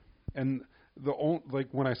different. And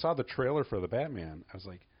when I saw the trailer for the Batman, I was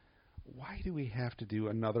like, why do we have to do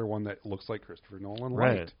another one that looks like Christopher Nolan?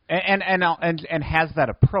 Right. And has that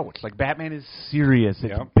approach. Like, Batman is serious.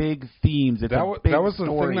 It's big themes. It's a big that was story.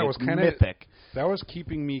 The thing that was kind of mythic. That was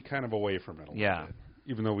keeping me kind of away from it a little bit.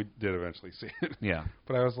 Even though we did eventually see it. Yeah.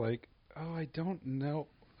 But I was like, oh, I don't know.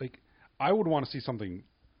 Like, I would want to see something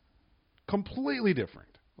completely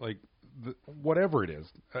different. Like, whatever it is,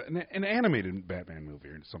 an animated Batman movie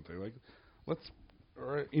or something. Like,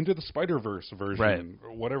 or Into the Spider-Verse version,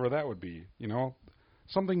 or whatever that would be. You know,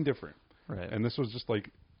 something different. Right. And this was just like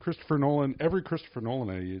Christopher Nolan. Every Christopher Nolan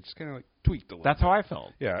idea just kind of like tweaked a little. That's how I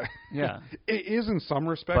felt. Yeah. Yeah. It is in some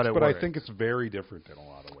respects, but I think it's very different in a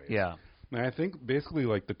lot of ways. Yeah. And I think basically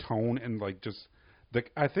like the tone and like just.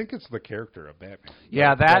 I think it's the character of Batman.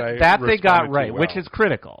 Yeah, that they got right, which is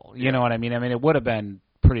critical. You know what I mean? I mean, it would have been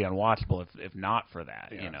pretty unwatchable if not for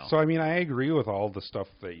that. Yeah. You know. So I mean, I agree with all the stuff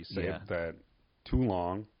that you say. That too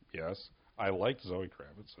long. Yes, I liked Zoe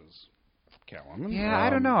Kravitz's Catwoman. Yeah, I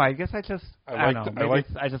don't know. I guess I just I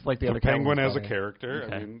just like the other Penguin as a character.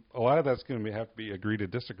 Okay. I mean, a lot of that's going to have to be agree to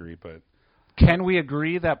disagree, but. Can we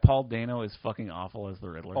agree that Paul Dano is fucking awful as the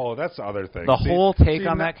Riddler? Oh, that's the other thing. The whole take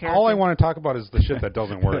on that character? All I want to talk about is the shit that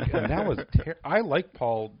doesn't work. And that was I like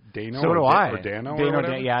Paul Dano. So do I. Or Dano or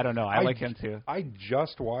whatever. Yeah, I don't know. I like him too. I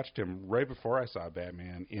just watched him right before I saw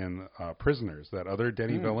Batman in Prisoners, that other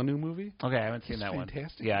Denis Villeneuve movie. Okay, I haven't seen that one.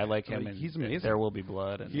 Fantastic. Yeah, I like him. Like, he's amazing. There Will Be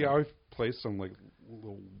Blood. And he always plays some like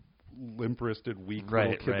little limp-wristed, weak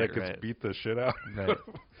little kid that gets beat the shit out. Right.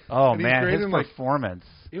 Oh man, his performance.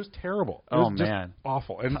 It was terrible. It was just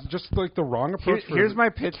awful, and just like the wrong approach. Here's my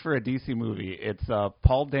pitch for a DC movie. It's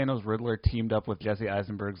Paul Dano's Riddler teamed up with Jesse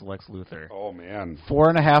Eisenberg's Lex Luthor. Oh man,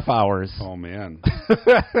 4.5 hours. Oh man,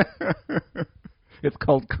 it's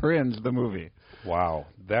called Cringe, the movie. Wow,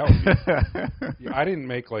 that would be, I didn't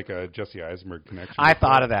make like a Jesse Eisenberg connection. I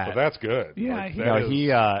thought of that, but that's good. Yeah, like,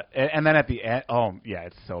 and then at the end,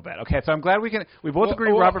 it's so bad. Okay, so I'm glad we both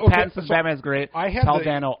agree. Robert Pattinson's Batman's great. Paul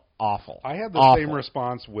Dano awful. I had the same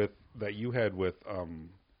response that you had with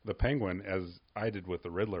the Penguin as I did with the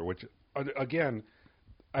Riddler, which again,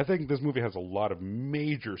 I think this movie has a lot of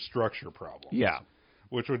major structure problems. Yeah,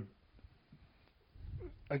 which would.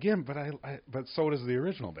 Again, but so does the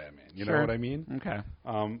original Batman. You know what I mean? Okay.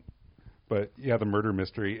 But yeah, the murder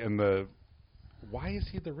mystery and why is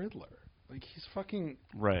he the Riddler? Like, he's fucking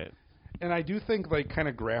right. And I do think like kind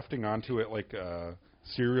of grafting onto it like a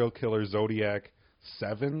serial killer Zodiac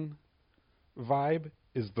 7 vibe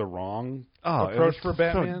is the wrong approach for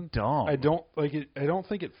Batman. So dumb. I don't like it. I don't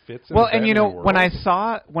think it fits. Well, in and you know world. when I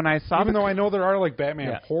saw even though I know there are like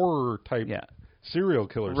Batman horror type. Yeah. Serial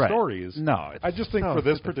killer stories. No, I just think for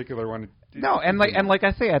this particular one. And like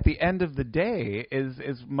I say, at the end of the day, is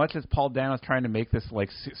as much as Paul Dano's trying to make this like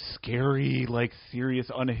scary, like serious,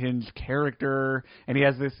 unhinged character, and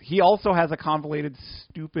he also has a convoluted,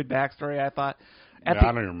 stupid backstory. I thought. I don't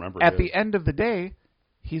even remember. At the end of the day,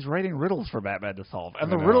 he's writing riddles for Batman to solve,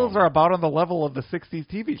 and the riddles are about on the level of the '60s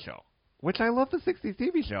TV show. Which I love the '60s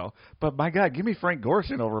TV show, but my God, give me Frank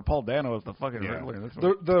Gorshin over Paul Dano as the fucking Riddler. This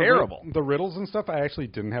was terrible. The riddles and stuff, I actually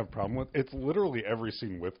didn't have a problem with. It's literally every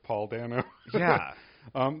scene with Paul Dano. Yeah.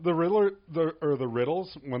 The Riddler, the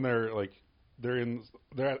riddles when they're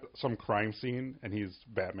at some crime scene and he's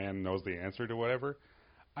Batman knows the answer to whatever.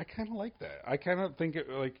 I kind of like that. I kind of think it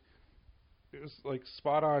was like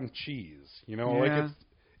spot on cheese. You know, like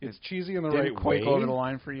it's cheesy in the right way. Didn't quite go over the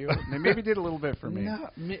line for you. Maybe did a little bit for me. No,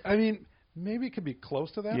 I mean, maybe it could be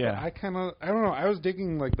close to that. Yeah. But I don't know. I was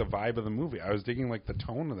digging like the vibe of the movie. I was digging like the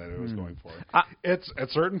tone that it was going for. It's at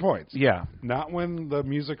certain points. Yeah. Not when the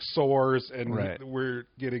music soars and we're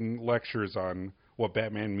getting lectures on what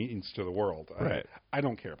Batman means to the world. Right. I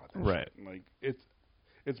don't care about that. Right. Shit. Like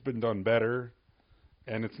it's been done better,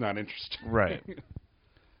 and it's not interesting. Right.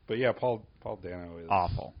 But yeah, Paul Dano is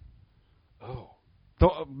awful. Oh.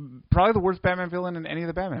 Probably the worst Batman villain in any of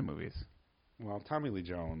the Batman movies. Well, Tommy Lee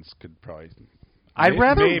Jones could probably. I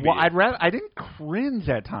didn't cringe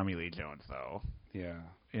at Tommy Lee Jones though. Yeah.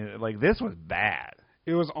 Like this was bad.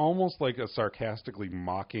 It was almost like a sarcastically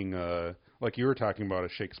mocking, like you were talking about, a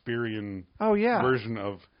Shakespearean version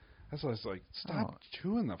of. That's what I was like. Stop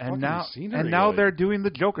chewing the fucking scenery. And now they're doing the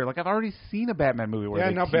Joker. Like I've already seen a Batman movie where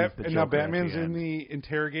they tease the Joker. Now Batman's in the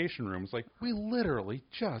interrogation room. It's like we literally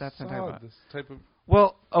just saw this type of.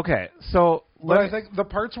 Well, okay, so I think the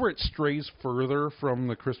parts where it strays further from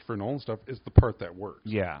the Christopher Nolan stuff is the part that works.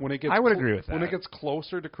 Yeah, I would agree with that. When it gets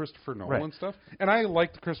closer to Christopher Nolan stuff, and I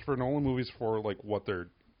like the Christopher Nolan movies for like what they're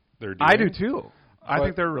doing. I do too. I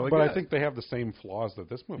think they're really good. But I think they have the same flaws that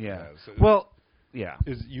this movie has. Well, yeah,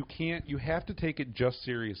 you have to take it just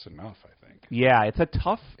serious enough. I think. Yeah, it's a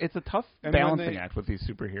tough balancing act with these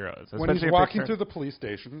superheroes. When he's walking through the police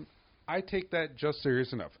station, I take that just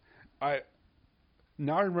serious enough.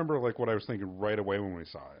 Now I remember like what I was thinking right away when we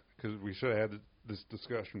saw it, because we should have had this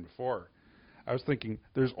discussion before. I was thinking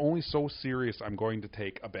there's only so serious I'm going to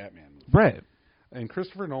take a Batman movie. Right. And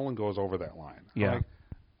Christopher Nolan goes over that line. Yeah. Like,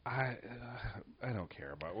 I don't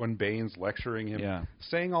care about when Bane's lecturing him. Yeah.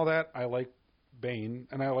 Saying all that, I like Bane,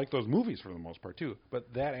 and I like those movies for the most part too.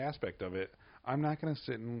 But that aspect of it, I'm not going to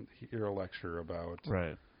sit and hear a lecture about.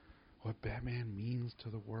 Right. What Batman means to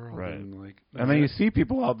the world. Right. And then you see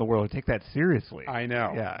people out in the world who take that seriously. I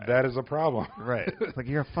know. Yeah. That is a problem. Right. It's like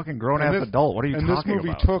you're a fucking grown-ass adult. What are you talking about? And this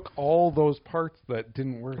movie took all those parts that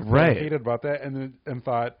didn't work. Right. I hated about that and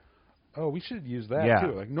thought, oh, we should use that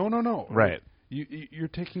too. Like, no. Right. You're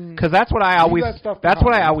taking... Because that's what I always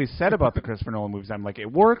said about the Christopher Nolan movies. I'm like,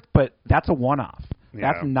 it worked, but that's a one-off.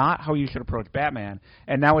 Yeah. That's not how you should approach Batman.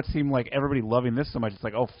 And now it seemed like everybody loving this so much. It's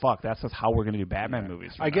like, oh, fuck, that's just how we're going to do Batman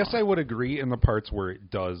movies. I guess I would agree in the parts where it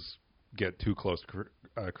does get too close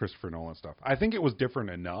to Christopher Nolan stuff. I think it was different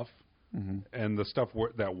enough, and the stuff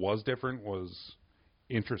that was different was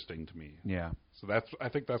interesting to me. Yeah. So I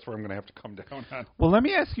think that's where I'm going to have to come down on. Well, let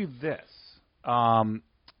me ask you this.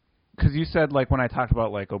 Because you said, like, when I talked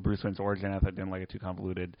about, like, Bruce Wayne's origin, I thought I didn't like it too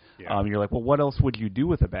convoluted. Yeah. You're like, well, what else would you do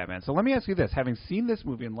with a Batman? So let me ask you this. Having seen this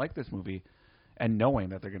movie and liked this movie and knowing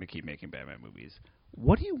that they're going to keep making Batman movies,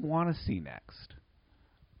 what do you want to see next?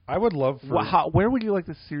 I would love for... where would you like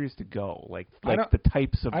the series to go? Like the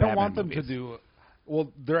types of Batman movies? I don't want them to do...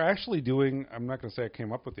 Well, they're actually doing... I'm not going to say I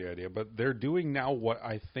came up with the idea, but they're doing now what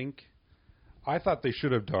I thought they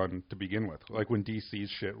should have done to begin with. Like when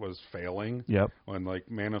DC's shit was failing. Yep. When like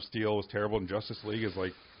Man of Steel was terrible and Justice League is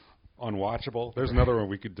like unwatchable. There's another one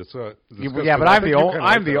we could discuss. Yeah, but I'm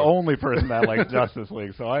the only person that likes Justice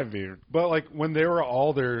League, so I'd be. But like when they were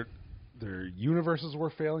all their universes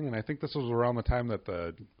were failing, and I think this was around the time that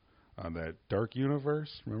that Dark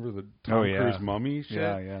Universe, remember the Tom Cruise Mummy shit?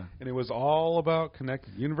 Yeah. And it was all about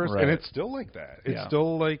connected universe, right. and it's still like that. It's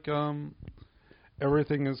still like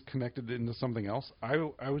everything is connected into something else. I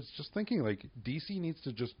was just thinking, like, DC needs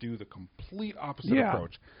to just do the complete opposite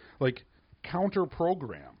approach. Like,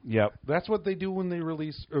 counter-program. Yep. That's what they do when they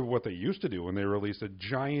release, or what they used to do when they release a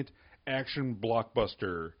giant action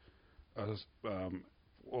blockbuster,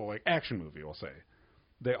 like, action movie, we'll say.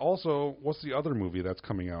 They also, what's the other movie that's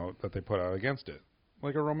coming out that they put out against it?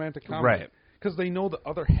 Like a romantic comedy. Right. Because they know the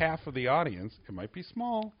other half of the audience, it might be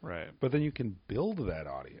small, right? But then you can build that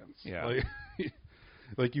audience. Yeah.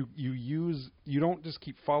 Like you don't just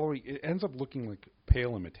keep following. It ends up looking like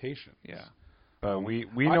pale imitation. Yeah. But we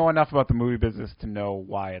know enough about the movie business to know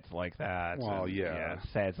why it's like that. Well, yeah.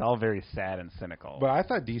 It's sad. It's all very sad and cynical. But I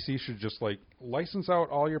thought DC should just like license out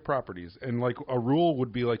all your properties, and like a rule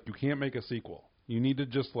would be like you can't make a sequel. You need to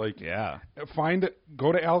just like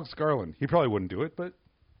go to Alex Garland. He probably wouldn't do it, but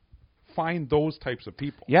find those types of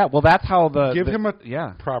people. Yeah, well, that's how give him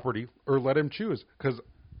a property or let him choose. Because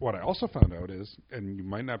what I also found out is, and you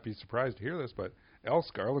might not be surprised to hear this, but Alex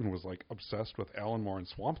Garland was like obsessed with Alan Moore and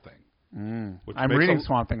Swamp Thing. I'm reading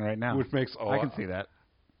Swamp Thing right now. Which makes I can see that.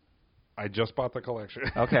 I just bought the collection.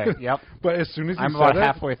 Okay, yep. But as soon as I'm about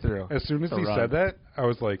halfway through. As soon as he said that, I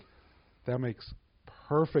was like, that makes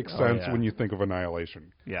perfect sense when you think of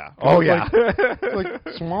Annihilation. Yeah. Like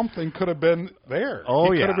Swamp Thing could have been there.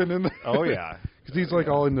 Oh, he could have been in there. Oh, yeah. Because he's like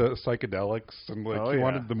all into psychedelics, and like he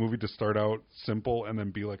wanted the movie to start out simple and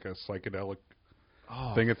then be like a psychedelic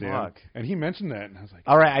thing at the end. And he mentioned that, and I was like,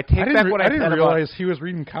 all right, I take back what I said. I didn't realize he was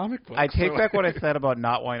reading comic books. I take back what I said about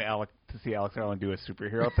not wanting Alec to see Alex Garland do a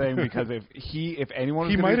superhero thing because if anyone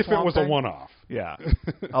was he might if Swamp it was Thing, a one-off. Yeah.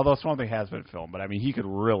 Although Swamp Thing has been filmed, but I mean he could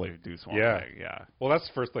really do Swamp Thing. Yeah. Well, that's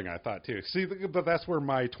the first thing I thought too. See, but that's where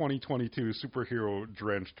my 2022 superhero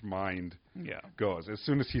drenched mind goes. As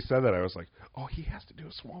soon as he said that, I was like, oh, he has to do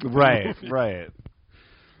a Swamp Thing movie. Right.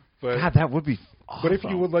 But God, that would be awesome. But if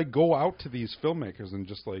you would like go out to these filmmakers and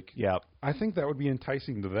just like, I think that would be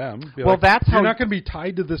enticing to them. Be well, like, that's you're how not going to be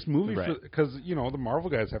tied to this movie because the Marvel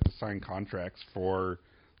guys have to sign contracts for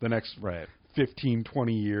the next 15,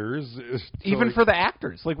 20 years. Even for the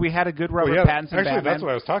actors, like we had a good Robert Pattinson. Actually, Batman. that's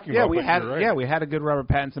what I was talking about. We had a good Robert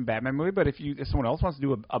Pattinson Batman movie. But if someone else wants to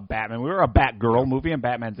do a Batman movie or a Batgirl movie and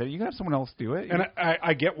Batman's in it, you can have someone else do it. And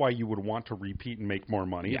I get why you would want to repeat and make more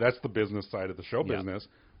money. That's the business side of the show business.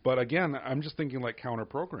 But again, I'm just thinking like counter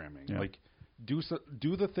programming. Like do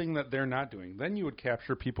the thing that they're not doing. Then you would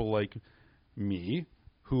capture people like me,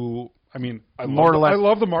 who I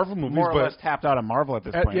love the Marvel movies, more or less tapped out of Marvel at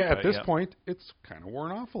this point. At this point, it's kind of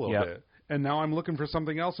worn off a little bit. And now I'm looking for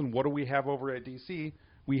something else. And what do we have over at DC?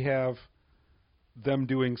 We have them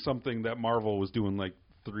doing something that Marvel was doing like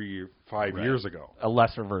 3 or 5 years ago. A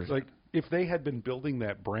lesser version. Like if they had been building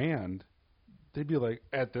that brand, they'd be like,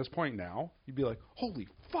 at this point now, you'd be like, holy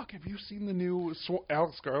fuck, have you seen the new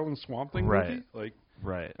Alex Garland Swamp Thing movie? Like,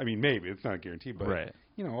 I mean, maybe it's not guaranteed, but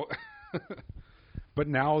you know. But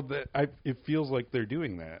now that it feels like they're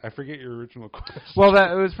doing that. I forget your original question. Well,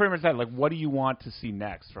 it was pretty much that. Like, what do you want to see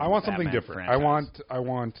next? From I want Batman something different. franchise? I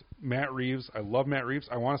want Matt Reeves. I love Matt Reeves.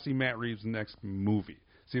 I want to see Matt Reeves' next movie.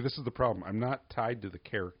 See, this is the problem. I'm not tied to the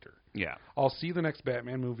character. Yeah, I'll see the next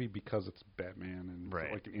Batman movie because it's Batman and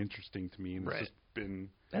it's like interesting to me. And it's just been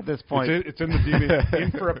at this point, it's in the DVD,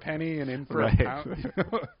 in for a penny and in for a pound. You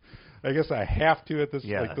know? I guess I have to at this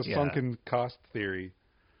like the sunken cost theory,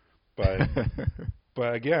 but.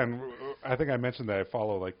 But again, I think I mentioned that I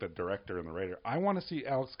follow like the director and the writer. I want to see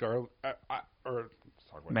Alex Garland or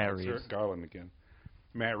talk about Matt Reeves. Garland again.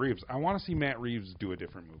 Matt Reeves. I want to see Matt Reeves do a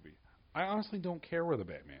different movie. I honestly don't care where the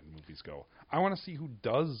Batman movies go. I want to see who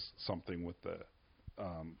does something with the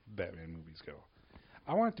Batman movies go.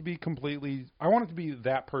 I want it to be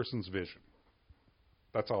that person's vision.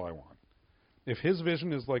 That's all I want. If his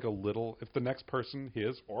vision is like if the next person,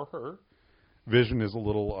 his or her vision is a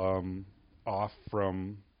little off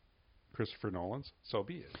from Christopher Nolan's, so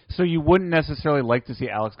be it. So you wouldn't necessarily like to see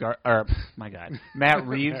Matt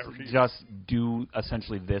Reeves just do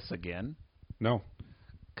essentially this again? No.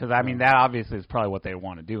 Because, I mean, that obviously is probably what they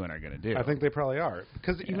want to do and are going to do. I think they probably are.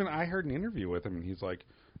 Because even I heard an interview with him, and he's like,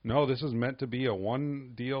 no, this is meant to be a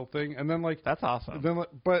one-deal thing. And then, like... That's awesome.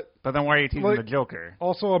 But then why are you teasing the Joker?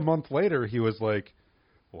 Also, a month later, he was like,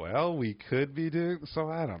 well, we could be doing... So,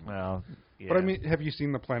 I don't know. Well... Yeah. But I mean, have you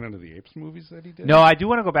seen the Planet of the Apes movies that he did? No, I do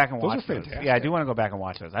want to go back and watch those. Are fantastic. Yeah, I do want to go back and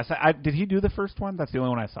watch those. Did he do the first one? That's the only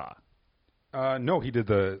one I saw. No, he did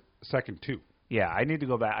the second two. Yeah, I need to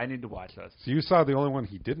go back. I need to watch those. So you saw the only one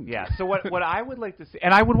he didn't. Yeah. So what I would like to see,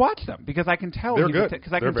 and I would watch them because I can tell they're good.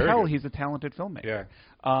 Because I can tell he's a talented filmmaker.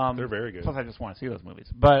 Yeah. They're very good. Plus, I just want to see those movies.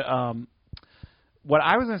 But what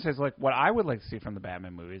I was going to say is, like, what I would like to see from the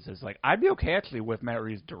Batman movies is, like, I'd be okay, actually, with Matt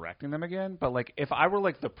Reeves directing them again, but, like, if I were,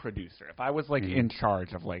 like, the producer, if I was, like, in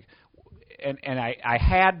charge of, like, and I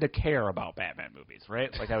had to care about Batman movies,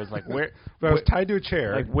 right? Like, I was like, where... But I was tied to a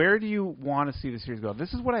chair. Like, where do you want to see the series go?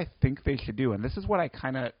 This is what I think they should do, and this is what I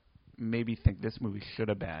kind of maybe think this movie should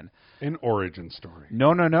have been. An origin story.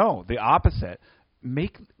 No. The opposite.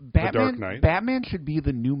 Make Batman... The Dark Knight. Batman should be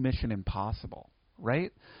the new Mission Impossible.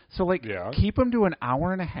 Right? So, like, keep them to an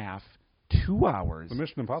hour and a half, 2 hours. The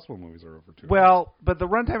Mission Impossible movies are over 2 hours. Well, but the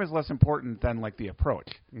runtime is less important than, like, the approach.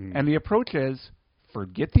 And the approach is,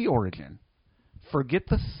 forget the origin. Forget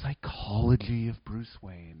the psychology of Bruce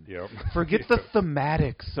Wayne. Yep. Forget the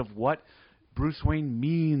thematics of what Bruce Wayne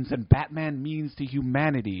means and Batman means to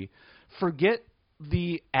humanity. Forget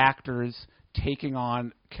the actors taking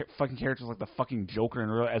on fucking characters like the fucking Joker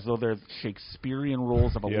and as though they're Shakespearean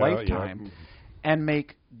roles of a lifetime. Yeah. And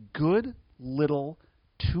make good little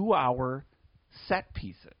 2-hour set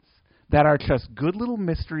pieces that are just good little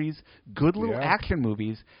mysteries, good little action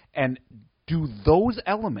movies, and do those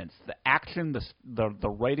elements, the action, the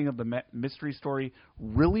writing of the mystery story,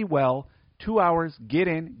 really well. 2 hours, get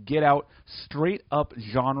in, get out, straight up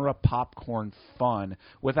genre popcorn fun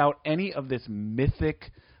without any of this mythic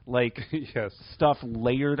stuff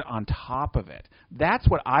layered on top of it. That's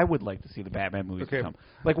what I would like to see the Batman movies become.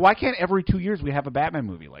 Like, why can't every 2 years we have a Batman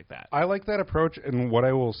movie like that? I like that approach, and what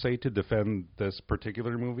I will say to defend this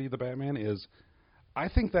particular movie, the Batman, is I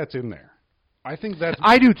think that's in there. I think that's...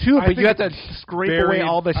 I do too, but you have to scrape away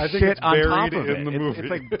all the shit on top of it. Movie. It's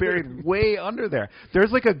like buried way under there.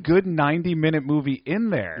 There's like a good 90-minute movie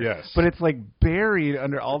in there. Yes. But it's like buried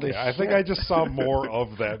under all this shit. I think I just saw more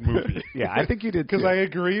of that movie. Yeah, I think you did too. Because I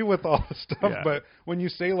agree with all the stuff, but when you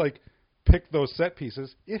say, like, pick those set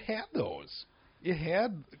pieces, it had those. It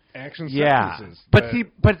had action set pieces. But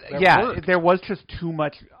worked. there was just too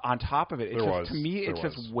much on top of it. To me, it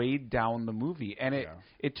just weighed down the movie, and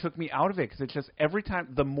it took me out of it, because it's just every time,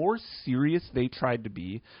 the more serious they tried to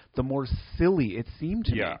be, the more silly it seemed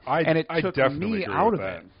to me. And it took me out of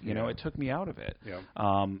it. You know, it took me out of it. Yeah.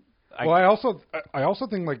 I also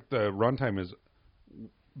think like the runtime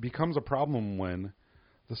becomes a problem when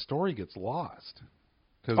the story gets lost.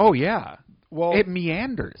 Oh yeah. Well, it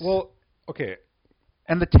meanders. Well, okay.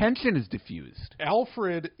 And the tension is diffused.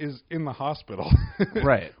 Alfred is in the hospital.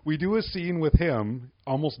 Right. We do a scene with him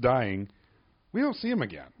almost dying. We don't see him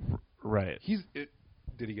again. Right.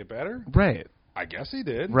 Did he get better? Right. I guess he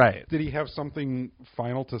did. Right. Did he have something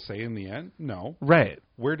final to say in the end? No. Right.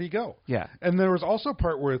 Where'd he go? Yeah. And there was also a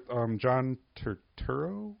part with John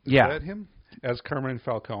Turturro. Is that him? As Carmine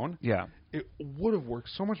Falcone. Yeah. It would have worked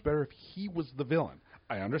so much better if he was the villain.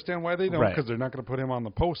 I understand why they don't, because they're not going to put him on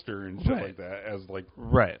the poster and shit like that as like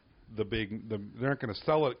the big. They're not going to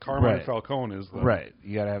sell it. Carmine Falcone is the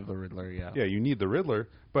You got to have the Riddler. Yeah. Yeah, you need the Riddler.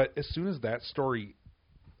 But as soon as that story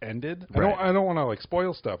ended, I don't want to like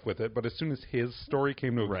spoil stuff with it. But as soon as his story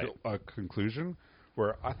came to a conclusion,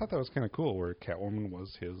 where I thought that was kind of cool, where Catwoman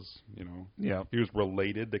was his, he was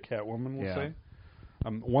related to Catwoman. We'll say.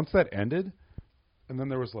 Once that ended, and then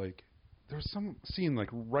there was some scene like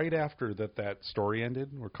right after that story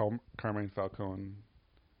ended where Carmine Falcone,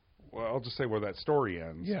 well, I'll just say where that story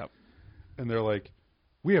ends. Yeah. And they're like,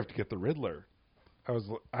 we have to get the Riddler. I was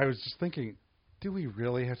just thinking, do we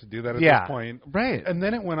really have to do that at this point? Right. And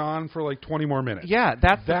then it went on for like 20 more minutes. Yeah,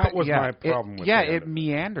 that was my problem with it. Yeah, it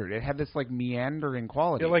meandered. It had this like meandering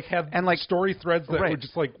quality. It like had story threads that were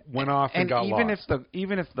just like went off and got lost.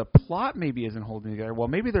 Even if the plot maybe isn't holding together, well,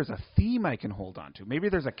 maybe there's a theme I can hold on to. Maybe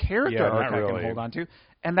there's a character arc I can hold on to.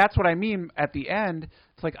 And that's what I mean at the end.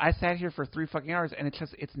 It's like I sat here for 3 fucking hours and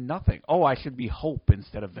it's nothing. Oh, I should be hope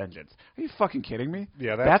instead of vengeance. Are you fucking kidding me?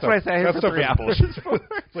 Yeah, that's why I sat here for 3 hours.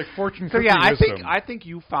 It's like fortune. So yeah, I think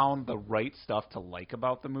you found the right stuff to like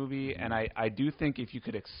about the movie, and I do think if you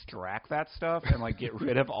could extract that stuff and like get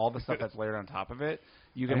rid of all the stuff that's layered on top of it,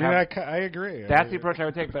 you can I agree. That's the approach I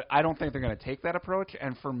would take, but I don't think they're going to take that approach.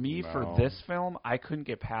 And for me, for this film, I couldn't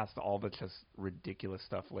get past all the just ridiculous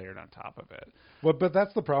stuff layered on top of it. Well, but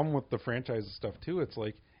that's the problem with the franchise stuff too. It's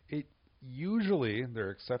like it usually, there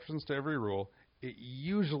are exceptions to every rule, it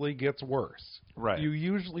usually gets worse. Right. You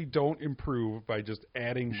usually don't improve by just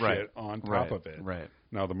adding shit on top of it. Right.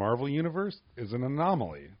 Now, the Marvel Universe is an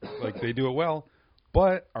anomaly. Like, they do it well.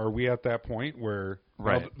 But are we at that point where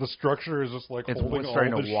the structure is just like it's holding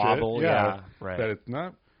starting all to the wobble? Shit? Right. That it's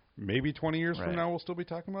not. Maybe 20 years from now we'll still be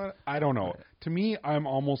talking about it. I don't know. To me, I'm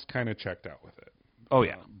almost kind of checked out with it. Oh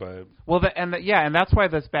yeah, but and that's why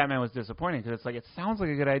this Batman was disappointing, because it's like it sounds like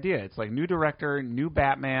a good idea. It's like new director, new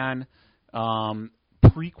Batman,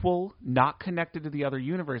 prequel, not connected to the other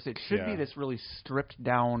universe. It should be this really stripped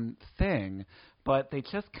down thing, but they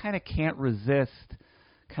just kind of can't resist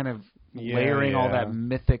kind of layering all that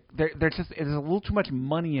mythic. There's a little too much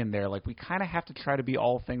money in there. Like, we kind of have to try to be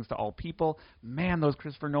all things to all people. Man, those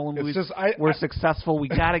Christopher Nolan movies were successful. We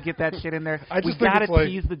got to get that shit in there. We got to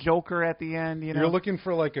tease the Joker at the end. You know, you're looking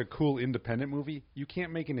for like a cool independent movie. You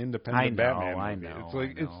can't make an independent Batman movie. I know.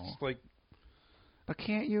 It's like. But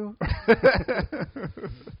can't you?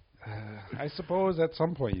 I suppose at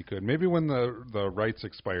some point you could. Maybe when the rights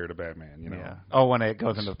expire to Batman, you know. Yeah. Oh, when it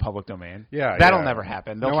goes into the public domain? Yeah. That'll never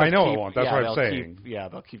happen. I know it won't. That's what I'm saying.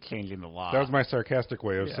 They'll keep changing the law. That was my sarcastic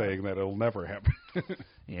way of saying that it'll never happen.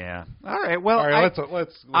 Yeah. All right. Well,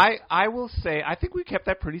 let's. I will say, I think we kept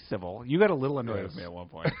that pretty civil. You got a little annoyed with me at one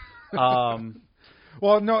point.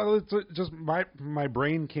 Well, no, it's just my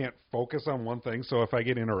brain can't focus on one thing, so if I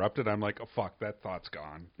get interrupted, I'm like, oh, fuck, that thought's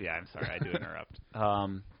gone. Yeah, I'm sorry, I do interrupt.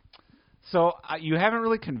 So you haven't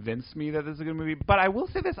really convinced me that this is a good movie, but I will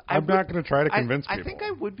say this. I'm not going to try to convince people. I think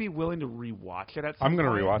I would be willing to rewatch it at some point. I'm going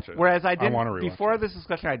to rewatch it. Whereas I didn't, before this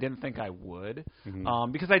discussion, I didn't think I would,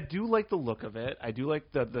 because I do like the look of it. I do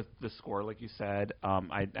like the score, like you said,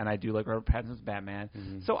 and I do like Robert Pattinson's Batman.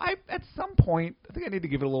 So at some point, I think I need to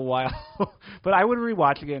give it a little while, but I would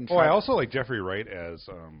rewatch again. I also like Jeffrey Wright as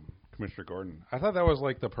Commissioner Gordon. I thought that was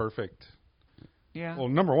like the perfect... Yeah. Well,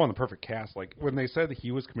 number one, the perfect cast. Like, when they said that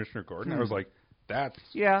he was Commissioner Gordon, I was like, that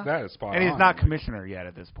is spot on. And he's not commissioner yet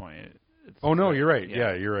at this point. Oh no, you're right.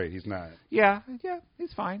 Yeah, you're right. He's not. Yeah,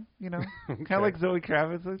 he's fine. You know, Okay. kind of like Zoe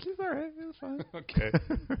Kravitz. Like, she's all right. It's fine. Okay.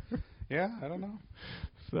 Yeah, I don't know.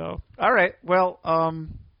 So, all right. Well,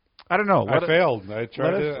 I don't know. I failed. I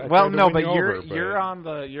tried to. But you're on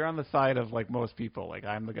the side of like most people. Like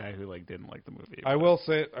I'm the guy who like didn't like the movie. I will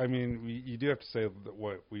say. I mean, you do have to say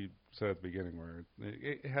what we said at the beginning, where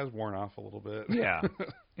it has worn off a little bit. Yeah,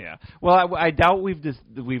 yeah. Well, I doubt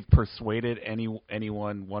we've persuaded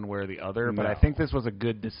anyone one way or the other. But I think this was a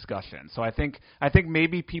good discussion. So I think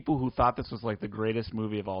maybe people who thought this was like the greatest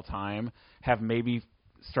movie of all time have maybe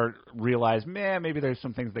realize, maybe there's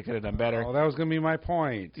some things they could have done better. Oh, that was going to be my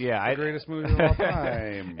point. Yeah, the greatest movie of all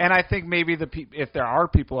time. And I think maybe if there are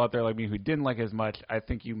people out there like me who didn't like it as much, I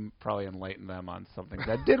think you probably enlighten them on something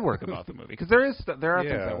that did work about the movie, because there are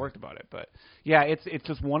things that worked about it. But yeah, it's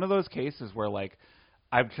just one of those cases where like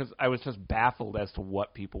I was just baffled as to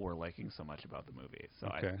what people were liking so much about the movie. So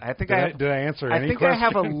okay. I think did I answer any question? I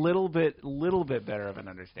have a little bit better of an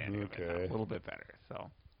understanding of it now, a little bit better.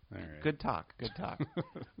 So. All right. Good talk.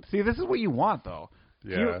 See, this is what you want, though.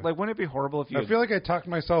 Yeah. Wouldn't it be horrible if you... I feel like I talked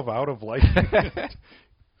myself out of liking it. It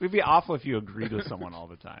would be awful if you agreed with someone all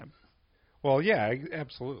the time. Well, yeah,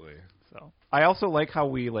 absolutely. So I also like how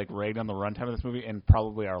we ragged on the runtime of this movie and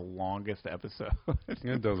probably our longest episode.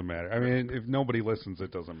 It doesn't matter. I mean, if nobody listens,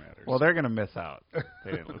 it doesn't matter. Well, they're going to miss out.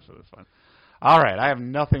 They didn't listen to this one. All right, I have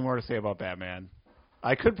nothing more to say about Batman.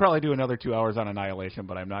 I could probably do another 2 hours on Annihilation,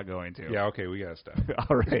 but I'm not going to. Yeah, okay, we got to stop.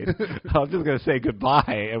 All right. I'm just going to say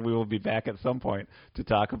goodbye, and we will be back at some point to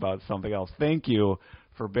talk about something else. Thank you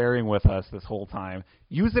for bearing with us this whole time.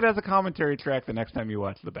 Use it as a commentary track the next time you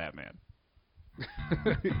watch The Batman.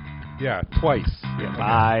 Yeah, twice. Yeah,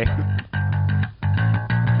 bye.